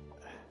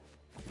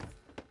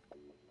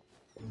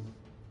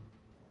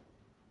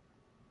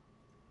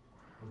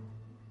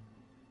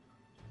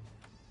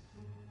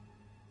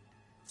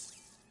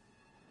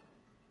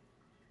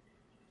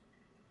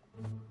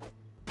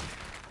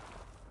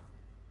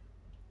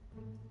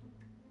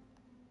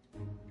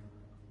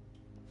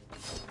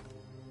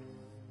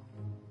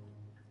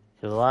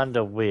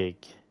 Yolanda wig.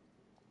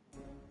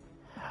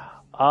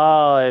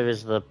 Oh, it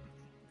was the...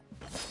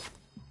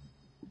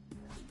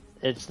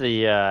 It's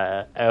the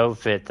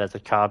outfit that the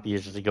cop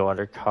uses to go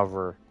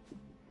undercover.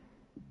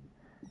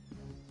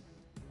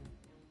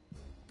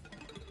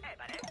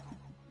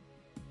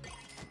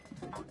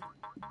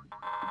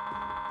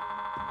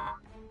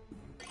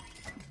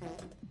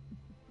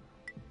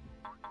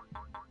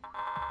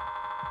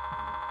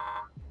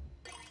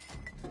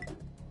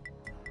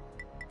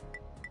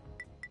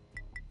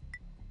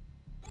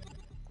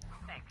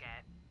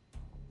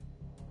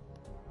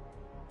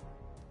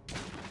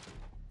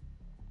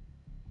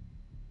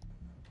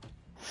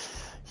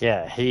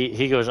 Yeah,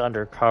 he goes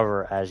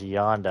undercover as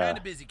Yonda.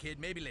 Kinda busy, kid.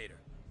 Maybe later.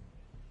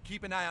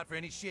 Keep an eye out for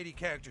any shady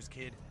characters,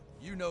 kid.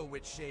 You know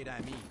which shade I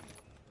mean.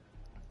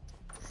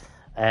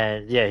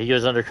 And yeah, he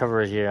goes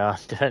undercover as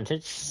Yonda, and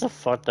it's just a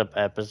fucked up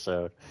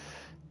episode.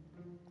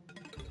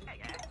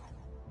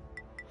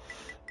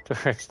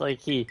 It's like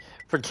he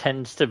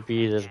pretends to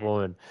be this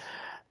woman,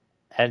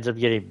 ends up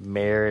getting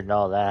married and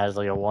all that, has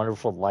like a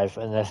wonderful life,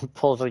 and then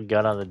pulls a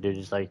gun on the dude.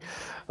 He's like,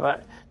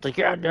 "What? It's like,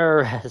 you're under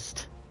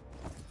arrest."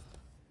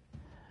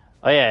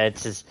 Oh yeah,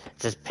 it's his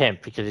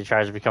pimp, because he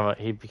tries to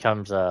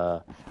becomes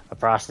a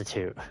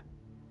prostitute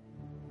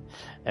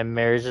and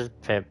marries his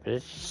pimp.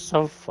 It's just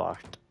so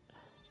fucked.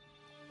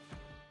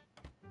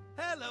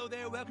 Hello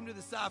there, welcome to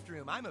the soft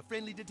room. I'm a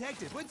friendly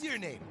detective. What's your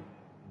name?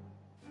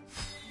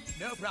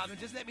 No problem,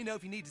 just let me know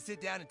if you need to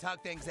sit down and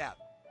talk things out.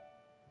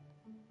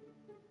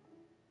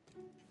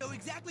 So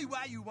exactly why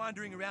are you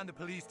wandering around the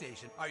police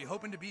station? Are you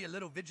hoping to be a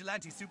little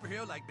vigilante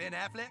superhero like Ben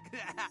Affleck?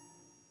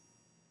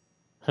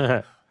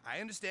 I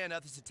understand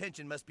others'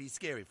 attention must be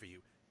scary for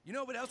you. You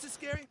know what else is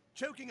scary?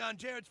 Choking on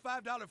Jared's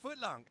 $5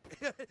 footlong.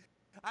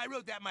 I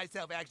wrote that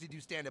myself. I actually do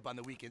stand-up on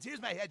the weekends.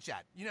 Here's my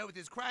headshot. You know, with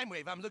this crime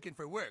wave, I'm looking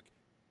for work.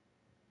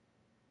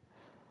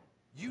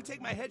 You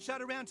take my headshot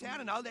around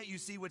town, and I'll let you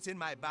see what's in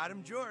my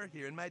bottom drawer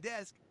here in my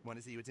desk. Want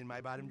to see what's in my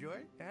bottom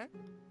drawer? Huh?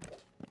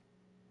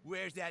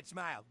 Where's that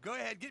smile? Go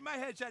ahead, get my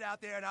headshot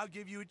out there, and I'll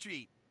give you a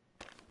treat.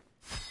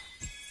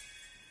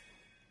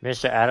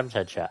 Mr. Adams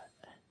headshot.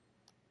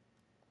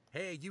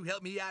 Hey, you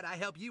help me out, I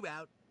help you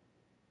out.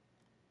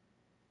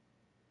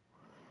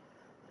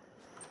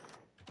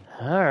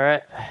 All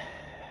right.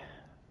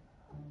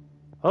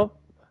 Oh,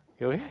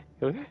 you okay?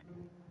 You okay?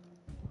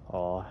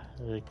 Oh,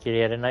 the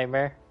kitty had a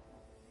nightmare.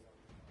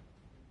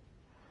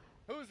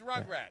 Who's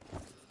Rugrat?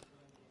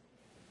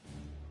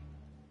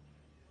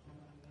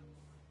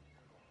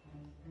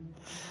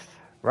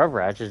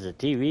 Rugrats is a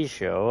TV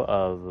show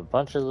of a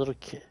bunch of little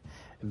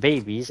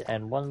babies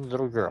and one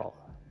little girl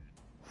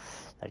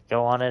that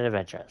go on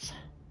adventures.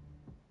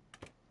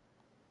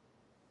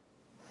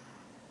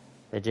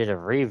 They did a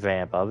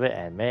revamp of it,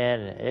 and man,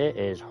 it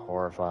is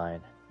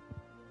horrifying.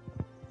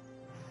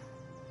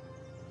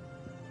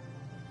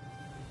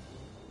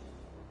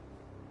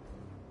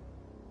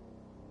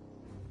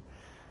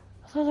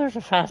 I thought there was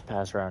a fast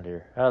pass around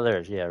here. Oh,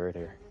 there's, yeah, right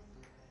here.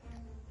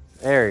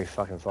 Very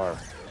fucking far.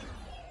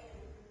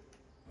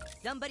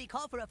 Somebody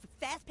call for a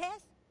fast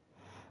pass?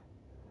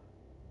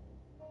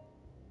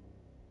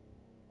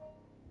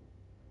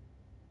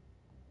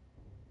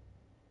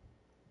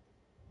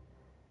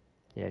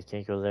 Yeah,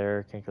 can't go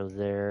there, can't go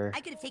there.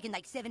 I could have taken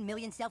like 7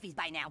 million selfies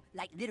by now.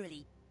 Like,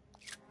 literally.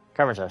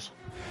 Carmen's house.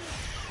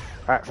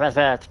 Alright, fast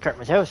pass to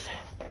Carmen's house.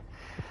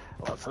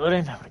 While it's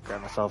loading, I'm gonna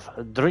grab myself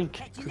a drink.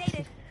 Catch you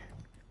later.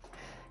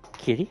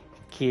 Kitty,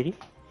 kitty.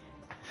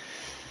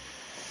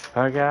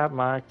 I got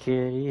my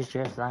kitties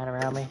just lying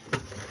around me.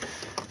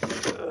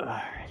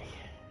 Alrighty.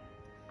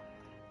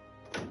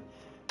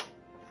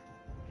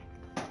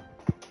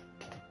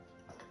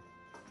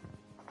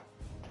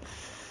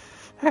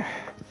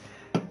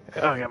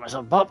 I got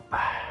myself a pup.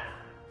 I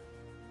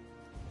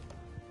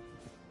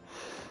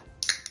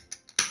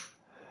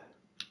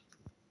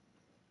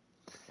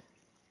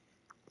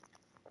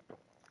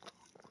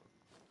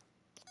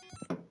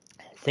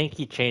think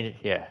he changed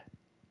it, yeah.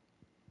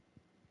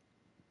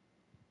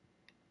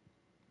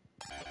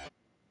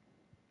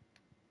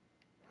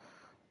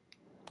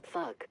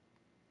 Fuck.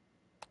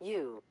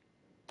 You,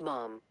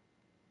 Mom.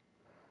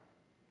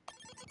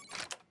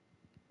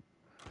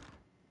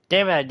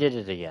 Damn it, I did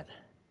it again.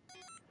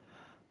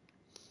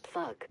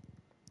 Fuck.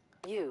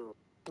 You,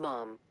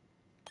 Mom.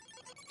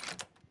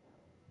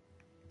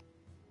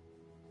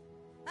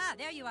 Ah,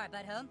 there you are,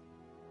 butthole.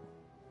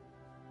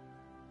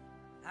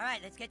 All right,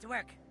 let's get to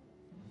work.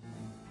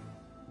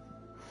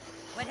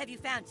 What have you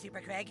found, Super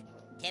Craig?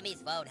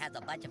 Timmy's phone has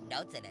a bunch of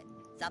notes in it.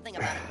 Something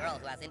about a girl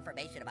who has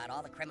information about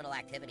all the criminal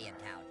activity in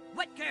town.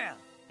 What girl?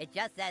 It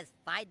just says,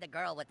 find the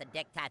girl with the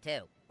dick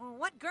tattoo.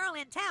 What girl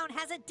in town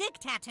has a dick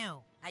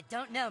tattoo? I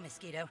don't know,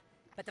 Mosquito.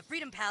 But the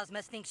Freedom Pals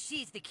must think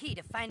she's the key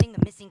to finding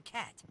the missing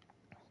cat.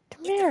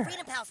 If the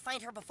Freedom Pals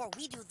find her before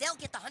we do, they'll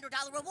get the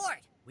 $100 reward.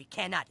 We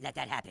cannot let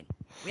that happen.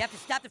 We have to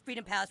stop the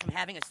Freedom Pals from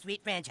having a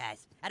sweet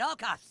franchise. At all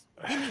costs.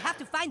 Then we have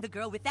to find the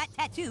girl with that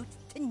tattoo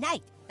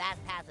tonight. Fast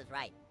Pass is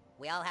right.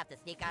 We all have to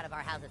sneak out of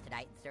our houses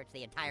tonight and search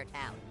the entire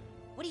town.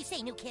 What do you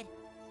say, new kid?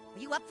 Are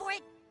you up for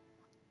it?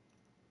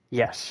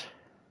 Yes.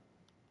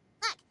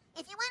 Look,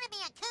 if you want to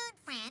be a coon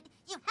friend,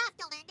 you have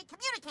to learn to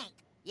communicate.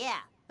 Yeah,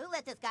 who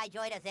let this guy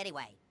join us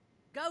anyway?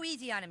 Go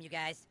easy on him, you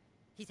guys.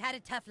 He's had a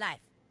tough life.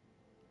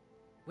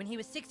 When he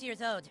was 6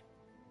 years old,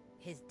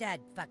 his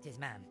dad fucked his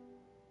mom.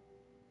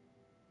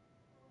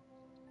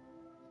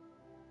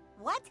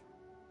 What?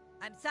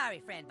 I'm sorry,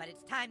 friend, but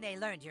it's time they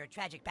learned your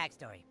tragic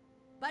backstory.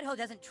 Butthole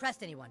doesn't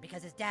trust anyone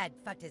because his dad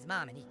fucked his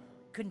mom and he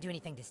couldn't do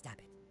anything to stop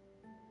it.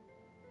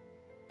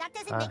 That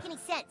doesn't make any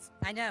sense.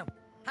 I know.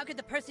 How could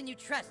the person you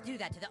trust do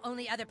that to the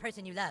only other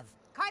person you love?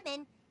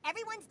 Cartman,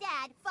 everyone's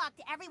dad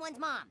fucked everyone's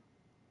mom.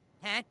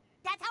 Huh?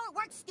 That's how it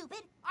works,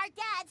 stupid. Our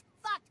dads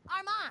fucked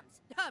our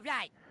moms. Oh,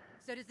 right.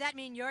 So does that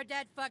mean your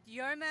dad fucked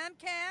your mom,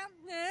 Cam?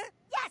 Huh?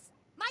 Yes,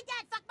 my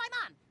dad fucked my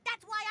mom.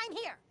 That's why I'm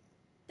here.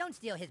 Don't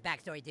steal his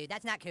backstory, dude.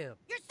 That's not cool.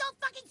 You're so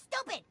fucking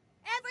stupid.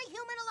 Every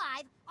human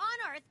alive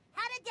on Earth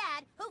had a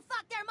dad who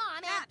fucked their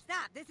mom.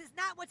 Stop. This is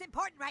not what's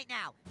important right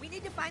now. We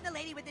need to find the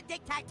lady with the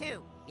dick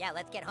tattoo. Yeah,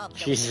 let's get home.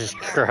 Jesus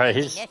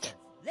Christ.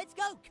 Let's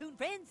go, coon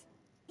friends.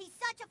 He's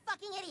such a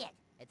fucking idiot.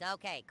 It's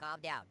okay. Calm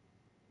down.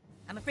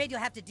 I'm afraid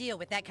you'll have to deal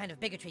with that kind of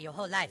bigotry your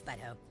whole life,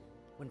 butthole.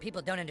 When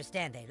people don't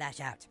understand, they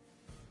lash out.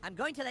 I'm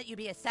going to let you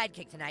be a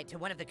sidekick tonight to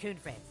one of the coon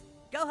friends.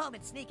 Go home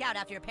and sneak out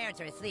after your parents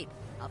are asleep.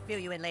 I'll fill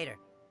you in later.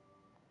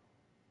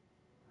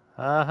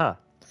 Uh-huh.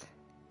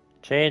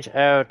 Change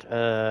out,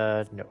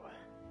 no.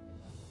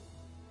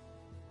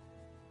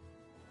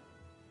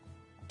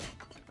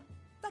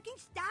 Fucking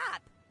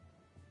stop!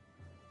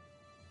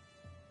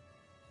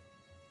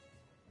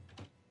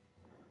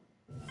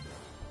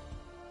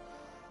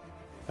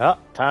 Well,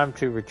 time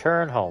to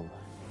return home.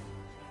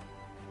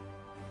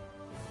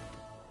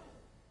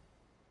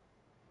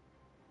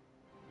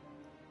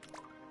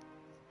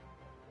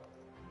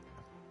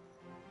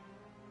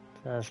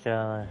 That's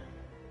kinda...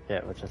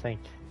 Yeah, what you think?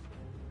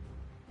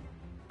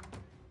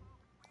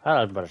 I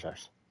like Brother's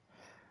house.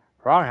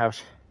 Wrong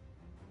house.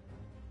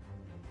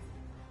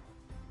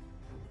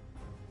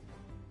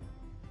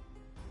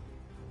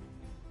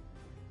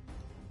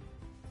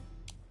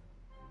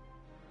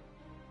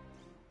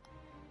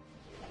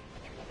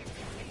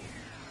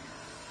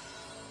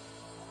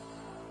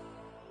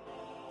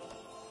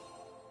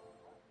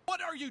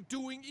 What are you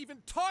doing even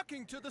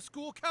talking to the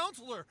school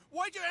counselor?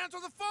 Why'd you answer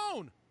the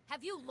phone?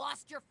 Have you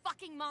lost your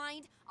fucking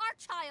mind? Our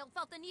child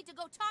felt the need to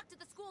go talk to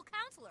the school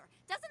counselor.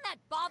 Doesn't that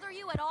bother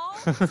you at all?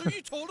 So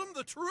you told him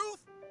the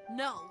truth?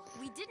 No,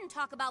 we didn't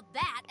talk about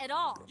that at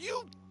all.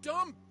 You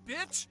dumb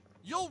bitch!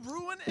 You'll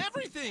ruin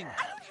everything!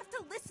 I don't have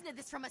to listen to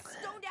this from a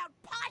stoned-out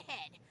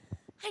pothead.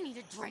 I need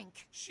a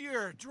drink.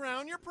 Sure,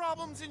 drown your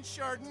problems in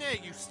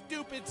Chardonnay, you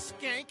stupid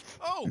skank.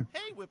 Oh,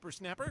 hey,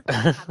 whippersnapper.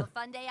 Have a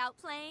fun day out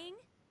playing?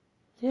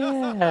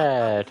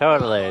 Yeah,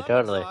 totally, I'm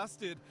totally.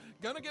 exhausted.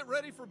 Gonna get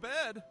ready for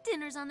bed.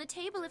 Dinner's on the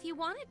table if you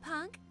want it,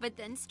 punk. But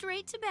then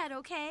straight to bed,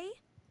 okay?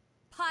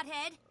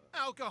 Pothead.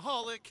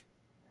 Alcoholic.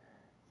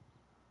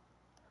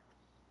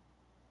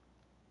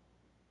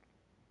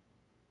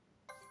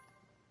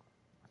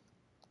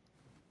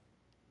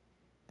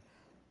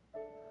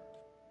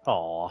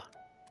 Aw.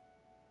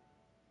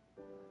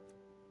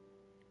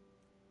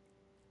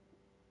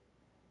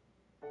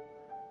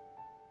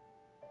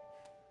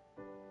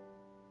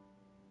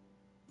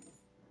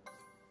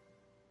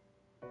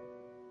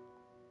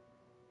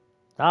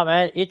 Nah,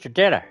 man, eat your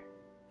dinner.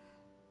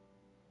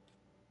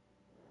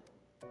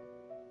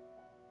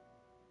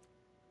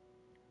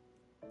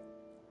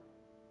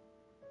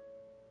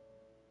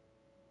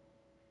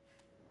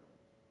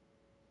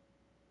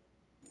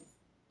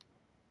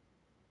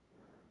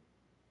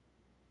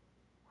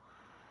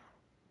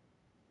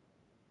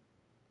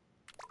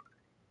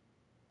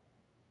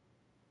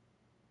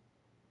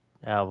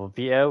 Now, we'll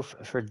be out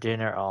for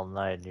dinner all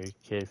night, you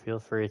kid. Feel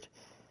free to...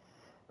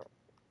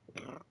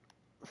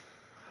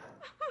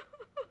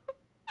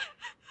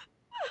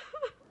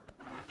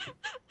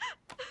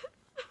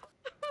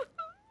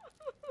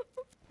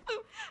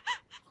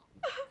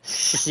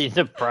 See,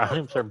 the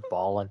Browns are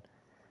balling.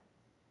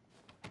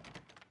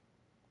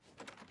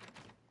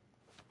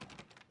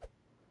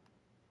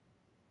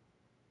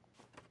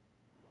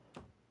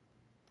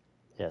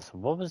 Yeah, so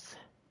what was...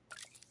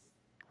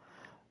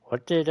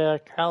 What did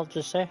Kyle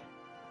just say?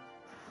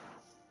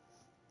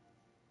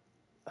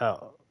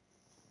 Oh.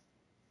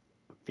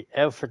 Be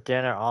out for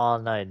dinner all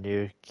night,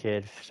 new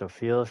kid, so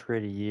feel free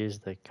to use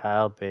the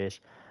Kyle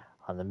base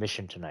on the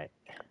mission tonight.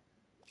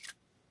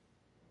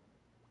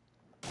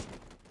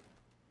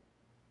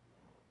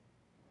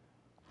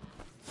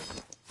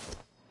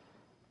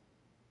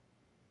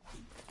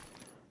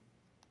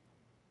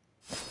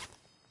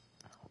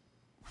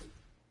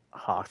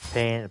 Hawk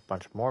paint, a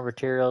bunch more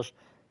materials,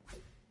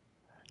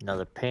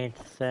 another paint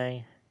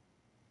thing.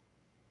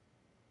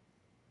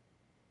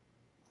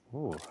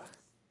 Ooh.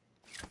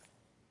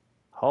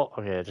 Oh,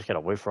 okay, I just gotta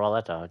wait for all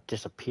that to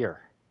disappear.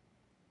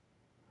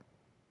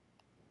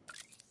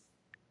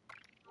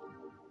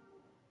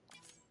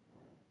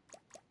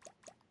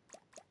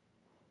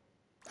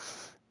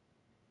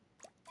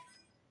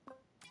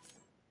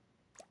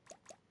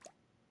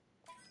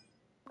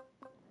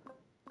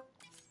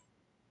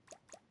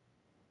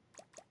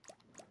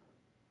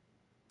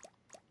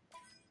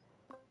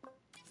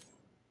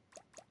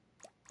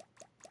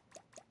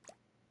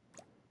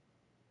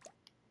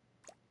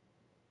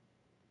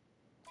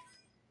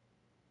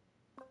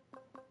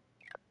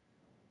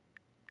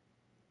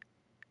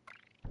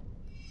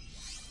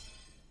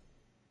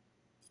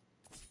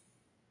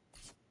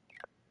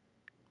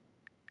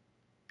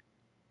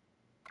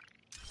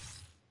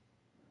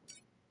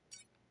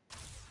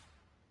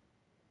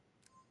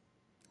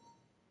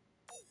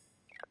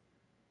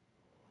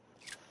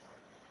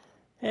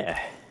 Yeah.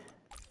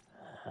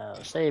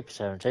 Save,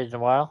 haven't changed in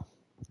a while.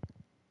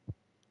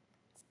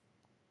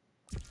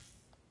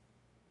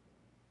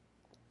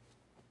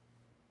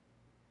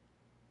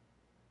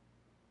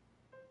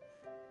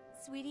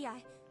 Sweetie,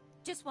 I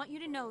just want you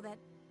to know that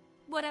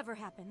whatever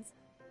happens,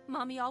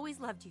 Mommy always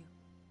loved you.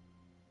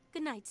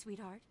 Good night,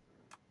 sweetheart.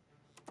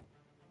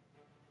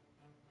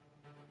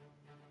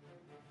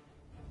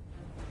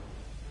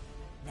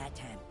 That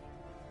time,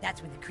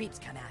 that's when the creeps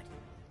come out.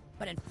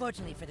 But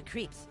unfortunately for the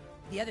creeps,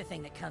 the other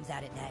thing that comes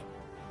out at night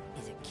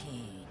is a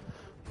king.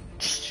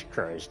 Jesus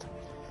Christ.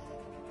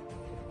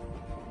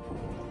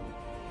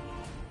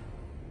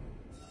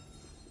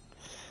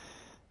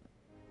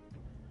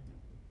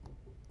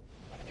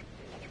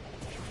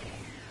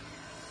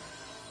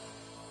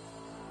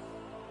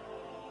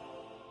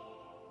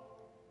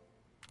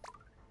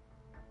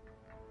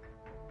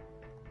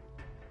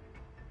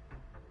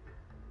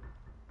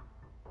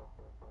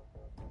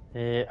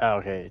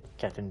 Okay,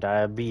 Captain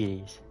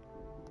Diabetes.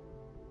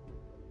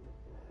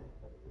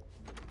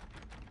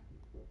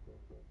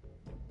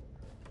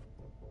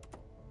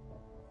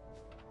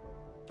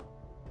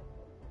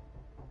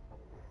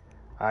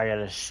 I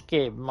gotta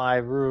escape my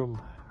room,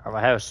 or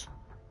my house.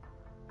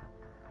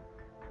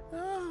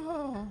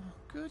 Oh,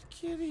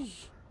 kitty.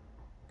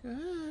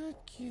 Good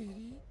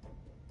kitty.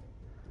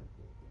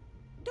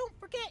 Don't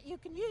forget you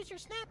can use your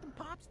snapping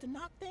pops to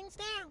knock things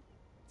down.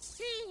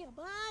 See ya,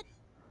 bud.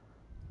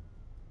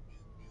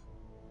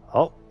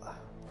 Oh.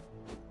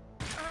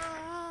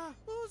 Ah,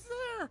 who's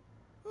there?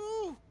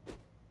 Ooh.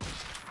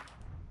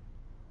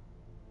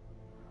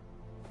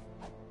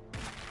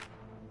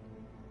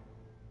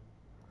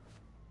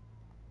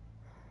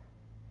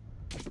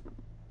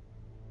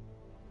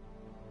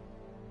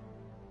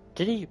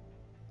 Did he?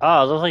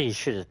 Oh, it looks like he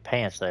shit his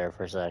pants there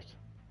for a sec.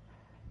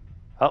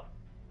 Oh.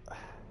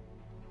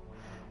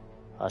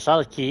 I saw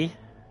the key.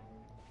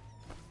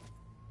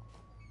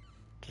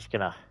 Just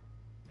gonna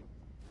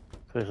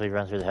quickly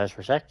run through the house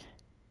for a sec.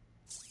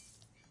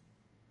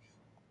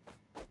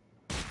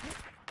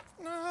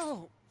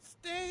 No,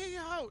 stay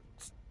out.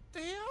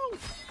 Stay out.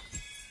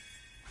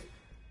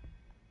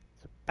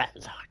 It's a bat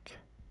lock.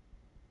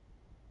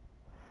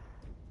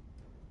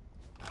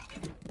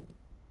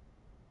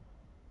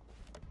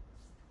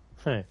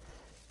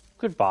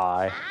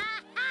 Goodbye.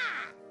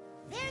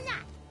 Fear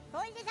not,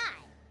 for it is I,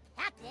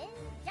 Captain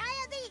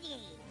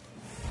Diabetes.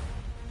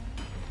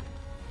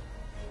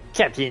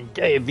 Captain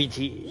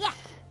Diabetes. Yes,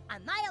 a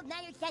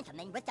mild-mannered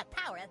gentleman with the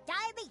power of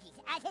diabetes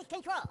at his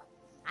control.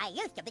 I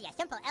used to be a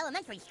simple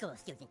elementary school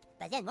student,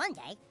 but then one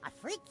day, a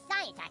freak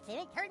science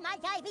accident turned my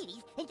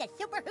diabetes into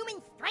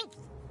superhuman strength.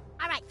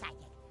 All right,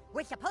 sidekick,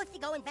 we're supposed to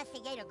go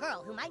investigate a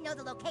girl who might know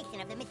the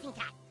location of the missing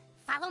cat.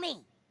 Follow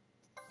me.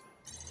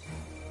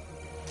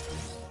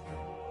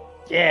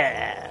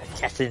 Yeah,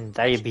 Captain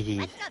Diabetes.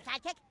 Let's go,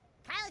 sidekick.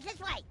 Kyle's this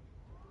way.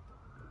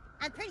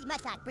 I'm pretty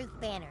much like Bruce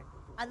Banner,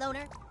 a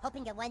loner,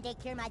 hoping to one day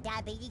cure my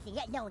diabetes, and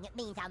yet knowing it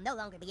means I'll no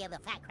longer be able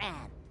to fight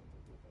crime.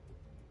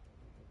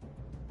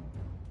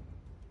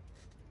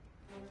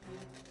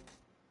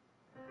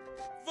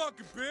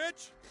 Fucking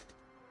bitch!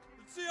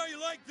 Let's see how you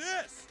like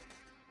this!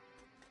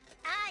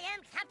 I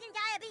am Captain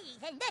Diabetes,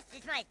 and this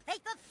is my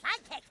faithful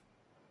sidekick.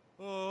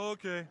 Oh,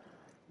 okay.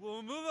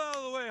 Well, move out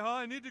of the way, huh?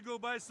 I need to go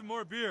buy some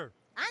more beer.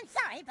 I'm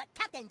sorry, but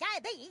Captain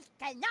Diabetes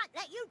cannot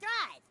let you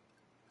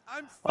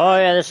drive. Oh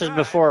yeah, this is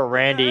before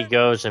Randy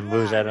goes and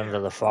moves out into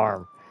the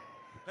farm.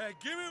 Hey,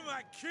 give me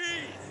my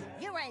keys!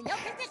 You are in no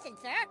position,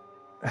 sir.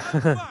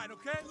 I'm fine,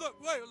 okay? Look,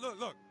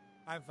 look.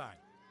 I'm fine.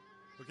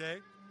 Okay?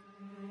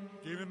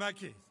 Give me my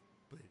keys,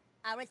 please.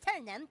 I'll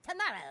return them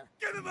tomorrow.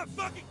 Give me my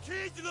fucking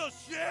keys, you little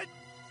shit!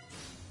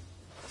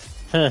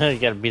 You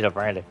gotta beat up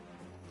Randy.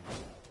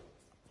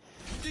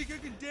 Think I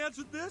can dance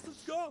with this?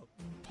 Let's go.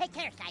 Take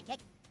care, sidekick.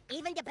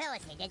 Even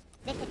debilitated,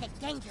 this is a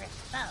dangerous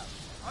foe.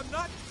 I'm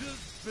not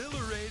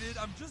debilitated,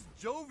 I'm just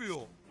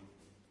jovial.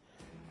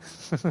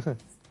 Hey,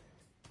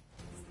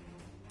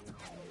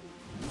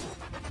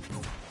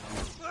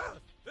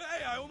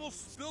 I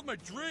almost spilled my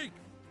drink!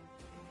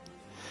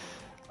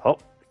 Oh,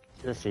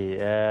 let's see.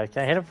 Can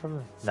I hit him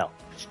from? No,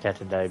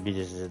 Captain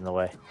Diabetes is in the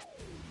way.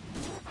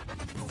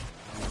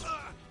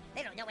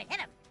 They don't know what hit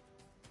him.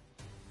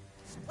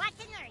 Watch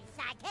and learn,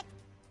 sidekick.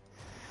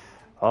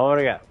 Oh, what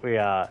do we got? We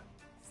got.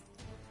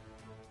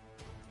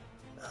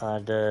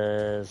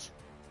 Does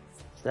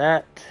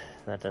that?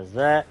 That does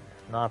that.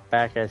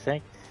 Knockback, I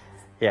think.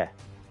 Yeah.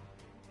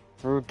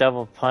 Brute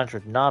double punch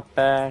with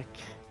knockback.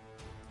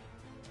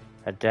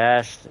 A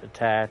dashed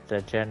attack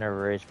that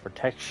generates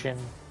protection.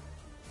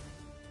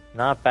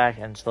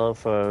 Knockback and slow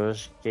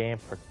foes gain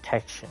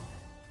protection.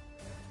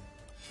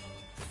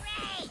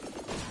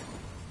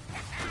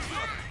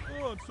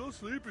 Oh, I'm so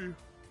sleepy.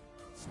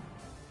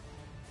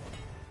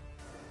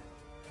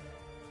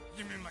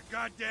 Give me my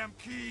goddamn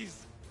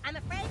keys! I'm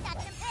afraid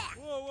that's the path.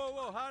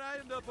 Whoa. How'd I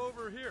end up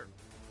over here?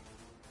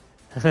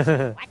 Watch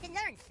and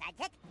learn,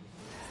 sidekick.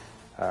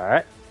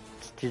 Alright,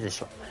 let's do this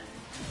one.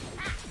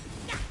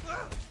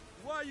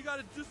 Why you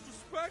gotta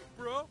disrespect,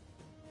 bro?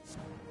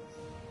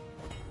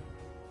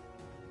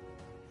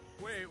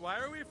 Wait, why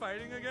are we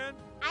fighting again?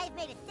 I've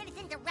made a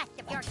citizen's arrest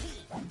of your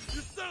keys.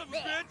 You son of a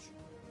bitch!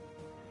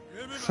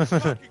 Give me my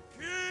fucking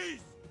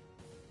keys!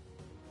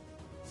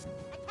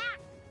 Attack!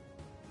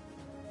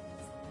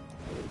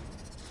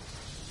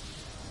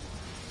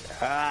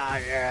 Ah,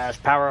 yes,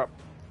 power up.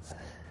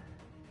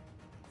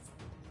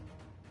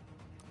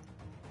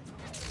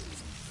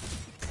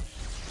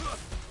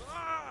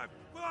 Ah,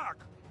 fuck!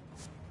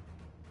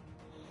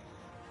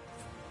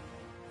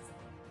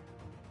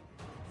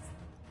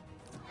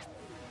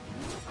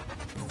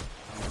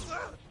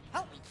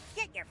 Holy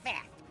shit, you're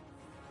fast.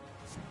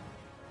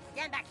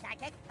 Stand back,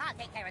 sidekick. I'll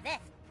take care of this.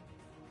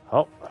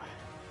 Oh.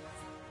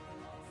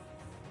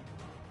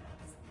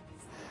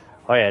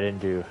 Oh yeah, I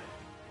didn't do.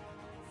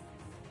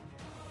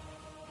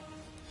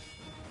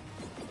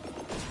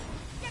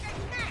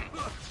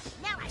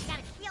 Now I've got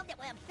a shield that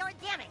will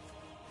absorb damage.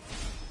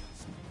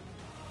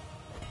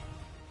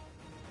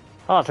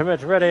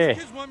 Ultimate's ready.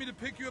 These kids want me to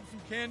pick you up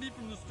some candy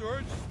from the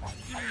store?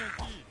 Just give me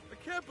my keys. I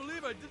can't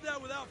believe I did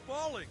that without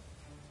falling.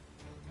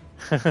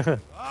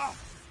 Ah,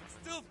 it's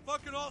still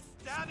fucking all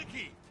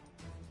staticky!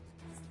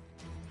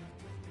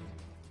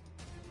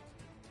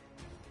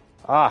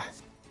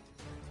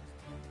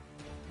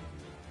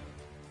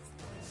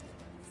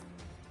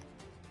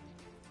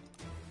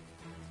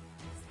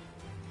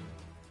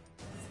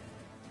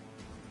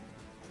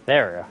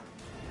 There we go.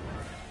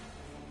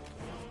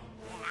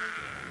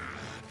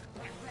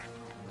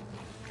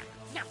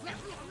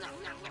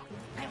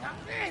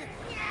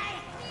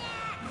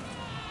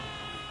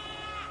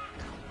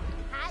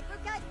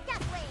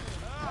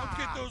 I'll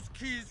get those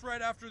keys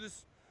right after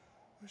this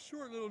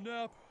short little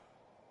nap.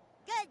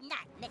 Good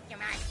night, Mr.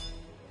 Mark.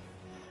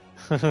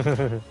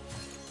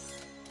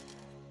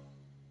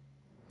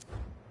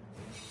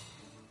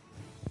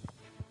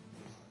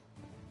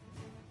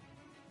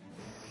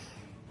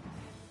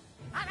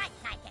 All right,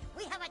 sidekick,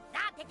 we have a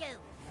job to do.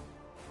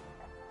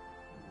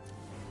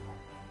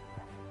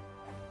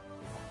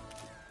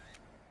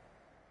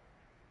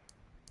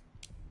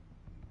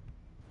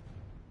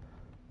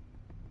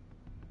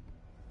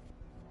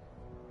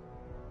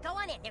 Go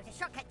on in. There's a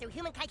shortcut through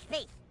human kite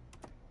space.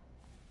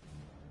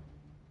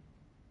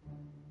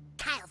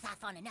 Kyle's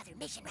off on another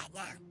mission right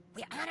now.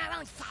 We're on our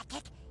own,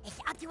 sidekick. It's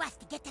up to us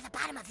to get to the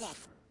bottom of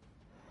this.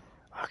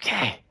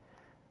 Okay.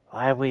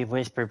 Why have we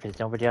whispered because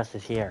nobody else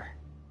is here?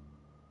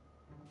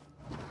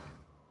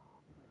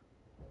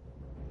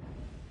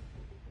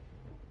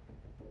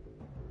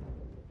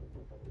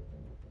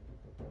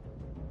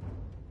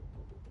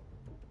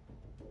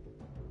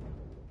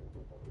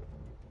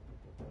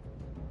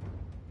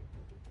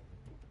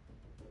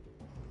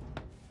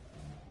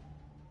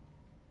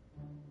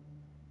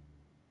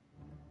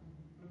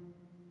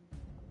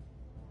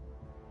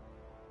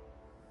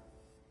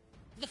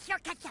 The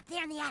shortcut's up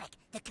there in the attic.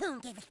 The coon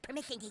gave us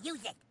permission to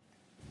use it.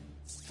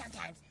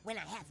 Sometimes, when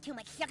I have too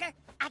much sugar,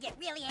 I get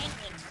really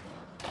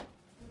angry.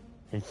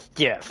 It's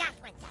stiff.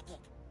 That's one, sidekick.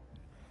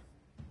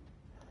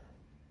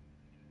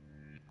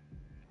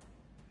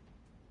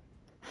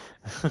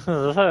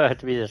 I have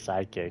to be the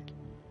sidekick.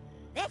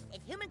 This is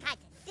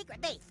Humankind's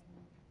secret base.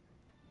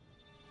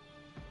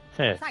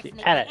 Huh, Starts the to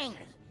make me attic.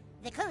 angry.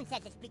 The coon says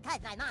it's because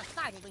my mom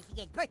started when she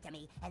gave birth to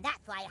me, and that's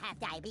why I have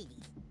diabetes.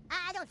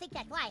 I don't think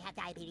that's why I have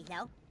diabetes,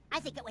 though. I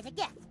think it was a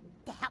gift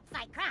to help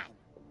fight crime.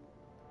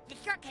 The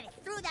shortcut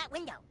is through that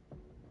window.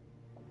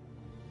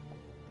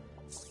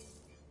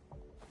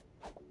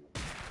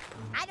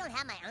 I don't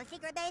have my own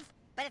secret base,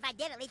 but if I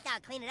did, at least I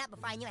would clean it up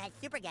before I knew I had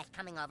super guests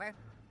coming over.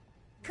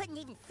 Couldn't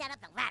even set up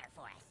the ladder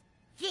for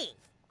us. Jeez.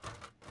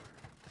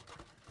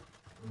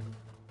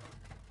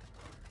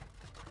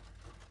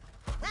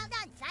 Well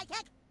done,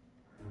 sidekick.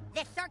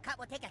 This shortcut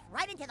will take us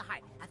right into the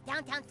heart of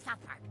downtown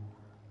South Park.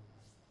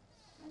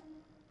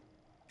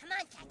 Come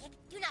on, sidekick.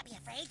 Do not be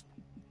afraid.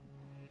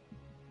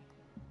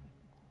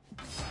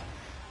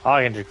 Oh,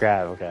 I can just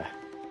grab, okay.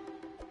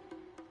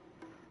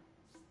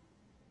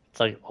 It's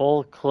like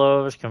old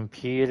clothes,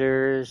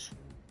 computers,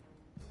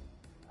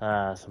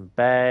 some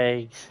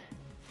bags.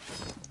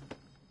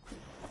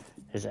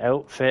 His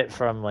outfit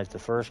from like the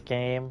first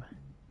game,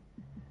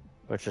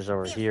 which is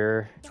over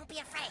here. Don't be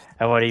afraid.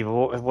 And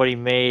what he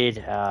made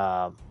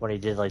when he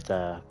did like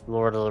the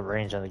Lord of the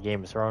Rings and the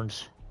Game of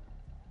Thrones.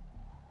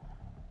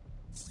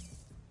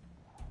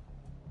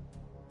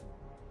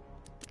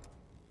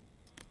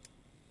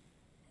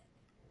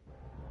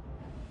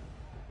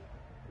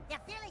 The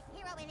fearless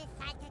hero and his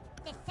sidekick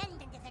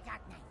descend into the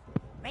dark night,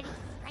 ready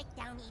to strike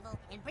down evil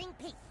and bring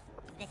peace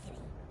to the city.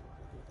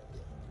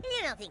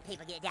 You don't think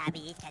people get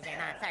diabetes because their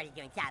mom started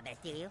doing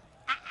childbirth, do you?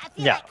 I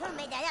feel No. like Coon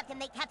made that up to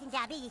make Captain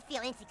Diabetes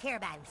feel insecure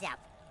about himself.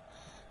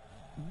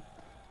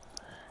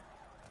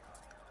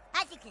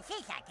 As you can see,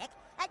 sidekick,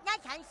 at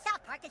nighttime,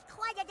 South Park is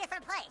quite a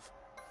different place.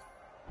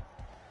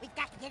 We've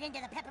got to get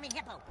into the Peppermint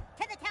Hippo,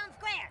 to the town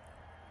square.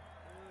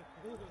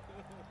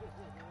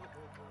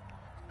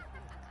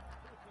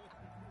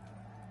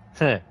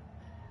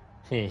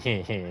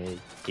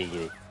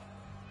 Giggity.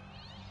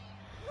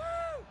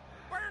 Woo!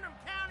 Burnham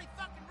County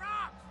fucking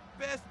rocks!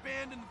 Best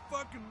band in the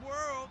fucking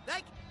world.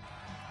 Thank you.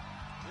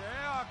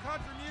 Yeah,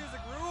 country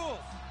music rules.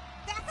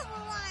 That's the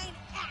line,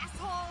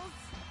 assholes!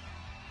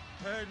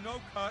 Hey, no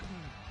cutting.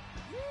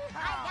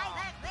 Our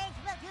diverse ways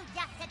will do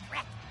just the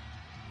trick.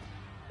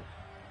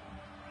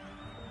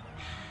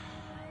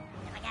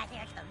 Oh my God,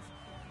 there it comes.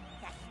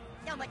 That's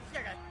so much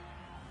sugar.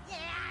 Yeah!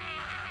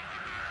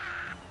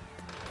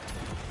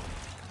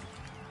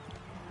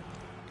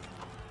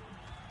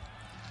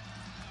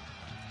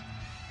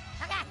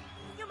 Okay,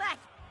 too much.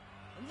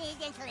 I need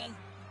insulin. I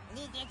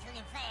need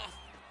insulin fast.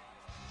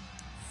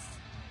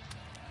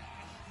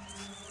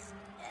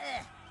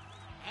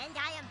 And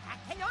I am back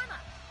to normal.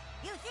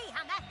 You see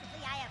how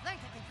masterfully I have learned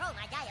to control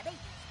my diabetes.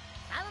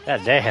 Follow me God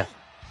this damn.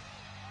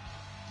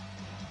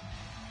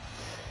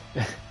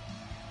 way.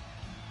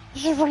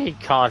 There's a fucking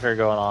concert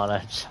going on.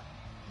 It's...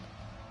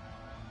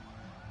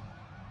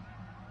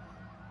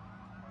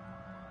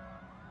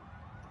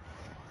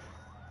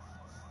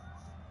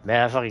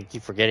 Man, I fucking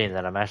keep forgetting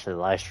that I'm actually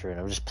live streaming.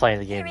 I'm just playing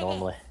the game Here it is.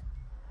 normally.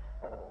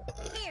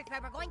 Here's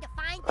where we're going to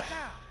find the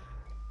girl.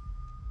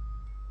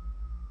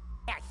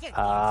 There are certainly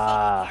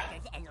Ah, unstable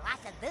characters and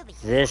lots of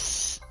boobies.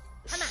 this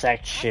Come on,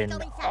 section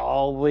let's go inside.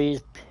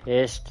 always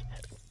pissed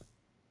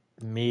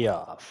me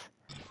off.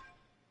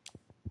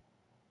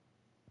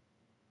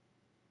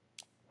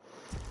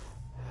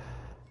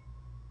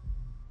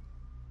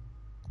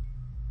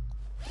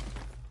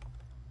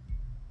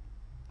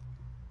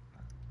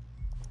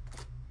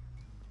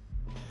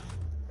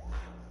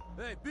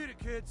 Hey, beat it,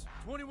 kids.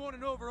 21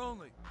 and over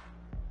only.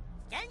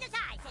 Stand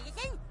aside,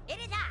 citizen. It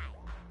is I,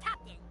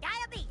 Captain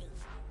Diabetes.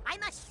 I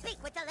must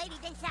speak with the ladies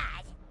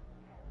inside.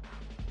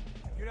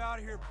 Get out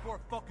of here before I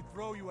fucking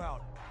throw you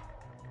out.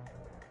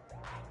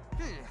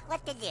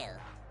 What to do?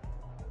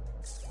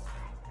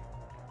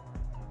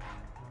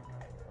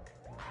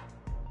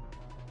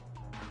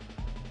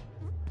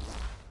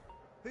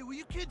 Hey, will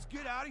you kids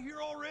get out of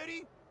here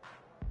already?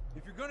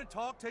 If you're gonna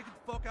talk, take it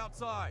the fuck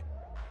outside.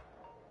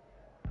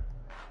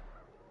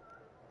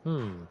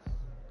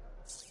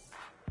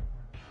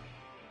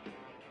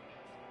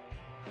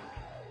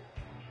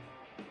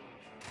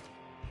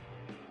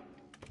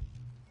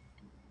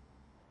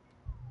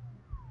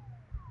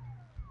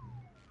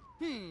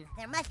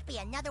 There must be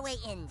another way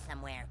in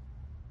somewhere.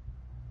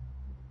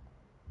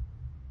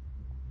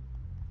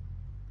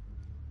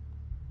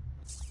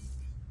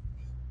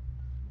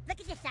 Look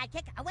at this,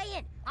 sidekick. A way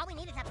in. All we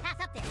need is a path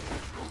up there.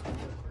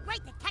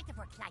 Great detective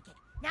work, sidekick.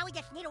 Now we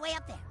just need a way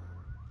up there.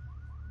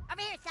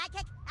 Over here,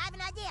 sidekick. I have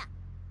an idea.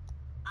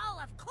 Oh,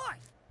 of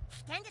course.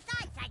 Stand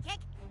aside,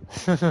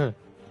 sidekick.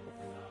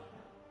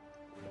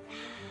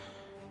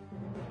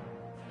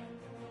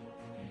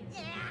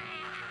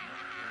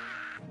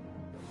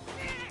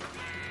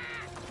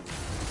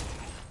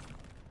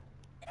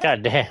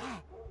 God damn.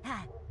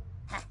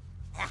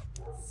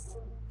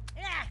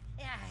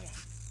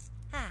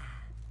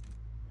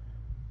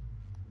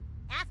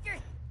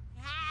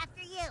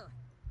 After you.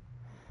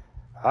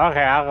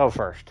 Okay, I'll go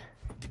first.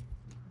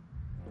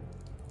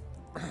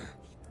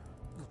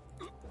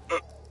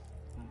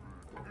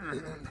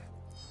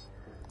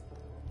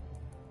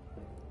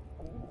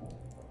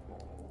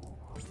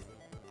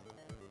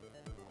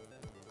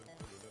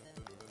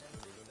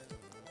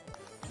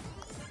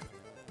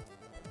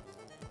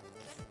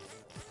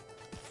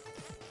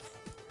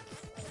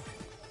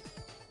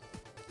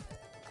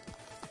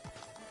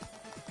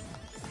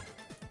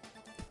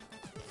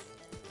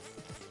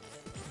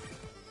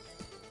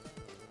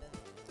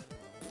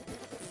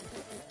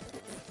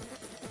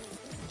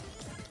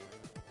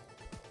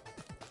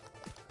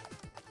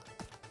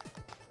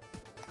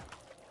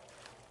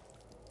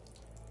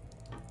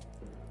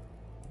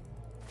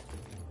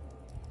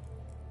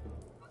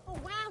 Oh,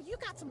 wow, you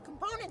got some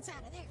components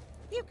out of there.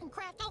 You can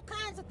craft all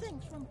kinds of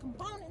things from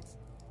components.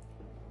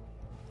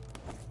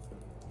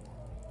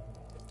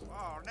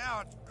 Oh,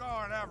 now it's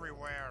gone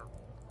everywhere.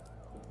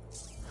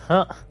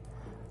 Huh.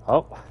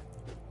 Oh.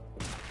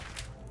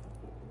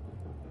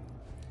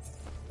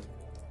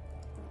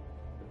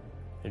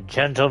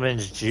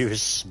 Gentleman's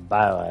juice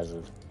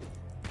biohazard.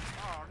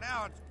 Oh,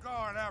 now it's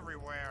gone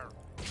everywhere.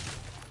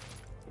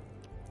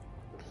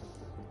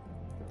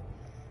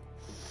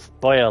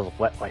 Spoiled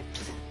wet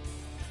wipes.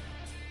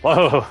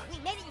 Whoa. We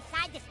made it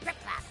inside the strip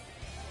club.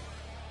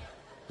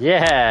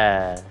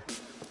 Yeah.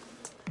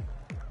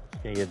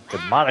 You get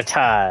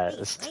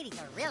demonetized. Ladies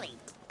are really,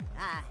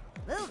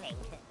 moving.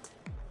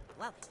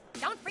 Well,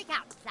 don't freak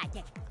out,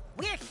 sidekick.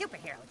 We're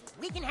superheroes.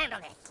 We can handle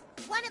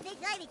this. One of these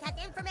ladies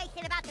has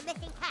information about the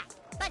missing cat.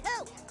 But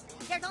who?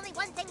 There's only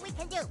one thing we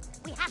can do.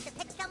 We have to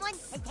pick someone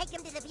and take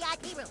him to the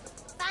VIP room.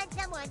 Find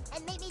someone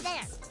and meet me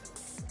there.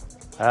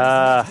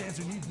 This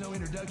dancer needs no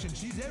introduction.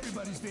 She's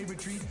everybody's favorite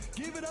treat.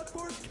 Give it up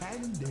for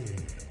Candy.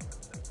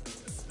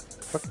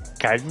 For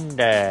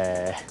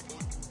Candy.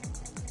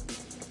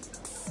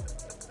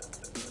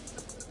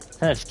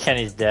 That's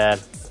Kenny's dad.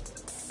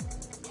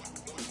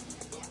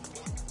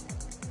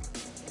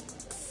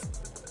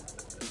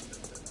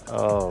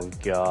 Oh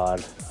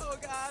God. Oh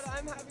God,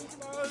 I'm having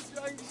tomorrow's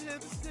drunk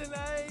ships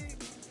tonight.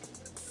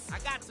 I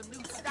got some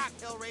new stock,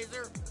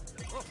 Hellraiser.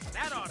 Oh,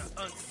 that ought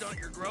to unstunt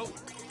your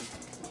growth.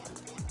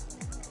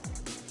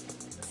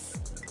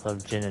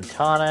 Love gin and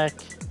tonic.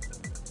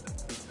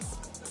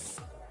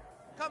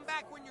 Come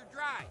back when you're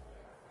dry.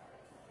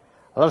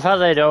 I love how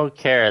they don't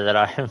care that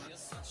I'm.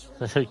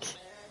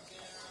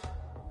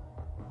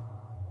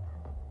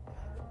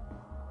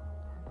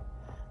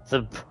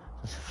 The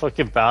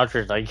fucking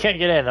bouncer's like, you can't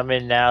get in. I'm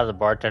in now. The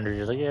bartender's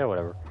just like, yeah,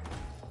 whatever.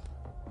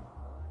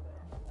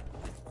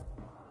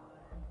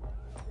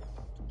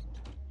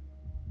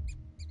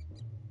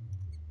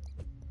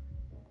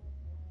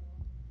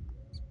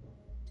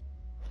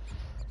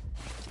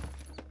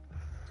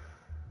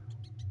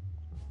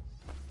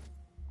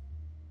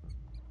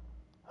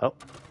 Oh.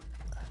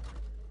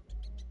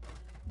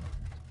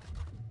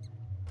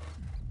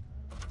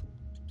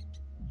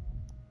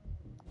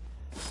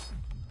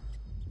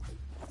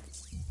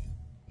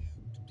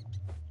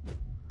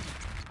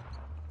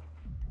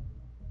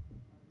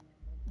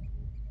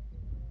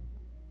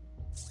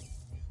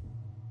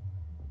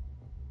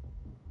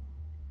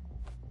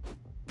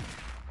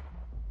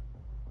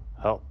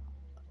 Oh.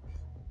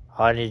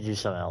 I need to do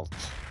something else.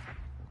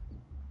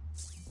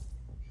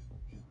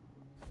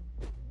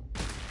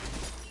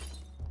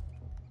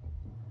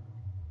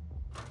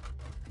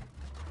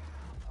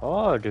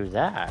 Oh, do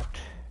that.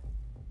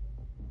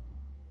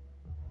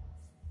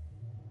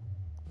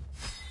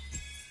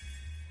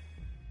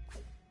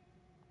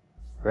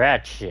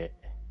 Rat shit.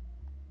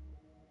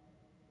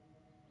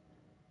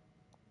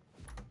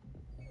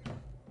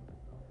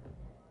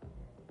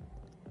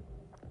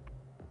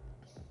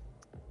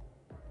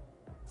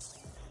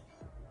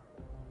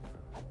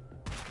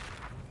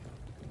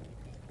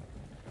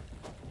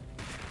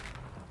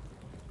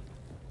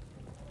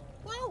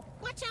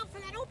 Watch out for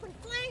that open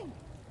flame.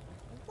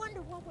 I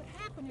wonder what would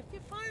happen if you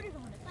farted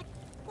on it, like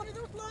one of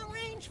those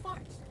long-range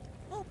farts.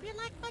 Hope you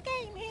like my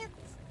game, hits.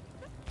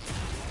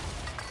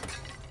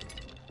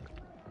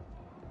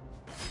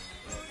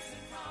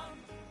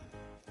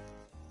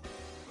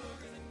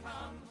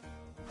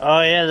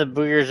 Oh yeah, the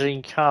boogers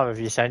didn't come if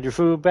you send your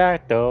food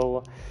back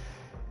though.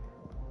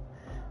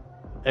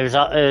 It was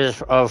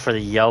for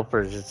the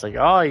Yelpers. It's like,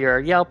 oh, you're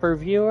a Yelp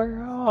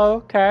reviewer? Oh,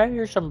 okay.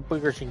 Here's some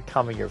boogers can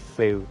come in your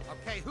food.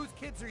 Okay, whose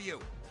kids are you?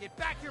 Get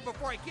back here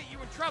before I get you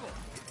in trouble.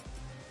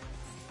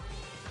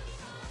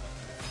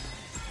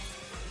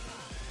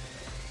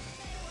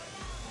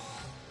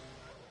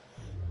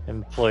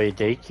 Employee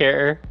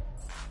daycare.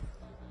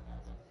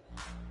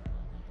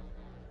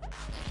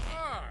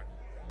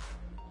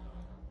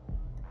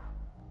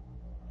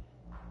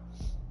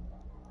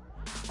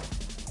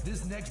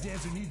 This next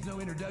dancer needs no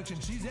introduction.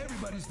 She's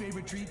everybody's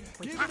favorite treat.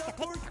 Give it up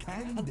for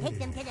Candy. And take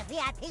them to the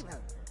VIP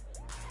room.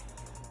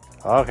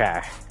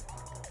 Okay.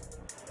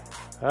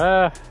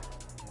 Yeah,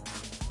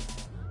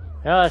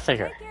 let's take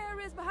her.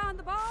 Daycare is behind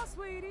the bar,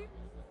 sweetie.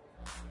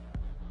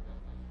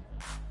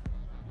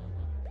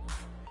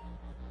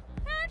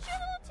 Aren't you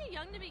a little too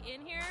young to be in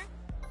here?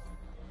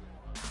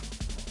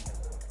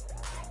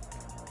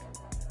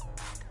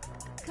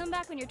 Come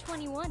back when you're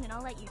 21 and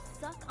I'll let you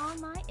suck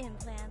on my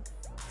implants.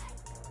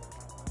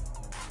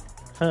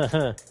 Hey,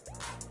 sidekick,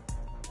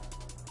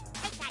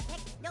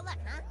 no luck,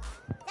 huh?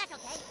 That's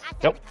okay. I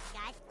Nope. found a couple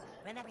guys.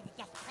 Remember to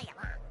just play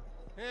along.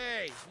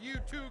 Hey, you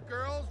two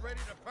girls ready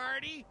to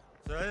party?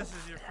 So this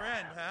is your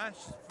friend, huh?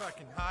 She's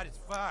fucking hot as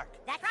fuck.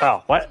 That's right.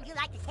 Oh, what? Wouldn't you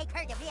like to take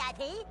her to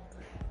VIP?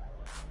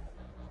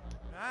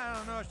 I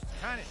don't know, she's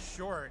kind of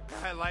short.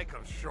 I like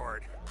them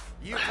short.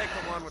 You take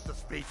the one with the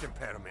speech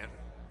impediment.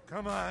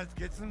 Come on, let's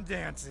get some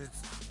dances.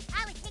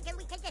 I was thinking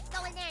we could just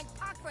go in there and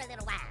talk for a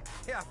little while.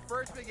 Yeah,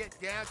 first we get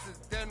dances,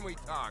 then we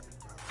talk.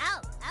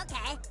 Oh,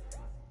 okay.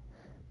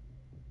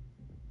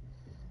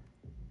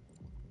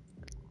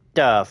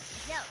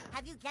 Duff. So,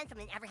 have you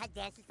gentlemen ever had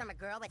dances from a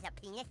girl with a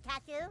penis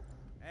tattoo?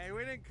 Hey,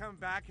 we didn't come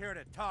back here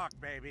to talk,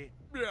 baby.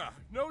 Yeah,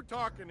 no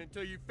talking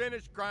until you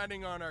finish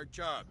grinding on our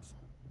chubs.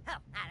 Oh,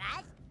 all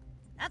right.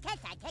 Okay,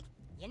 sidekick.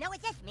 You know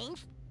what this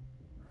means.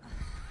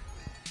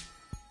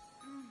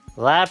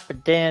 Lap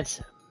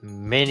dance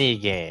mini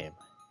game.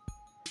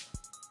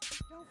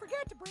 Don't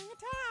forget to bring a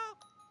towel.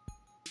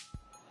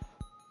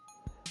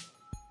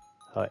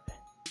 What?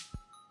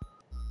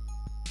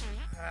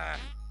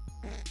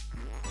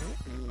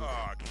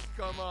 Oh,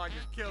 come on,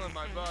 you're killing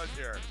my buzz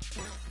here.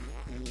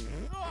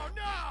 Oh,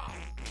 no!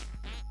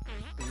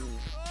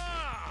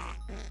 Ah!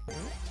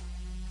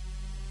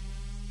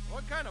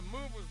 What kind of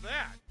move was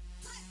that?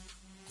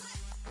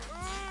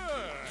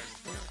 Ugh.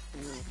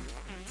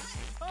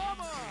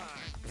 Come on!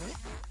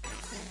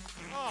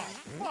 Oh,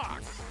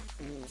 fuck!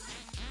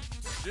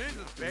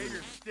 Jesus, babe,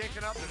 you're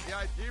stinking up the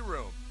VIP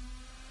room.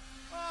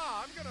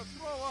 Oh, I'm gonna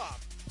throw up.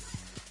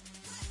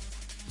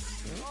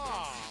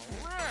 Oh,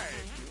 Ray!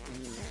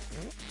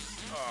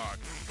 Oh,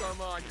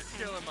 come on, you're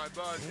killing my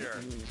buzz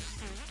here.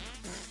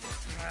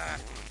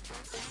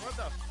 What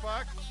the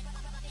fuck?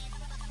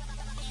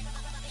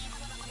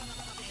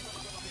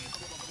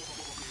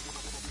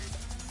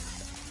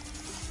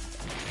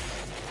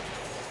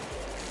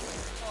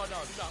 Oh, no,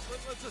 stop.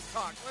 Let's just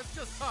talk. Let's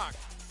just talk.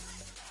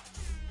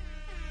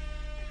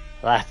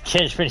 Lap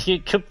dance mini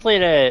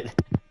completed.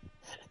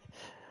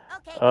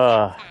 Okay, chat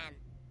time.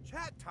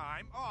 Chat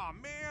time? Oh,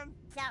 man.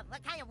 So,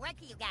 what kind of work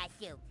do you guys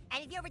do?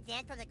 And have you ever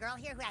danced with a girl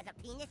here who has a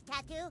penis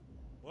tattoo?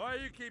 Why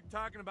do you keep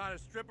talking about a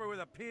stripper with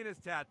a penis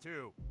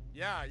tattoo?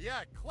 Yeah,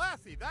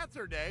 Classy, that's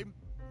her name.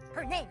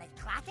 Her name is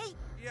Classy?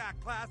 Yeah,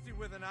 Classy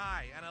with an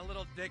I, and a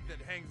little dick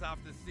that hangs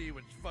off the C,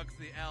 which fucks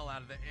the L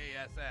out of the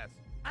ASS.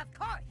 Of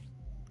course.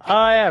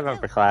 Oh yeah, I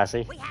remember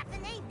Classy. We have the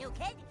name, new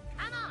kid.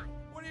 Come on.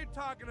 What are you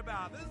talking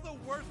about? This is the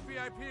worst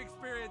VIP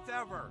experience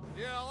ever.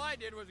 Yeah, all I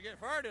did was get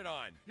farted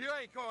on. You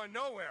ain't going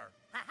nowhere.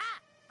 Ha-ha!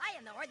 I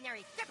am the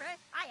ordinary stripper.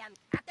 I am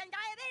Captain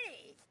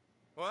Diabetes.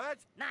 What?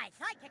 My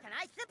sidekick and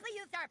I simply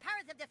used our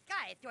powers of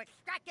disguise to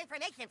extract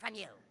information from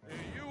you.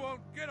 You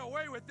won't get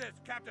away with this,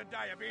 Captain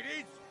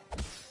Diabetes.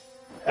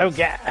 Oh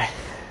god.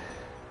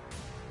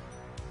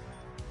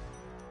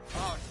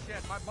 Oh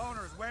shit, my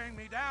boner is weighing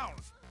me down.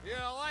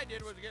 Yeah, all I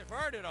did was get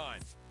farted on.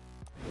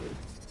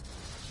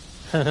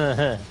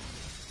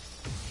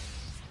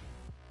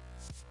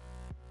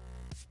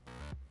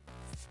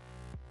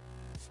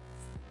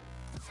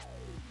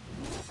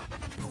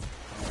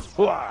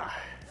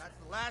 That's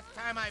the last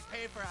time I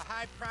paid for a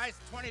high-priced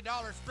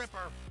 $20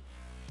 stripper.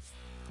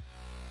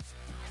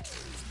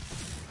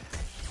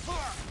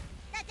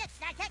 That's it,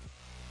 sidekick.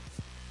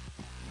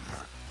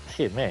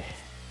 Excuse me.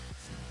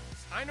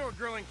 I know a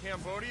girl in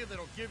Cambodia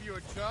that'll give you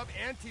a chub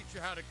and teach you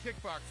how to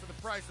kickbox for the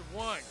price of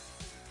one.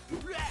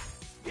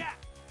 Yeah.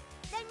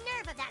 The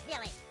nerve of that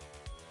villain.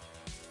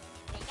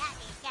 We got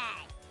these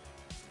guys.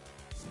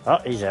 Oh,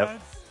 he's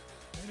out.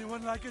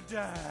 Anyone like a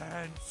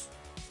dance?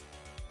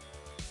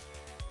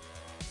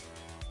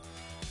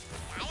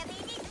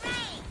 Diabetes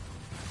reign.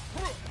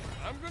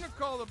 I'm gonna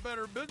call the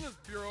Better Business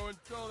Bureau and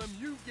tell them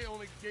you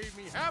only gave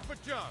me half a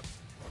job.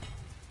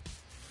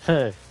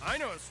 I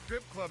know a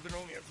strip club that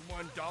only has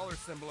 $1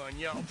 symbol on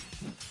Yelp.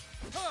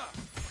 Huh.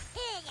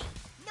 Hey,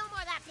 no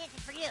more lap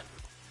dances for you.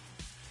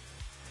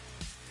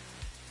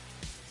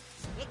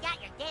 You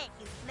got your dance,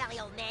 you smelly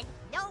old man.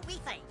 No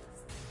refunds.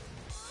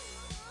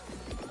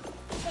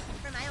 This is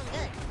for my own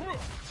good.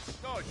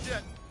 Oh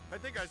shit! I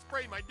think I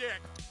sprayed my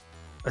dick.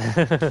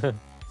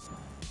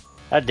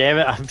 God damn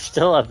it! I'm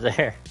still up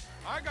there.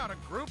 I got a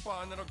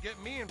Groupon that'll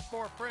get me and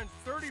 4 friends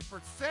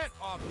 30%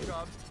 off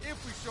jobs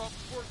if we show up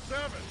before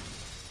 7.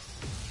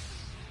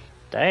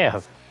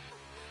 Damn.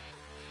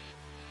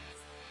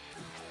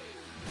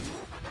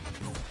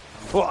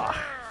 Whoa.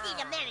 See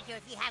the manager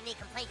if you have any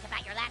complaints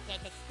about your lap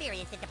dance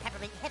experience at the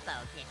Peppermint Hippo,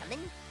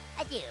 gentlemen.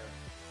 Adieu.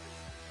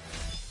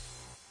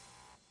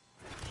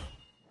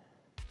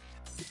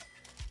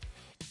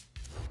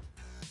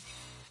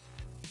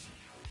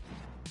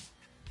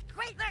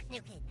 Great work,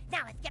 new kid.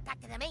 Now let's get back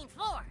to the main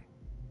floor.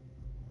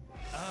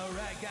 All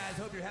right, guys,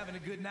 hope you're having a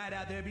good night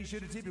out there. Be sure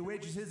to tip your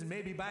waitresses and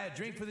maybe buy a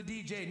drink for the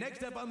DJ.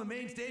 Next up on the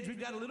main stage, we've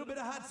got a little bit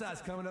of hot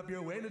sauce coming up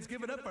your way. Let's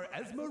give it up for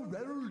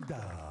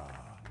Esmeralda.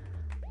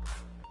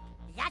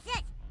 That's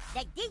it.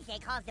 The DJ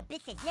calls the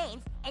bitches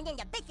names, and then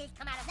the bitches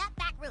come out of that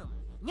back room.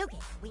 Nuke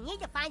it. We need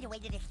to find a way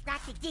to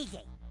distract the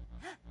DJ.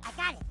 I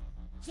got it.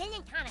 Gin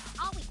and tonic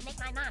always make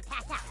my mom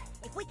pass out.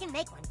 If we can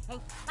make one and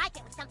spike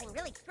it with something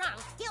really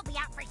strong, he'll be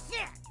out for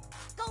sure.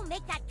 Go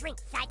make that drink,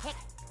 sidekick.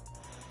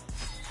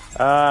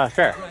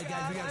 Sure. All right,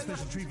 guys, we got a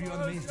special treat for you on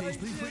the main stage.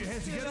 Please put your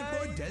hands together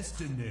for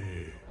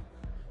Destiny.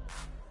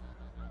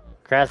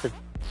 Craft it.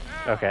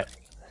 Okay.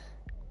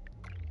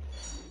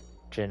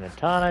 Gin and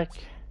tonic.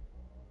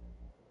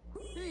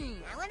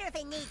 I wonder if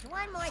it needs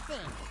one more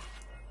thing.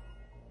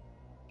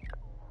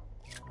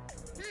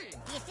 Do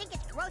you think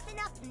it's gross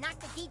enough to knock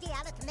the DJ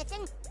out of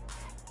commission?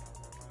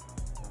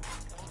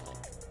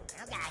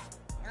 Oh, God.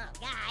 Oh,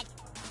 God.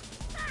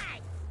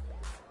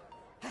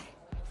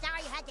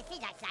 Sorry you had to see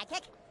that,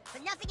 sidekick.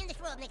 But nothing in this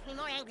world makes me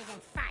more angry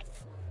than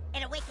farts.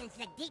 It awakens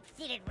the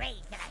deep-seated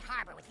rage that I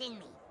harbor within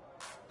me.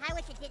 I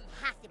wish it didn't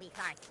have to be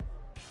farts.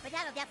 But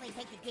that'll definitely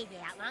take the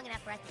DJ out long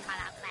enough for us to call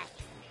out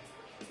classic.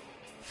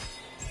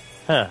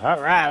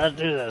 Alright, let's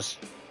do this.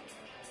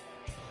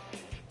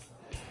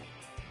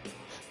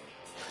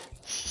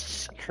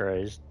 Jesus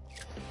Christ.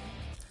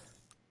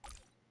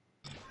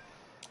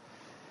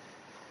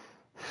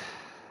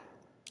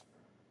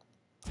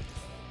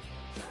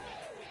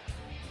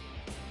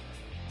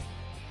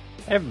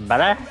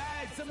 Everybody. All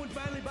right, someone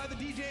finally bought the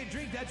DJ a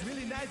drink. That's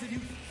really nice of you.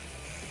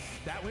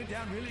 That went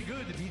down really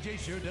good. The DJ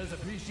sure does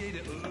appreciate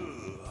it.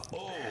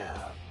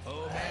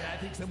 Oh, man, I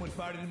think someone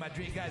farted in my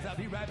drink, guys. I'll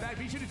be right back.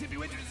 Be sure to tip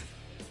your waitresses.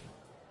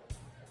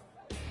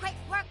 Great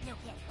work, new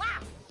kid.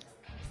 Wow.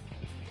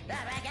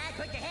 All right, guys,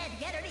 put your hands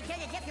together. Be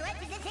sure to tip your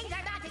waitresses. Things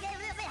are about to get a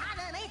little bit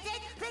hot on the main stage.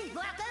 Please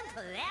welcome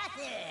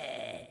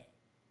Classic.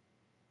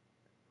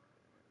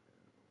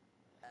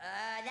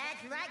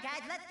 That's right,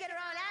 guys. Let's get her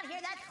on out here.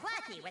 That's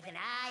Classy with an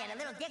I and a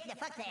little dick that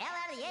fucks the hell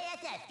out of the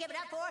ASS. Give it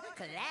up for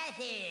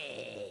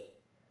Classy.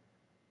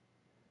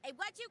 Hey,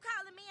 what you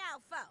calling me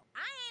out for?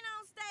 I ain't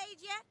on stage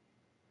yet.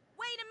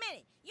 Wait a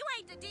minute. You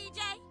ain't the DJ?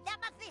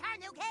 That must be her,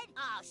 new kid.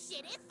 Oh,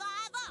 shit. It's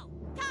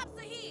 5-0. Cops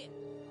are here.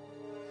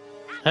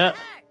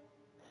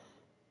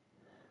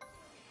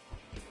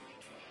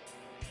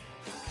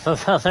 So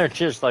they're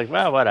just like,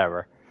 well,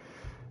 whatever.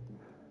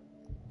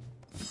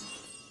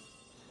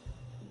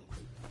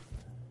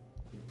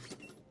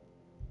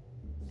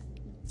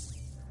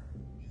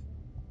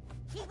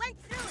 She went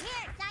through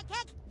here,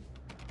 sidekick.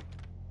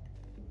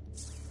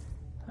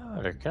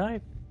 Oh, can I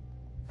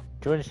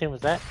do anything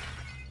with that?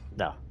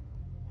 No.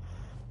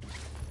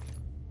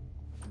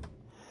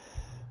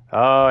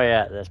 Oh,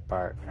 yeah, this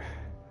part.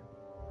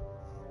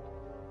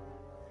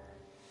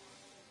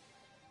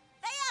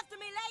 They after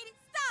me, lady.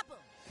 Stop them.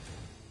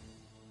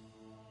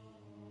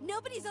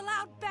 Nobody's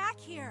allowed back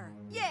here.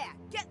 Yeah,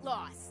 get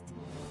lost.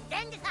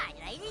 Stand aside,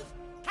 ladies.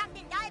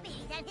 Captain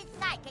Diabetes and his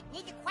sidekick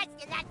need to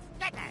question that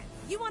stripper.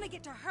 You want to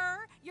get to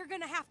her? You're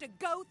going to have to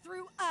go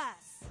through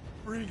us.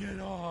 Bring it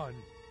on.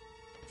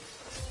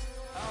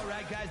 All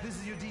right, guys, this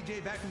is your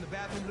DJ back from the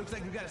bathroom. Looks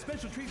like we've got a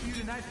special treat for you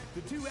tonight.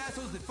 The two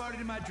assholes that farted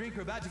in my drink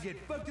are about to get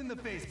fucked in the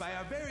face by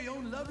our very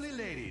own lovely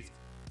ladies.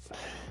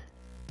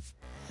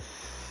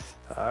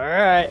 All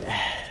right.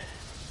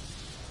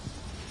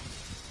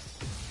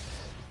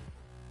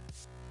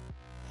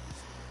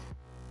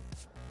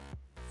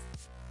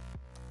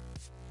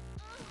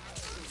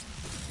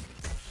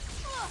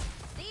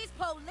 These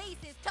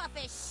police is tough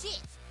as shit.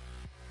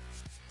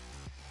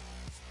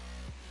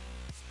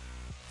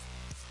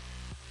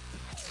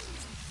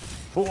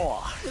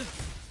 Whoa.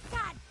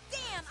 God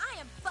damn, I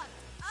am fucked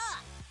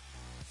up.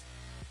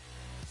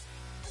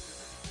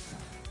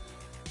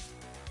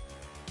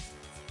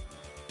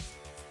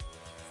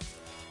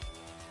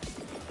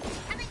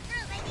 Coming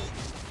through, ladies.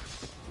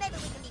 Maybe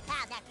we can be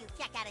pals after you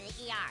check out of the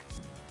ER.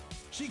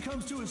 She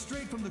comes to us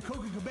straight from the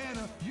Coca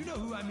Cabana. You know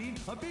who I mean.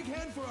 A big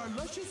hand for our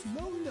luscious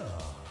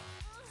Lola.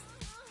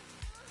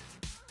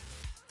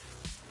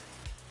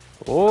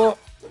 Oh.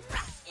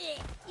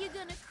 You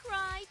gonna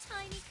cry,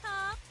 tiny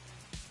cop?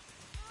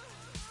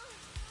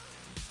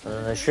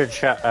 They should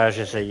shock. I was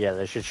just say, yeah,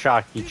 they should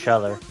shock each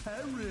other.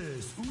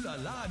 Paris. Ooh la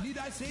la, need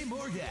I say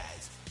more,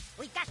 guys?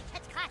 We've got to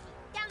catch Classy.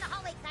 Down the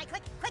hallway, side,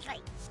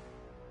 quickly.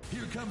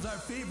 Here comes our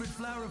favorite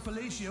flower of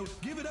fellatio.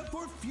 Give it up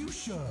for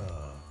Fuchsia.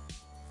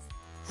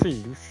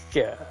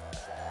 Fuchsia.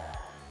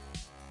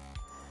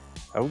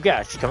 Oh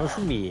gosh, she's coming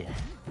for me.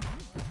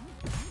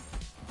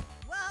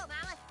 Whoa,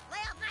 Mama, lay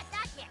off my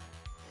sidekick.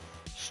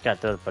 She's got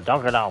the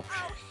badonkadonk. Oh,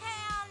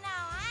 hell no.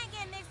 I ain't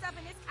getting mixed up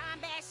in this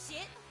combat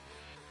shit.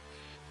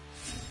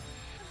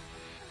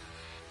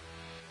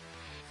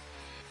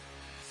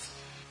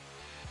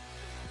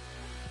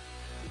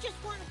 You just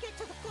want to get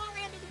to the far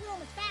end of the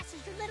room as fast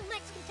as your little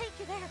legs can take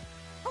you there.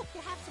 Hope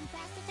you have some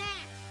fast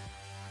attacks.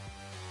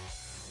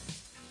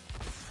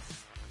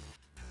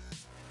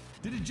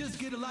 Did it just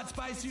get a lot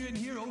spicier in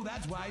here? Oh,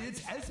 that's why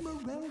it's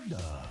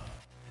Esmeralda.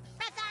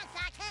 Press on,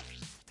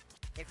 sidekick.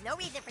 There's no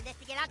reason for this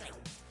to get ugly.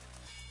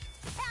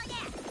 Hell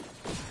yeah!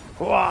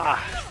 Wah.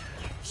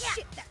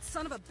 Shit, that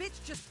son of a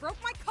bitch just broke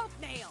my coke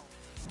nail.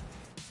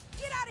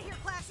 Get out of here,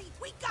 Classy.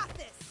 We got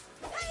this.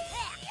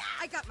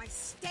 I got my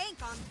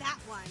stank on that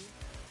one.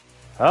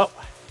 Oh.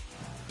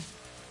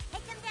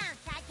 Take them down,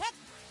 sidekick.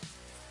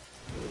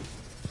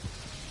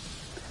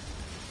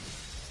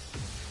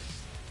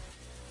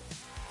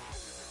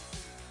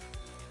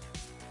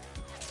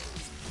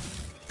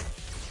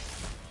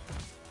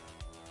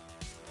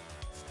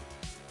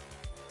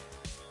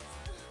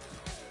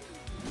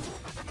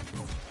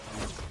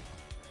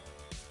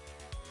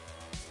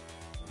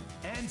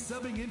 And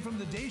subbing in from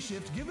the day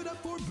shift, give it up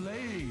for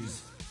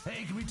Blaze.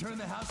 Hey, can we turn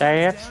the house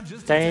Dang down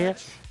just a dang touch?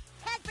 it.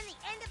 Head for the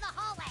end of the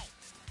hallway.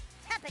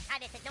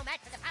 Hepatitis is no match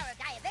for the power of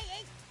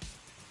diabetes.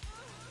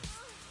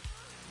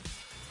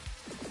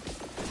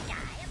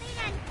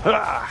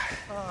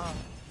 Ah,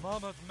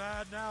 Mama's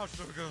mad now,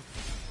 sugar.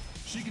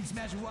 She can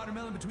smash a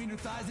watermelon between her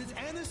thighs. It's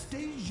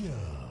Anastasia.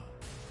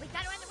 We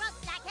got her on the ropes,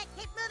 sidekick.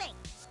 Keep moving.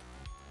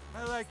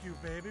 I like you,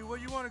 baby. Well,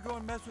 you want to go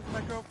and mess with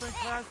my girlfriend,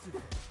 Classy?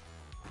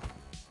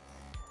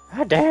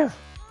 God damn.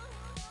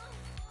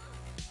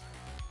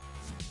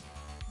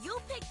 You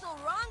picked the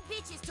wrong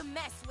bitches to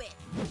mess with.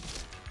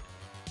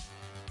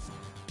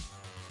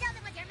 Show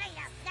them what you're made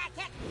of,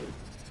 sidekick.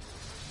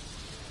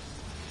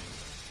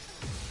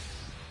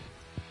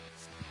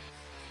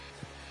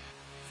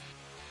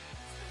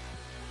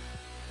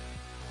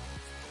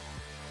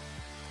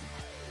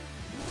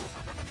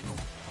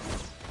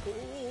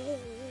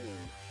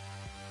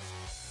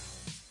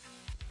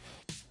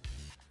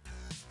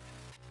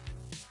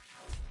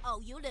 Oh,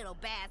 you little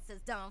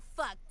bastards done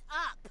fucked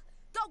up.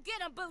 Go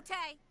get him,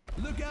 Butte.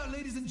 Look out,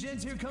 ladies and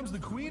gents. Here comes the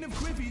queen of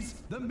quiffies,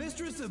 the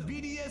mistress of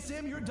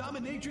BDSM, your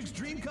dominatrix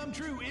dream come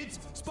true. It's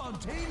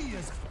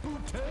spontaneous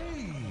Boutte.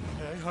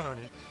 Hey,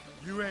 honey,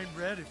 you ain't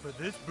ready for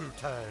this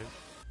booty.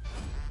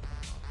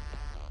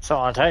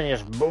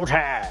 Spontaneous booty.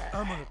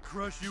 I'm gonna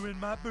crush you in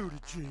my booty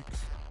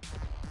cheeks.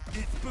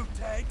 It's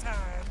booty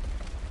time.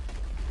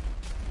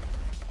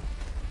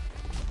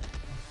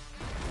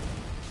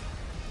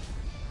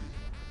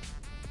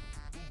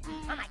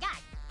 Oh my god,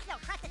 she'll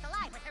crush us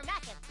alive with her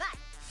massive butt.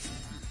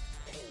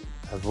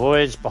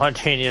 Avoid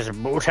spontaneous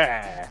booty.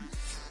 I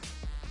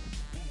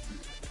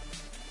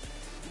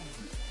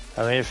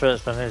mean, for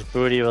spontaneous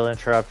booty will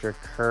interrupt your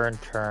current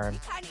turn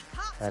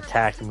and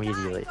attack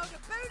immediately.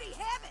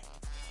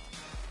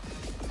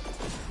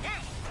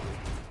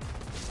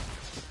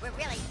 We're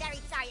really very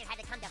sorry it had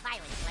to come to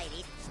violence,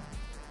 ladies.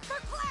 For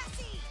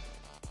Classy!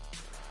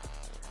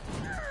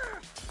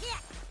 Yeah.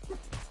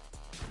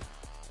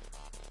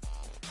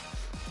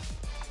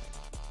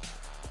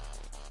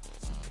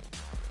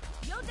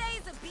 Your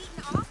days of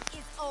beating off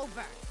is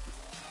over.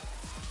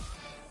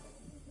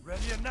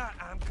 Ready or not,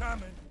 I'm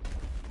coming.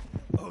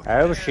 Oh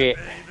yeah, shit.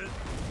 Baby.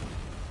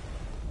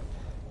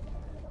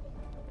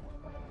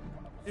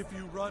 If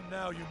you run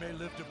now, you may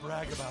live to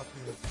brag about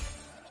this.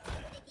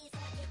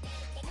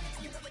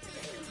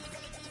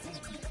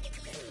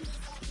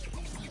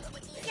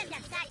 Get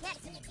them, sidekick.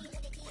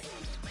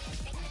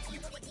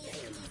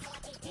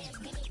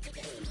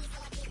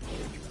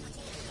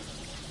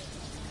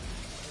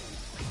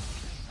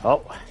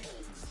 Oh.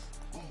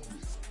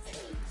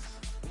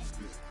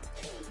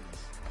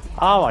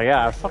 Oh my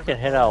god, I fucking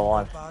hit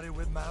L1. Body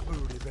with my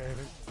booty,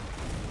 baby.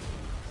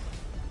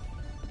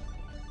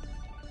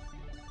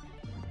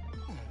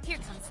 Here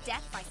comes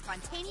death by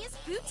spontaneous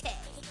Butte.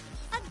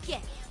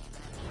 Again.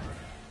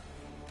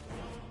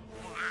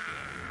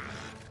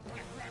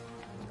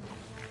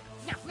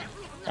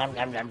 Yum,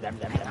 yum, yum, yum, yum,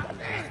 yum, yum.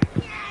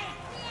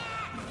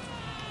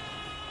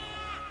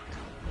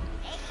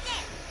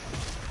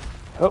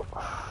 Oh,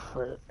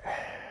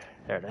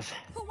 there it is.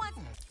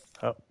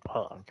 Oh,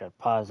 hold on, gotta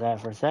pause that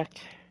for a sec.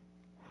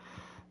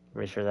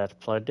 Make sure that's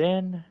plugged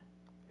in.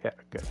 Yeah,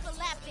 good.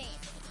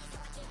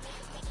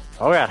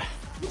 Oh god.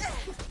 Leave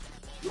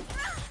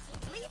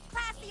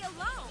Classy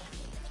alone.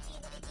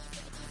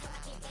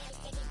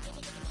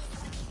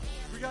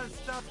 We gotta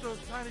stop those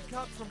tiny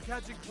cops from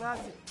catching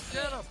Classy.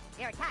 Get them!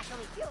 Their attack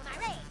only fuel my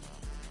rage.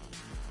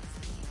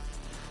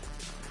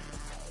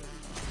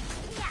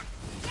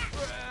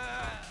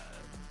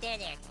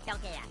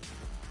 get up.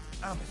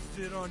 I'ma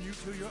sit on you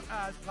till your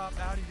eyes pop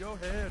out of your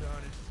head,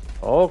 honey.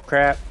 Oh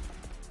crap.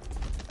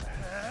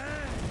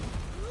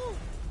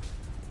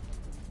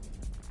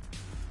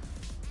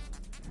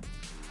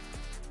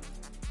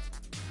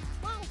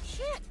 Oh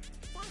shit!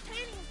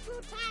 Spontaneous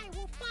Butai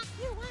will fuck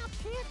you up,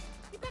 kid.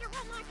 You better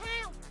run like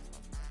hell.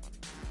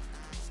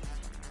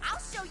 I'll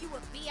show you a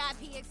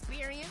VIP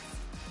experience.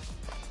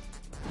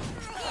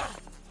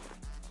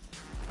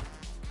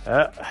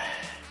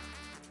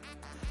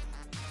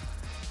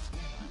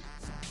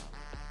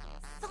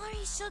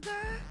 Sorry,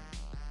 sugar.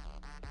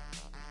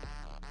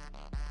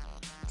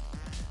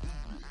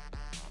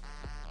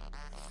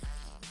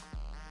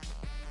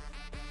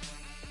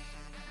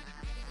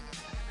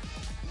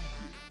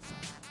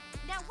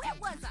 Now, where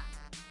was I?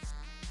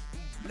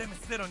 Let me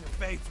sit on your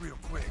face real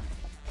quick.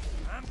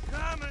 I'm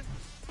coming.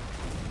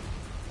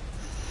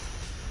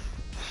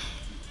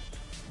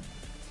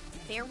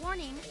 Fair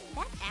warning,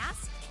 that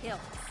ass kills.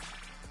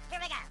 Here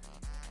we go.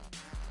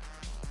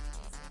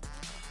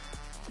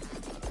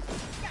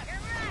 Sugar,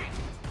 run!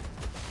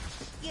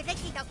 You think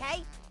he's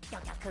okay?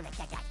 Don't tell Kuna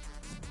said that.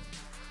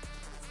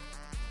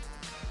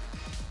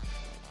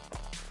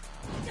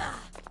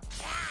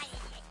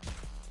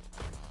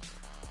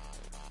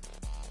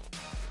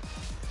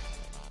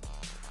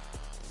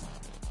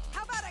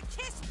 How about a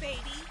kiss,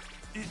 baby?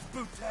 It's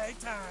Butai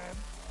time.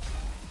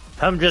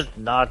 I'm just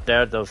knocked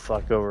out the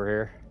fuck over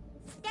here.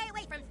 Stay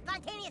away from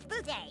spontaneous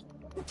Butai.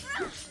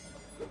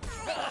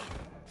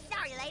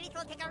 Sorry, ladies,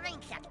 we'll take a ring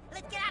shot.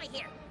 Let's get out of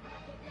here.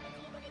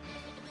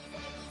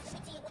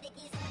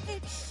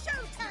 It's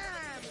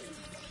showtime!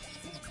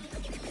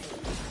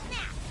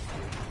 Now,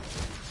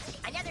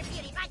 another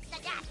beauty bites the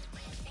dust.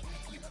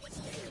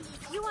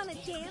 You want to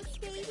dance,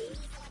 baby?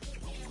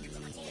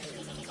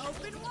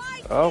 Open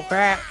wide! Oh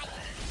crap.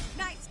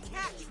 Nice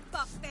catch,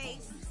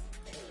 fuckface!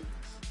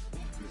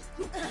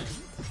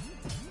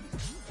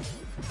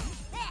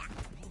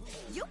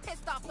 You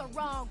pissed off the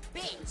wrong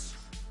bitch.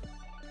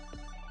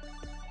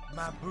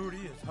 My booty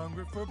is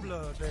hungry for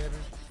blood, baby.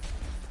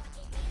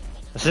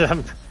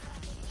 Don't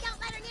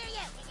let her near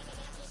you.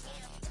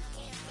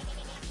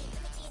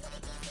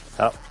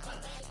 Oh.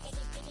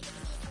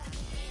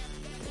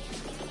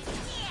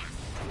 Yeah.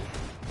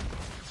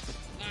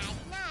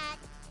 Nice nut.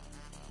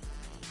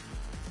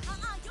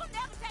 You'll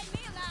never take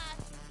me alive.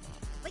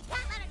 We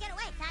can't let her get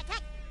away,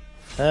 Sidekick.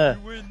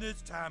 You win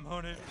this time,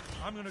 honey.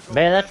 I'm gonna go.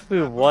 Man, that took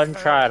me one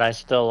try and I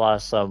still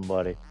lost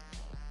somebody.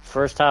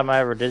 First time I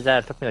ever did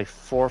that, it took me like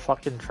 4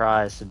 fucking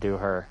tries to do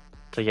her,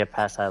 to get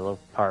past that little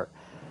part.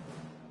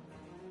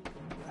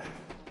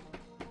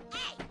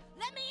 Hey,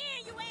 let me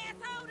in, you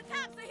asshole. The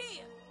cops are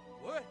here.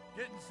 What?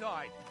 Get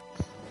inside.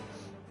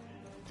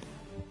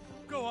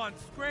 Go on,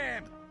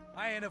 scram.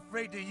 I ain't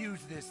afraid to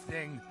use this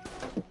thing.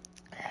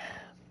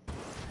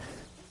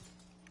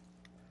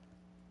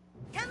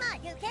 Come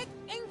on, you kids,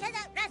 into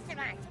the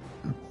restaurant.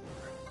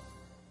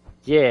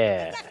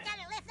 Yeah. Just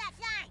gotta lift that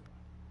sign.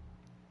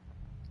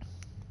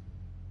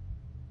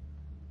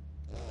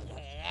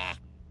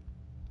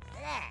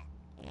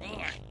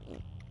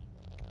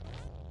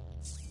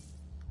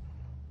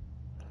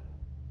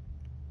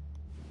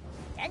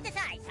 Stand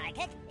aside,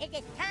 Sidekick. It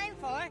is time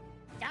for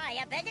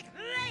diabetic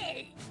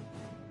rage.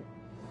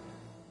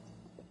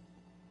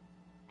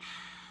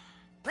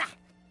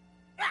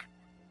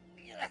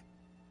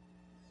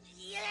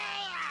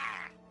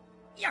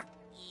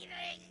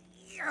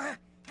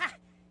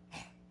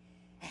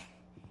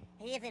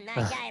 Even my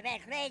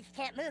diabetic rage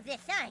can't move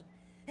this sign.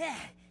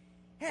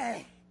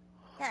 Oh,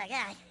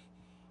 God.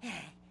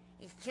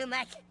 It's too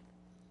much.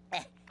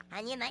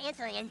 I need my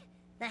insulin.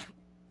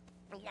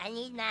 I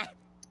need my...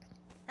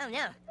 Oh,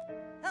 no.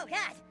 Oh,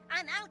 God.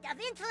 I'm out of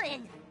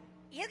insulin.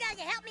 You guys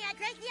can help me. I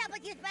drank the apple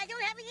juice, but I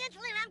don't have any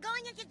insulin. I'm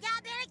going into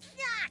diabetic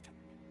shock.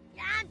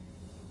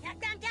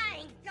 I'm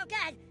dying. Oh,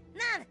 God.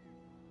 Mom.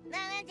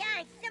 Mom, I'm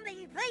dying.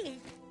 Somebody,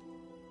 please.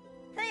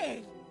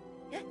 Please.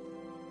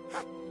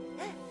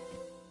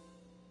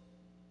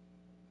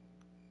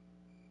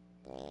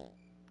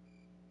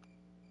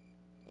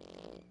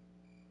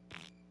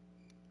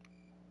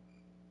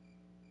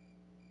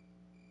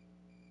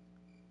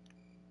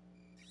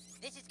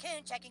 This is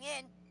Coon checking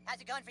in.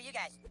 How's it going for you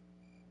guys?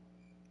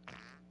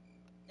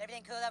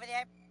 Everything cool over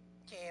there?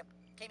 Cool.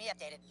 Keep me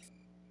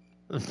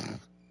updated.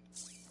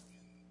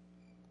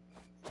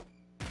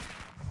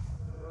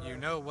 You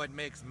know what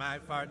makes my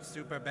fart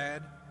super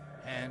bad?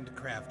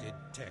 Handcrafted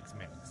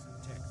Tex-Mex.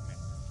 Tex-Mex.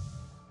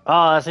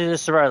 Oh, see,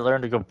 this is where I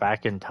learned to go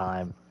back in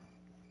time.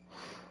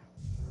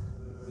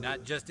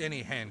 Not just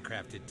any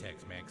handcrafted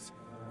Tex-Mex.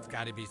 It's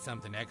got to be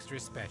something extra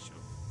special.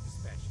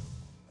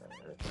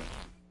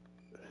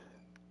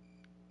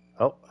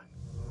 Oh.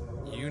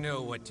 You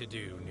know what to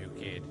do, new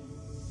kid.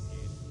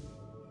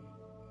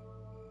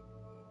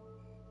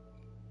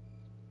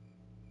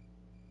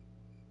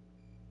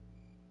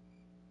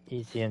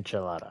 Eat the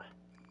enchilada.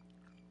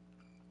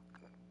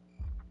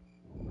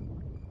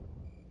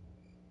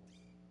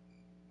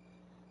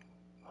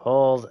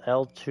 Hold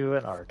L2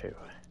 and R2.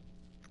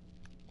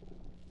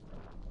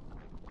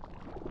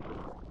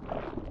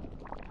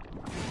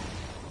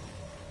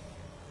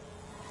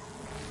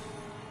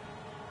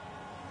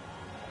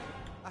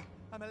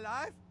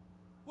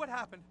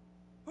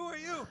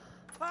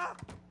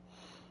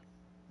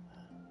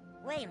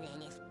 Wait a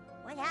minute.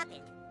 What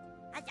happened?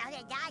 I thought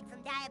I died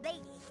from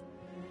diabetes.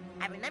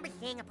 I remember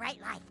seeing a bright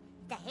light,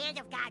 the hand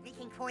of God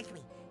reaching towards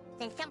me.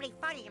 Then somebody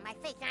farted in my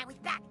face and I was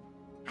back.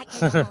 I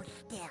can almost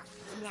still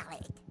smell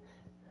it.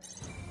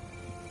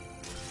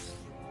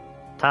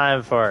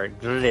 Time for a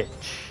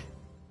glitch.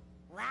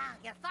 Wow,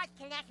 your farts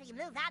can actually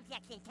move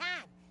objects in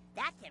time.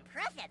 That's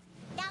impressive.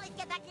 Now let's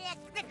get back to that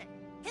scribbler.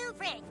 Two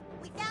friends.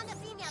 We found a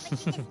female, but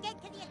she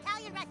escaped to the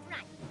Italian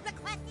restaurant,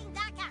 requesting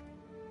backup.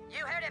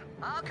 You heard him.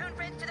 All coon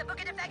friends to the Book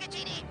of the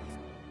OmegaGingy.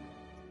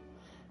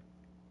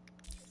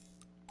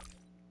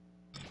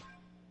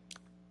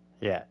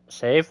 Yeah,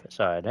 save.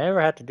 So I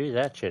never had to do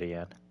that shit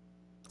again.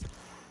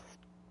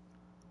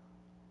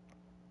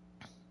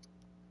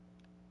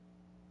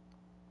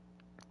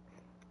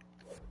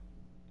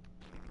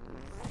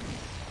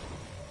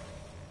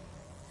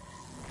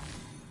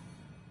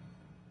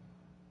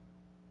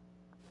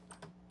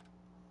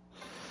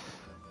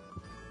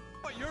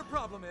 What your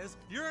problem is,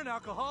 you're an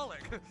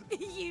alcoholic.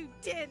 You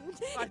didn't.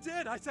 I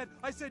did. I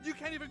said you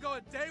can't even go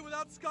a day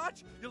without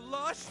scotch, you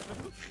lush.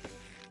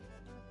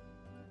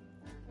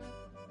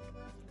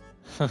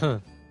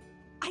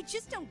 I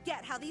just don't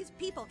get how these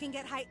people can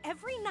get high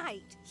every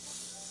night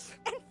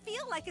and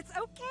feel like it's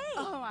okay.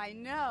 Oh, I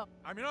know.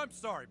 I mean, I'm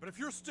sorry, but if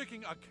you're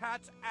sticking a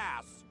cat's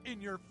ass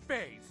in your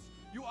face,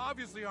 you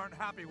obviously aren't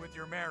happy with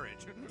your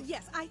marriage.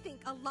 Yes, I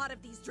think a lot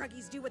of these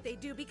druggies do what they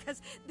do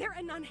because they're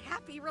in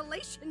unhappy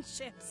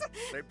relationships.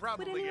 They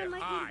probably Would anyone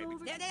get like me to high. go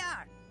over- There they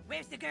are.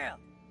 Where's the girl?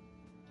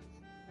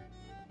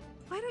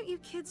 Why don't you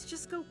kids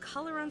just go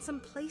color on some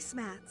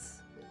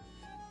placemats?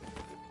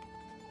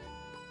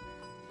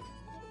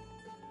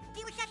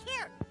 She was just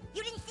here.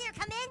 You didn't see her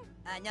come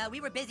in? No, we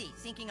were busy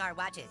syncing our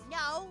watches.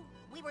 No,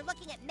 we were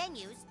looking at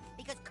menus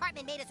because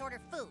Cartman made us order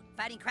food.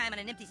 Fighting crime on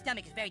an empty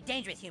stomach is very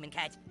dangerous, human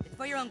cats. It's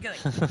for your own good.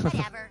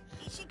 Whatever.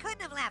 She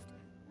couldn't have left.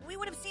 We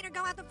would have seen her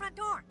go out the front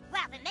door.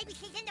 Well, then maybe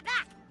she's in the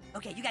back.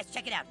 Okay, you guys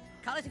check it out.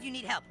 Call us if you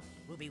need help.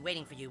 We'll be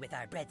waiting for you with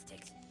our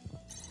breadsticks.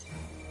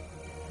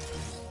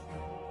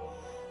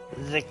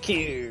 The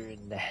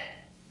coon.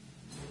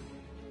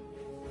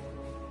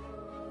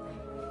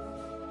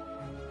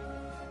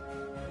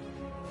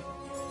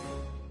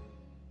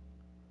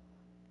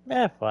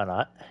 Yeah, why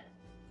not?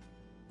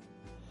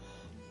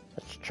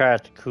 Let's try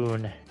out the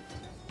coon.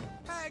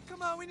 Hey,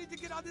 come on, we need to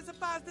get all this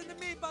pasta and the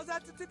meatballs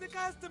out to the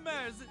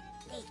customers.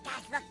 These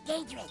guys look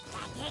dangerous,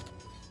 Patrick.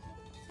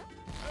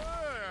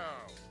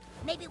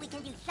 Maybe we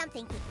can do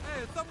something to...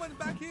 Hey, someone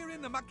back here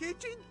in my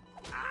kitchen?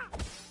 Ah.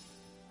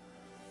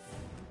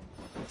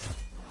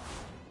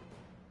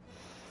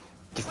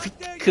 How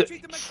dare you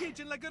treat my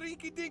kitchen like a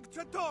rinky-dink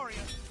trattoria?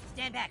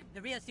 Stand back.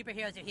 The real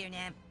superheroes are here,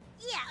 Nam.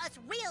 Yeah, us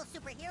real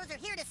superheroes are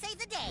here to save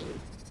the day.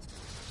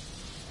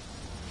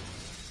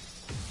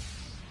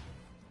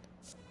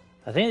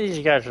 I think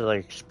these guys are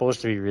like supposed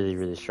to be really,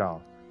 really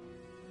strong.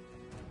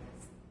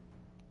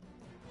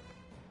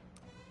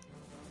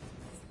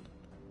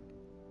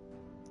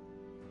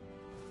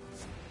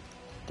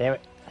 Damn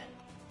it.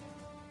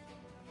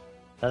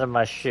 None of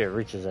my shit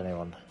reaches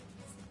anyone.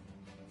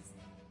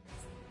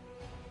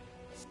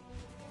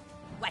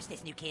 Watch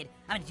this, new kid.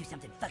 I'm gonna do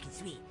something fucking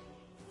sweet.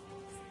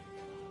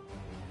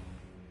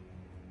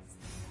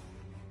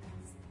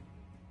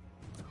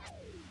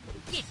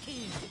 Get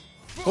coon.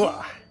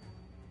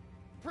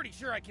 Pretty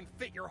sure I can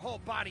fit your whole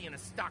body in a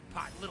stock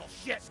pot, little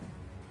shit.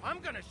 I'm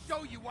gonna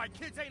show you why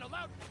kids ain't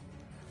allowed.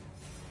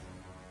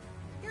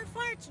 Your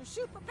farts are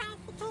super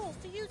powerful tools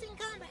to use in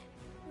combat.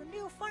 Your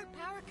new fart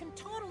power can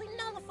totally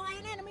nullify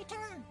an enemy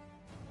turn.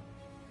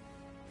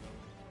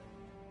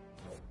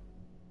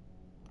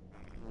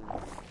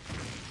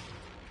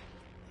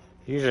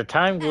 Use a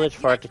time glitch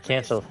for it to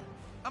cancel.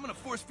 I'm gonna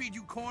force feed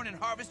you corn and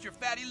harvest your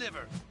fatty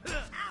liver.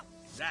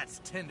 That's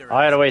tender.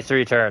 I had to wait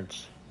 3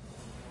 turns.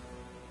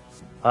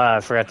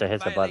 I forgot to hit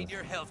the button. Violate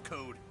your health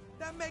code.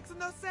 That makes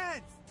no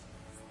sense.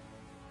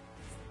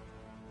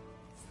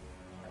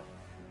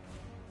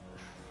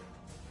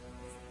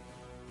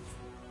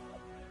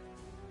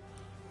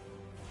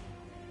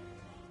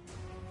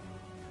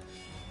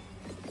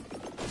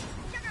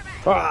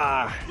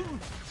 Ah!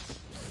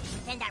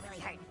 Then that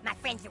really hurt. My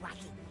friends are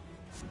watching.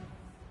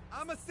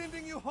 I'm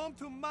sending you home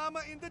to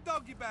Mama in the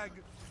doggy bag.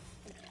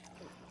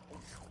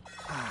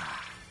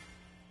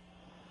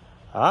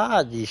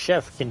 Ah, the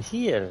chef can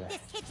hear.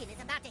 This kitchen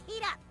is about to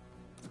heat up.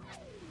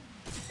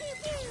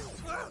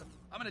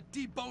 I'm gonna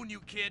debone you,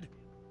 kid.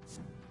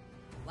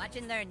 Watch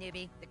and learn,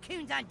 newbie. The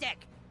coon's on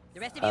deck. The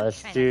rest of you, Let's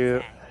try do.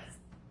 not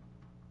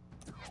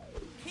to die.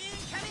 Coon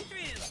coming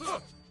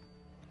through.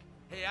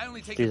 Hey, I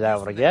only take Do abuse that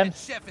from one the again. head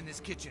chef in this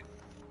kitchen.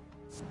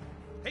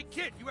 Hey,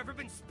 kid, you ever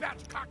been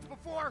spatchcocked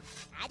before?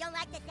 I don't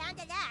like the sound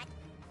of that.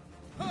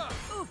 Huh.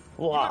 You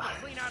Wow.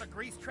 ever clean out a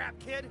grease trap,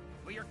 kid?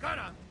 Well, you're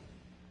gonna.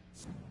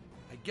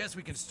 I guess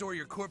we can store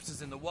your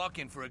corpses in the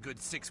walk-in for a good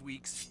 6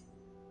 weeks.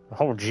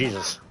 Oh,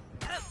 Jesus.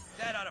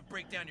 That ought to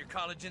break down your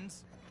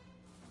collagens.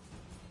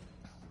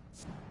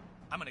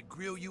 I'm gonna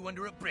grill you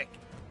under a brick.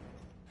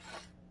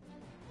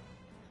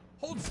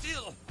 Hold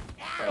still.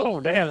 Oh,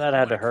 damn, that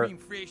had to hurt. Cream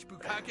fraiche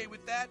bukkake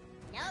with that?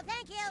 No,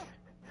 thank you.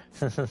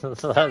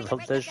 That's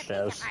what this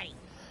shows.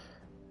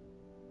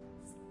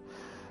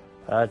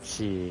 Let's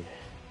see.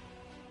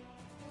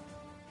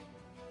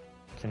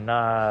 Can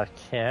knock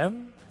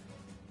him?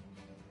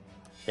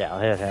 Yeah, I'll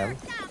hit him.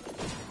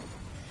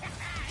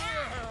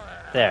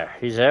 There,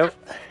 he's out.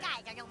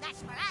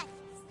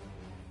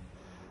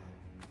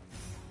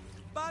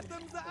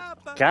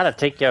 Gotta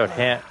take out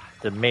him,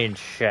 the main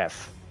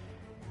chef.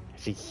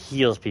 He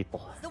heals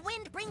people. The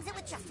wind brings it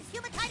with justice.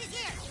 Humankind is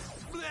here.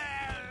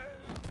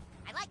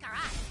 I like our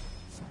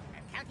odds.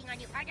 I'm counting on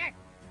you, partner.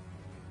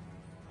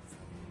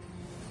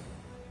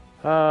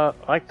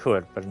 I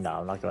could, but no,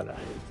 I'm not gonna.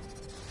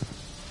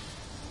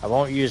 I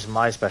won't use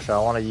my special.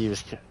 I want to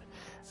use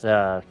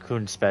the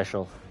Coon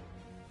special.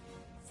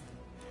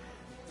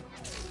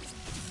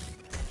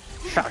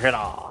 Shock it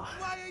off.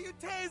 Why are you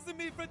tasing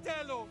me,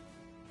 Fratello?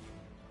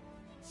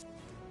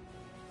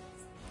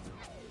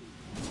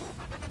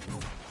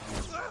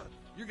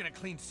 You're gonna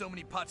clean so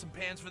many pots and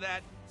pans for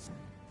that?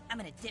 I'm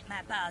gonna dip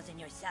my balls in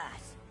your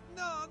sauce.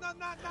 No,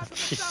 not the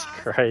Jesus sauce.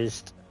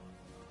 Christ.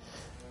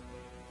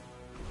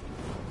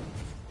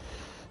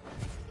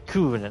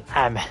 Coon and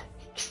I'm.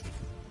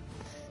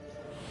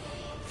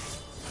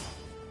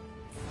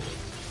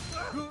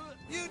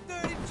 You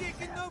dirty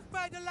chicken, no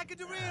fighter like a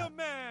real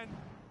man.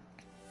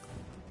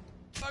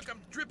 Fuck,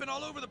 I'm dripping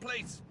all over the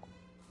place.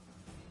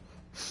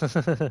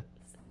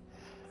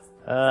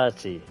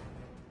 Let's see.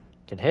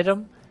 Can hit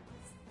him.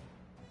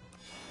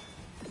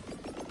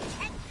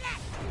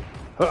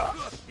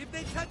 If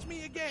they touch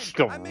me again, Just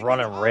go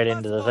running right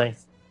into the thing.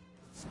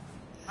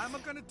 I'm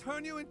gonna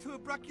turn you into a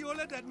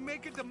brachiola that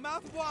make it the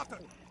mouth water.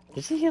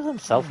 Does he heal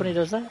himself when he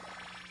does that?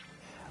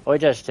 Oh, he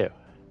does too.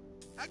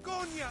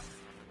 Agonia.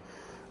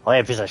 Oh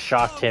yeah, because I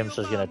shocked him,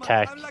 so he's gonna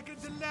attack.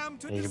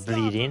 And he's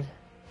bleeding.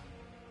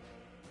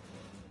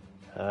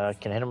 Can I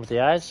hit him with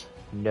the eyes?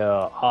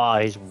 No. Ah,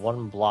 he's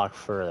one block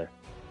further.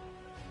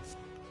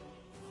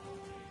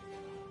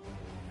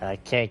 And I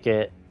can't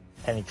get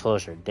any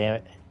closer. Damn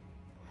it.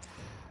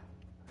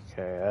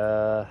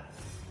 Okay.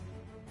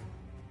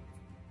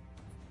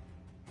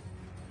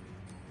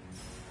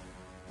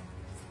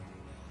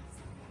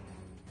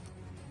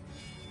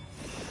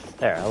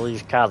 There, I'll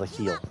use Kyle to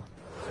heal.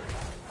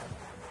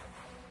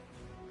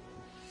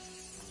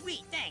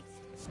 Sweet, thanks.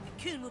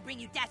 The Coon will bring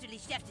you dastardly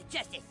chefs to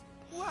justice.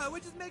 Wow, we're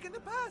just making the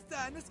pasta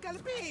and the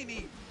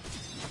scallopini.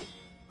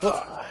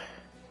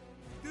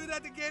 Do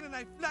that again and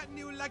I flatten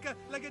you like a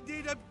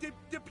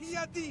de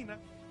piadina.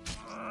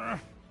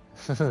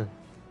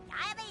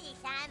 Diabetes,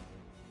 son.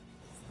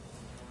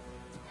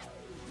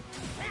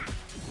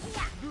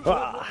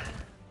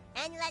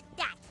 And let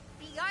that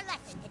be your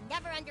lesson to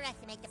never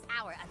underestimate the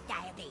power of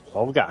diabetes.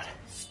 Oh God.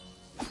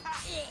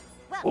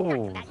 Well, not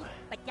combatant,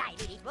 but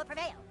diabetes will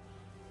prevail.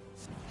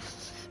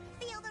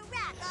 Feel the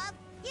wrath of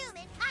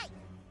humankind.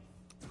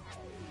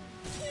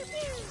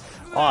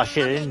 Oh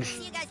shit, I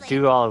didn't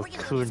do all of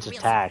Coon's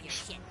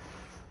attacks.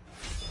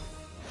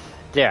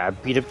 There, I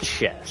beat up the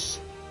chefs.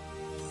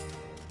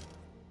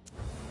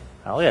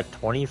 I only had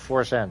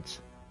 24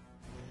 cents.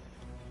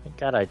 Thank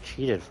God I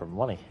cheated for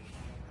money.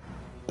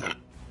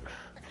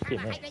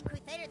 Carbohydrate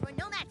Crusaders were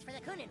no match for the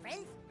Coon and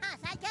friends, huh,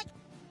 sidekick?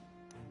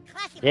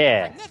 Classic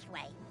Yeah. on this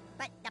way,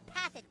 but the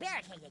path is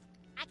barricaded.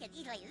 I could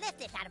easily lift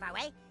this out of our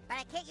way, but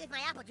I can't use my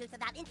apple juice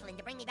without insulin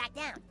to bring me back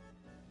down.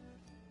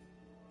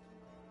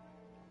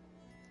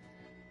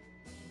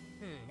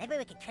 Maybe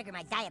we could trigger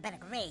my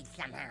diabetic rage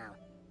somehow.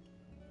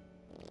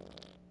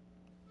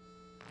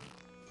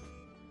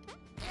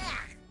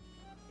 Ugh.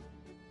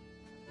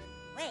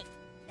 Wait,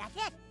 that's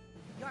it?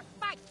 Your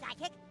farts,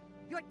 sidekick.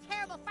 Your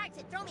terrible farts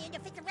that throw me into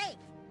fits of rage.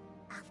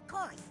 Of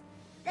course.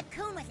 The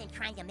Coon wasn't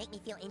trying to make me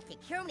feel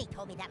insecure when he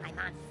told me that my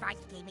mom's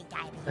farts gave me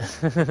diabetes.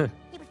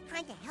 He was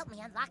trying to help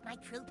me unlock my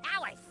true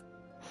powers.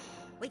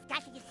 We've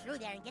got to get through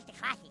there and get to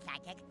classy,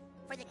 sidekick.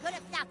 For the good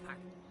of South Park.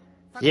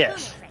 For Yes.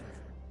 Coon and friends.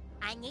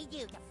 I need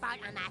you to fart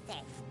on my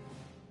face.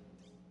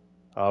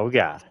 Oh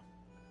God.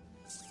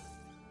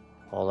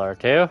 Hold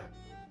R2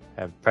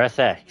 and press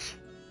X.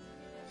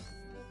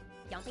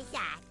 Don't be shy.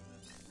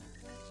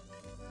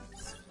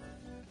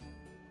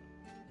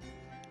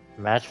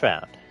 Match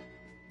found.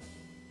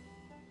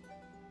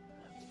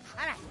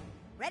 All right,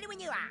 ready when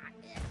you are.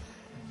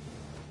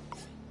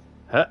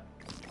 Huh?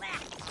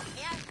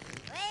 Here,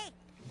 wait,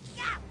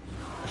 go!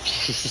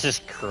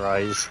 Jesus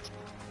Christ.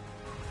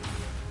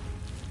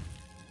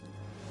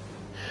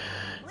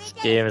 This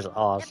game is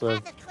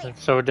awesome.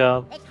 It's so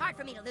dumb. It's hard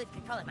for me to lose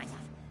control of myself.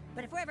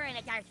 But if we're ever in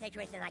a dire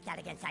situation like that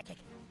again, sidekick,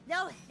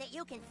 know that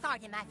you can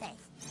fart in my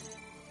face.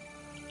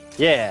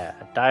 Yeah,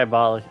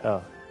 diabolic.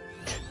 Oh.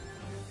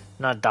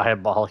 Not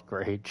diabolic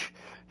rage.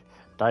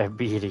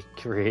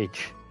 Diabetic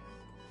rage.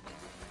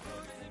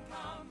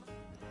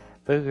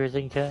 Boogers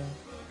and cum.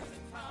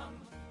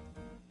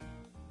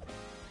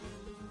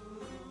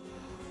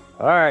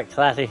 Alright,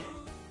 classy.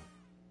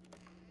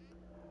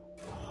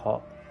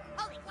 Oh,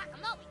 Holy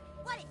guacamole!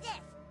 What is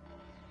this?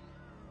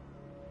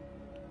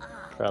 Oh,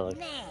 Probably.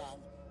 man.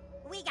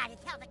 We gotta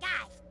tell the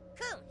guys.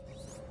 Coon.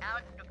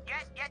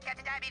 Yes,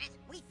 Captain Diabetes.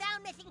 We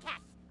found missing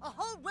cats. A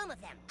whole room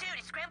of them. Dude,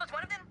 is Scrambles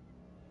one of them?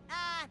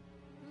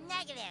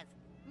 Negative.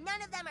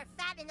 None of them are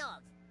fat and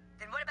old.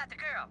 Then what about the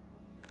girl?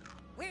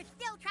 We're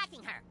still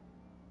tracking her.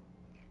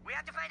 We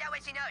have to find out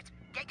what she knows.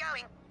 Get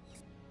going.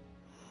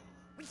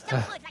 We still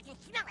know if I can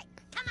smell it.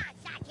 Come on,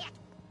 sidekick.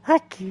 Hi,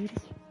 cutie.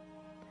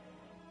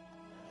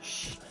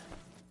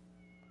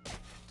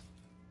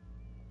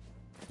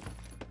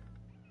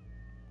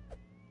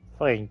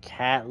 Fucking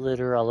cat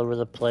litter all over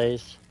the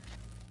place.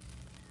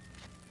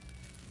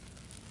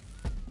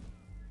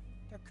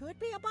 There could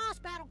be a boss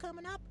battle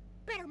coming up.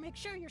 Better make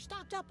sure you're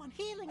stocked up on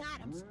healing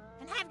items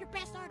and have your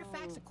best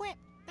artifacts equipped.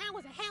 That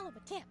was a hell of a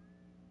tip.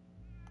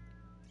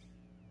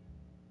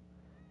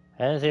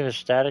 Anything with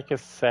static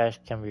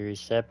effect can be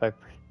reset by...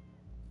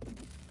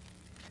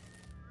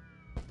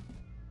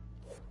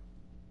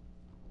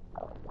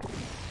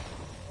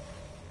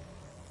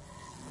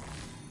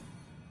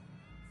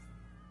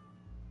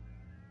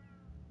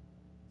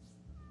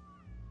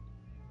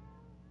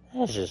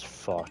 That's just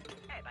fucked.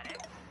 Hey, buddy.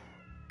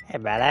 Hey,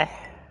 buddy.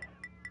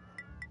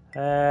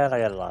 And I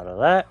got a lot of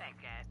that.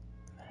 Thanks, guys.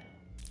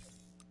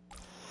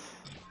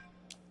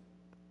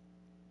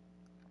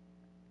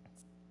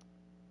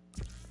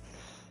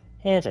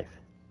 And save.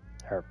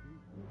 Herb.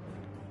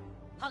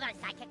 Hold on,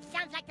 sidekick.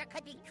 Sounds like there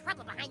could be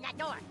trouble behind that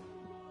door.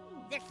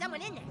 There's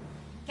someone in there.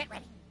 Get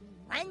ready.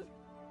 1,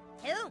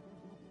 2,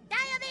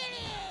 diabetes!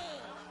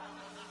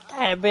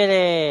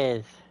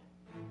 Diabetes!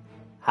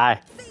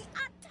 Hi. See,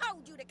 I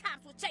told you the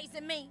cops were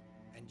chasing me.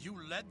 And you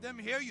led them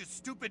here, you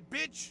stupid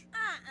bitch?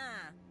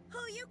 Who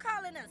you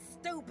calling a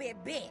stupid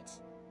bitch?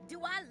 Do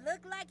I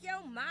look like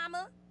your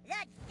mama?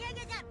 Let's get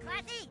it up,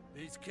 Classy!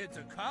 These kids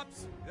are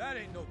cops? That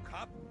ain't no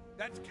cop.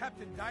 That's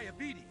Captain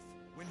Diabetes.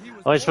 When he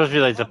was Oh, he's supposed to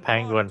be like the born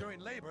penguin. during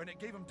labor, and it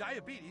gave him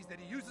diabetes that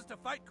he uses to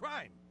fight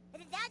crime.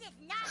 That is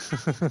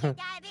not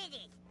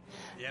diabetes!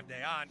 If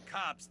they aren't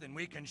cops, then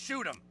we can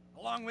shoot them.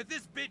 Along with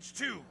this bitch,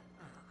 too.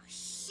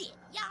 Shit,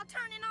 y'all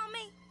turning on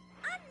me?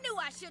 I knew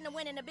I shouldn't have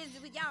went into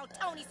business with y'all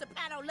Tony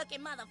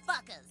Soprano-looking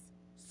motherfuckers.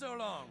 So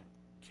long,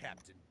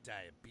 Captain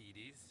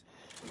Diabetes.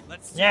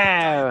 Let's see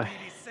No.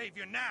 Diabetes save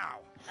you now.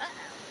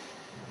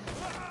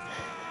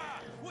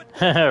 What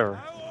the? I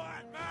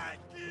want my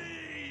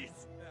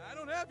keys! I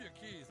don't have your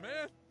keys,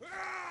 man.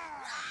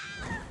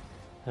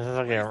 This is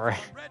fucking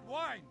right. Red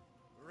wine.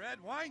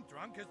 Red wine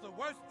drunk is the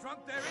worst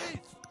drunk there is.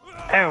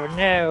 Oh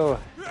no!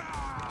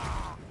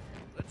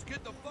 Let's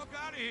get the fuck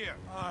out of here.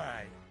 All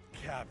right,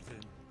 Captain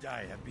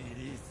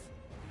Diabetes.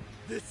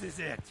 This is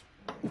it.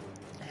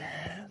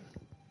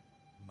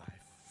 My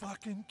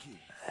fucking keys.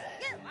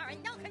 You are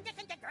in no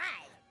condition to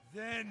drive!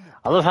 Then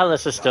I love how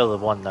this is still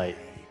the one night.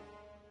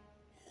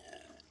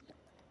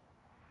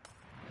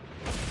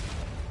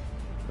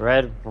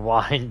 Red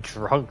wine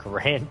drunk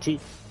Randy.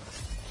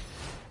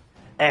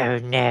 Oh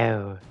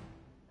no.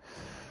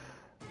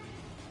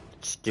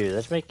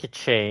 Let's make a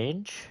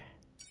change.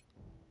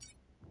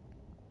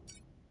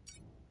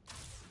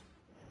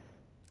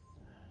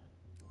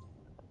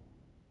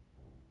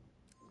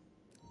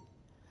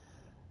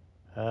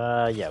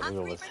 Yeah, we'll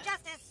go with...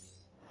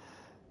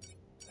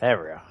 There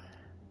we go.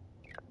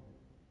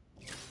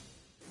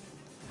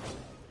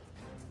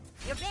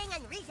 You're being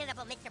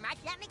unreasonable, Mr. March.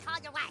 Let me call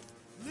your wife.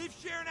 Leave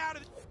Sharon out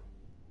of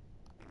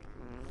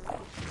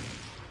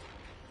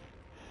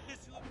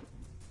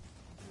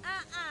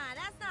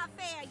That's not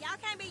fair. Y'all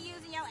can't be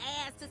using your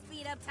ass to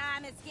speed up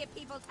time and skip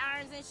people's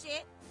turns and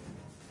shit.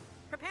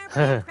 Prepare for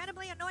the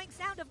incredibly annoying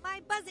sound of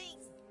my buzzing.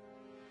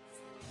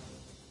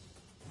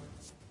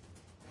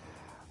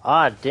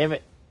 Ah, damn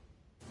it.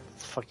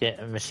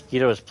 Fucking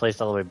mosquito is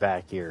placed all the way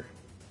back here.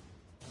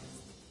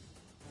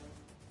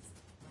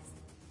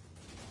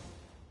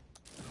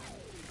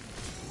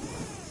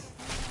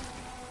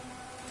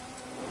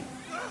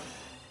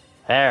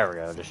 There we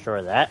go,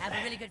 destroy that. I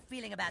have a really good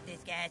feeling about this,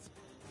 guys.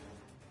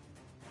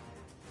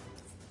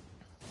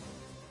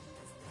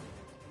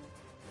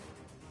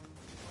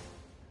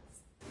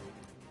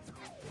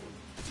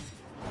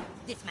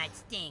 This might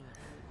sting.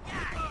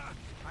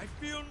 I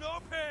feel no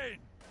pain.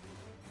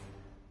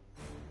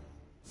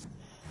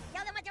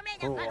 Tell them what you're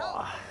made of,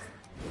 butthole.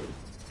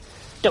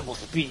 Double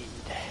speed.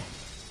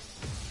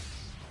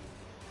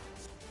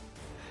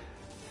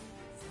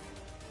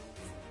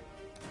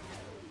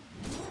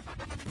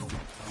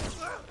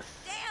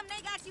 Damn,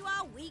 they got you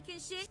all weak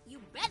and shit. You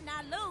better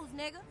not lose,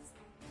 nigga.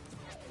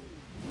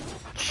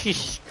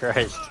 Jesus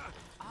Christ.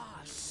 Oh,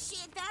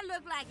 shit, that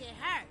looked like it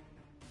hurt.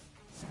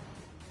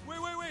 Wait.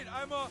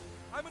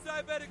 I'm a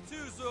diabetic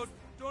too, so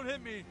don't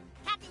hit me.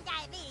 Captain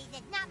Diabetes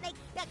does not make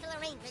special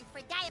arrangements for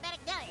diabetic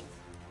villains.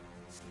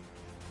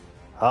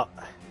 Oh.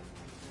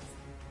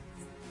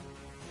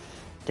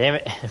 Damn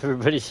it,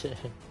 everybody's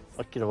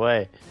fucking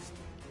away.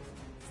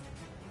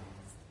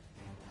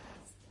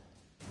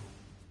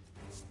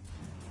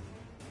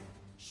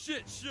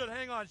 Shit,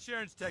 hang on,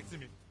 Sharon's texting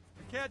me.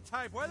 I can't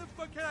type. Why the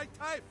fuck can't I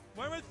type?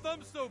 Why are my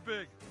thumbs so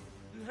big?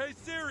 Hey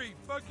Siri,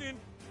 fucking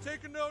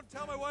take a note and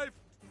tell my wife,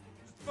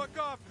 just fuck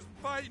off, because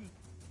I'm fighting.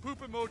 Poop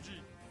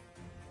emoji.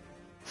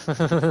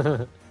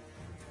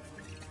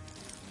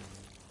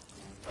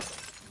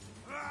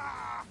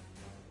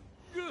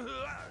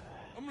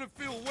 gonna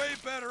feel way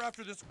better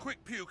after this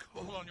quick puke.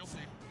 Hold on, you'll see.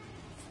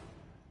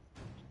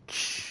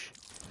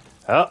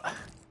 Oh.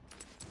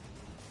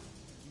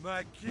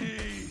 My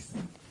keys.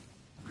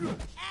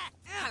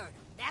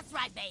 That's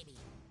right, baby.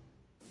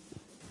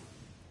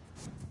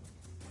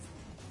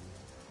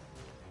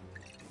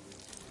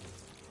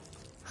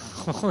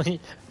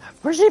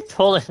 Where's he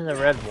pulling the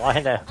red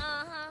wine out?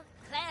 Uh-huh.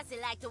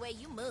 Classy like the way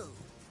you move.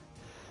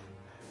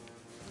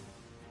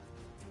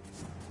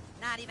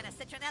 Not even a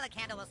citronella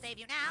candle will save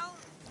you now.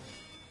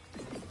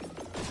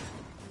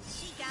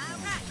 She got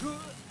right.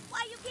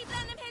 Why you keep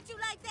letting him hit you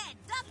like that?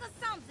 Duck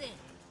or something.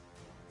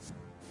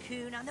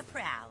 Coon on the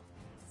prowl.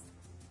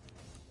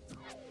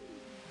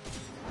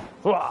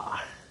 Wah.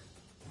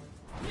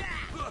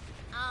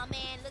 Oh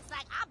man, looks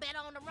like I bet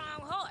on the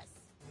wrong horse.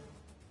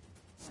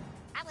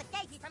 I was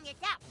Daisy from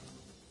yourself.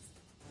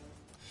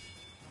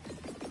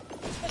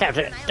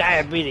 Captain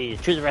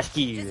Diabetes to the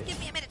rescue. Just give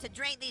me a minute to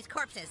drain these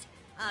corpses.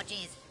 Oh,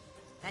 jeez.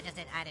 I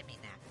didn't mean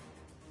that.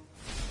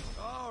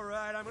 All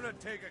right, I'm gonna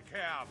take a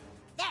cab.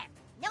 There.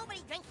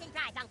 Nobody drinks and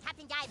drives on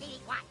Captain Diabetes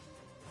watch.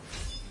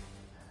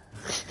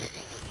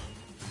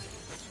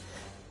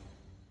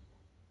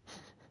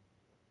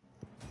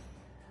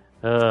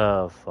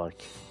 Oh, fuck.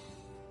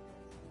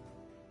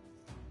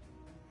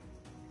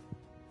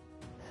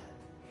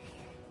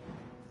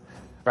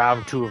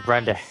 Round 2 of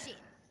Brenda. Shit.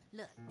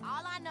 Look,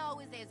 all I know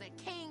is there's a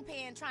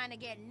kingpin trying to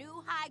get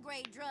new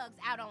high-grade drugs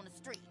out on the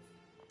street.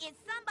 It's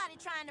somebody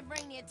trying to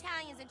bring the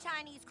Italians and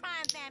Chinese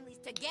crime families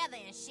together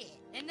and shit.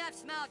 Enough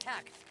small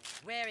talk.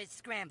 Where is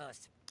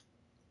Scrambles?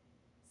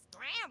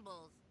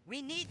 Scrambles?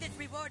 We need this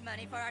reward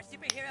money for our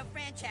superhero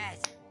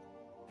franchise.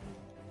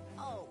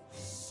 Oh,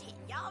 shit.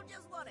 Y'all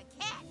just want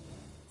a cat.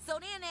 So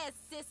then there's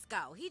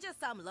Cisco. He just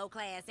some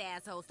low-class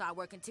asshole started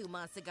working 2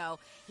 months ago.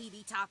 He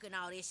be talking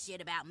all this shit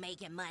about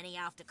making money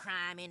off the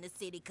crime in the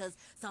city because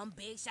some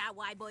big-shot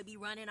white boy be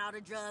running all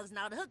the drugs and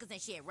all the hookers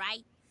and shit,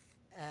 right?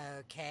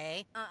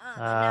 Okay.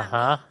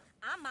 Uh-huh.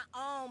 I'm my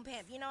own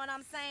pimp, you know what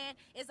I'm saying?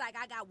 It's like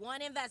I got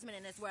one investment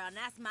in this world, and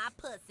that's my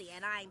pussy,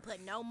 and I ain't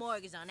putting no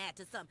mortgage on that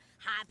to some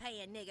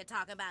high-paying nigga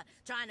talking about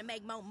trying to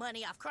make more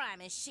money off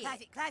crime and shit.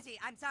 Classy,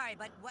 I'm sorry,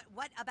 but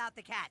what about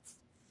the cats?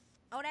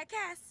 Oh, that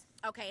Cass?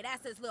 Okay,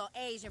 that's this little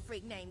Asian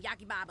freak named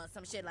Yaki Baba or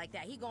some shit like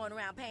that. He going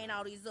around paying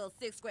all these little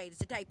 6th graders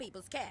to take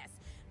people's cats.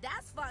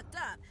 That's fucked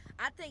up.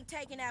 I think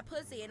taking that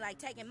pussy and, like,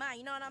 taking mine,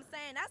 you know what I'm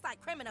saying? That's like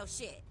criminal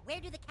shit.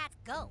 Where do the cats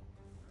go?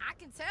 I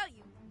can tell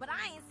you, but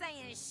I ain't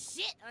saying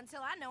shit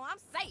until I know I'm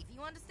safe,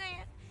 you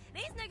understand?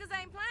 These niggas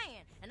ain't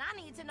playing, and I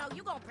need to know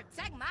you gonna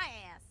protect my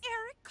ass.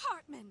 Eric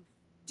Cartman,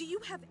 do you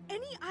have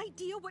any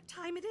idea what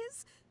time it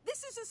is?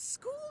 This is a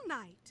school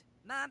night.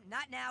 Mom,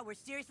 not now. We're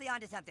seriously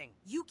onto something.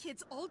 You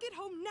kids all get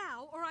home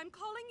now, or I'm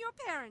calling your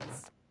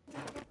parents.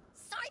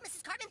 Sorry,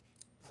 Mrs. Cartman.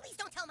 Please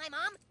don't tell my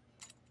mom.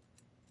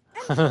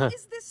 And who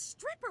is this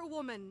stripper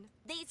woman?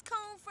 These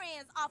coon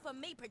friends offer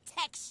me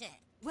protection.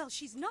 Well,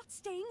 she's not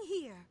staying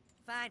here.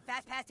 Fine,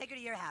 fast pass, take her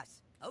to your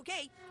house.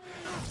 Okay.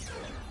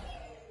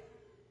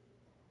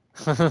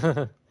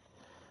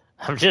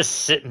 I'm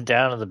just sitting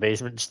down in the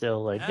basement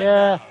still, like, And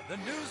yeah. now, the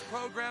news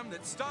program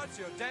that starts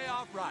your day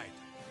off right.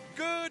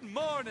 Good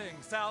morning,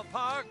 South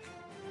Park.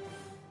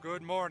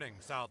 Good morning,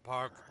 South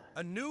Park.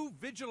 A new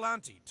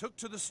vigilante took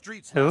to the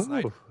streets last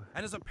night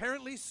and has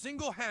apparently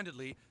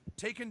single-handedly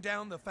taken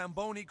down the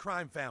Famboni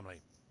crime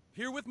family.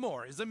 Here with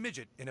more is a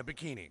midget in a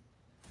bikini.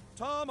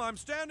 Tom, I'm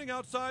standing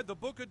outside the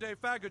Buca dei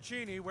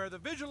Fagocini where the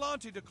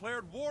vigilante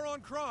declared war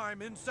on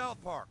crime in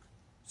South Park.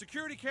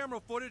 Security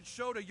camera footage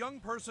showed a young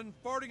person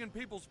farting in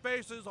people's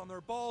faces, on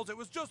their balls. It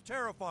was just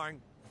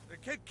terrifying. The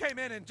kid came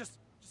in and just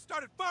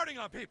started farting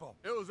on people.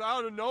 It was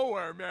out of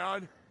nowhere,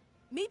 man.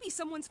 Maybe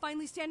someone's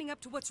finally standing up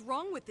to what's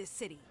wrong with this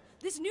city.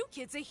 This new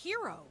kid's a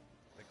hero.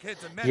 The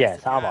kid's a menace.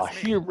 Yes, I'm a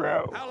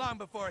hero. How long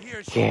before he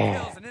or she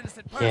kills an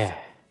innocent person? Yeah.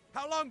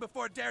 How long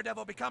before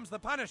Daredevil becomes the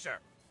Punisher?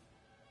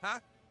 Huh?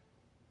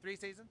 3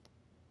 seasons?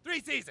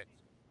 3 seasons!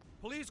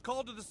 Police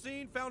called to the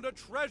scene, found a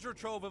treasure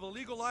trove of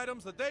illegal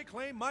items that they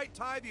claim might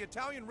tie the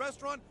Italian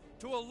restaurant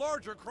to a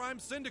larger crime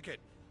syndicate.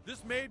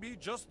 This may be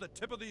just the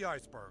tip of the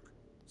iceberg.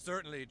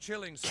 Certainly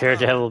chilling stuff.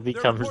 Daredevil There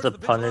becomes reports the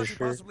vigilante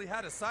Punisher. possibly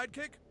had a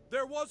sidekick.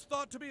 There was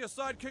thought to be a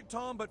sidekick,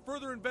 Tom, but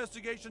further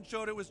investigation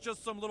showed it was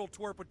just some little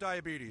twerp with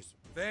diabetes.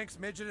 Thanks,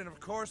 midget, and of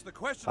course the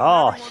question. Oh,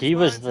 on everyone's he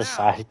was minds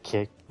the now,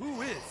 sidekick.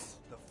 Who is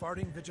the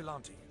farting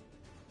vigilante?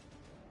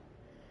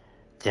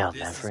 They'll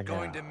This never is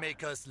going know. to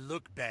make us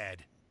look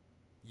bad.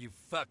 You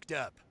fucked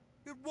up.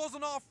 It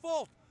wasn't our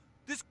fault.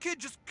 This kid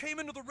just came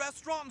into the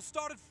restaurant and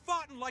started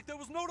farting like there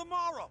was no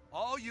tomorrow.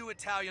 All you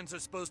Italians are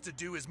supposed to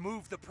do is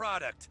move the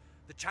product.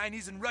 The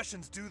Chinese and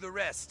Russians do the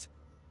rest.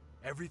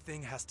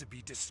 Everything has to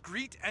be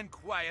discreet and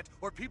quiet,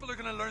 or people are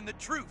going to learn the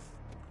truth.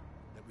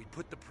 That we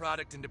put the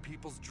product into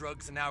people's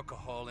drugs and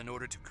alcohol in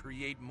order to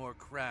create more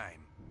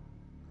crime.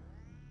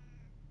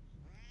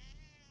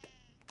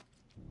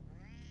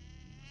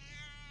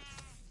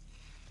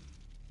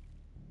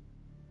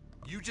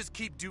 You just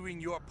keep doing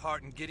your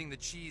part in getting the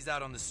cheese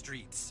out on the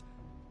streets.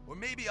 Or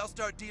maybe I'll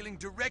start dealing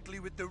directly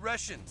with the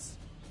Russians.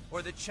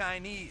 Or the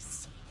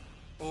Chinese.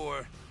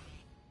 Or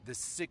the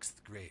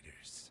 6th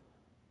graders?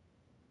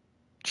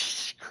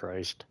 Jesus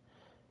Christ.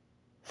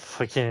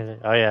 Fucking,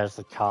 oh yeah, it's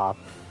the cop.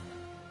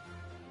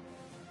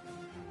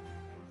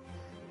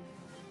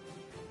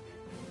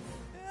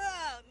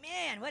 Oh,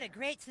 man, what a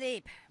great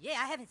sleep. Yeah,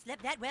 I haven't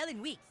slept that well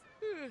in weeks.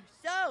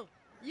 So,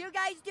 you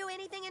guys do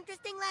anything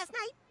interesting last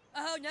night?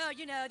 Oh, no,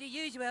 you know, the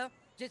usual.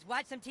 Just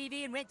watched some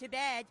TV and went to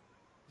bed.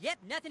 Yep,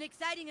 nothing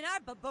exciting in our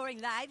boring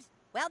lives.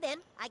 Well then,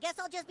 I guess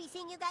I'll just be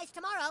seeing you guys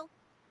tomorrow.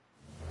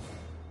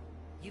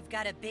 You've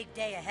got a big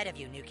day ahead of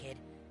you, new kid.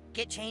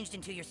 Get changed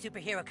into your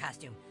superhero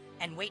costume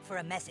and wait for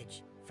a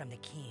message from the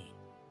king.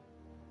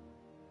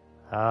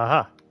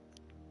 Uh-huh.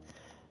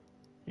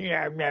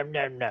 Yeah,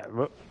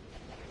 no.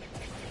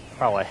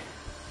 Probably.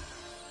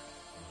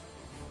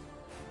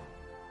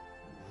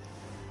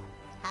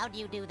 How'd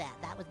you do that?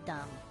 That was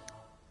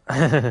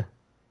dumb.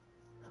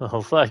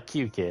 Oh, fuck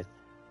you, kid.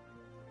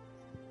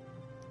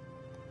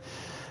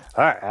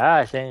 Alright,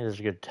 I think this is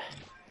a good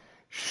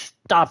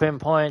stopping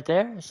point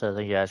there. So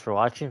thank you guys for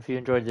watching. If you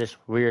enjoyed this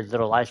weird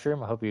little live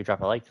stream, I hope you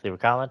drop a like, leave a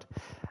comment.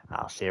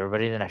 I'll see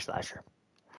everybody in the next live stream.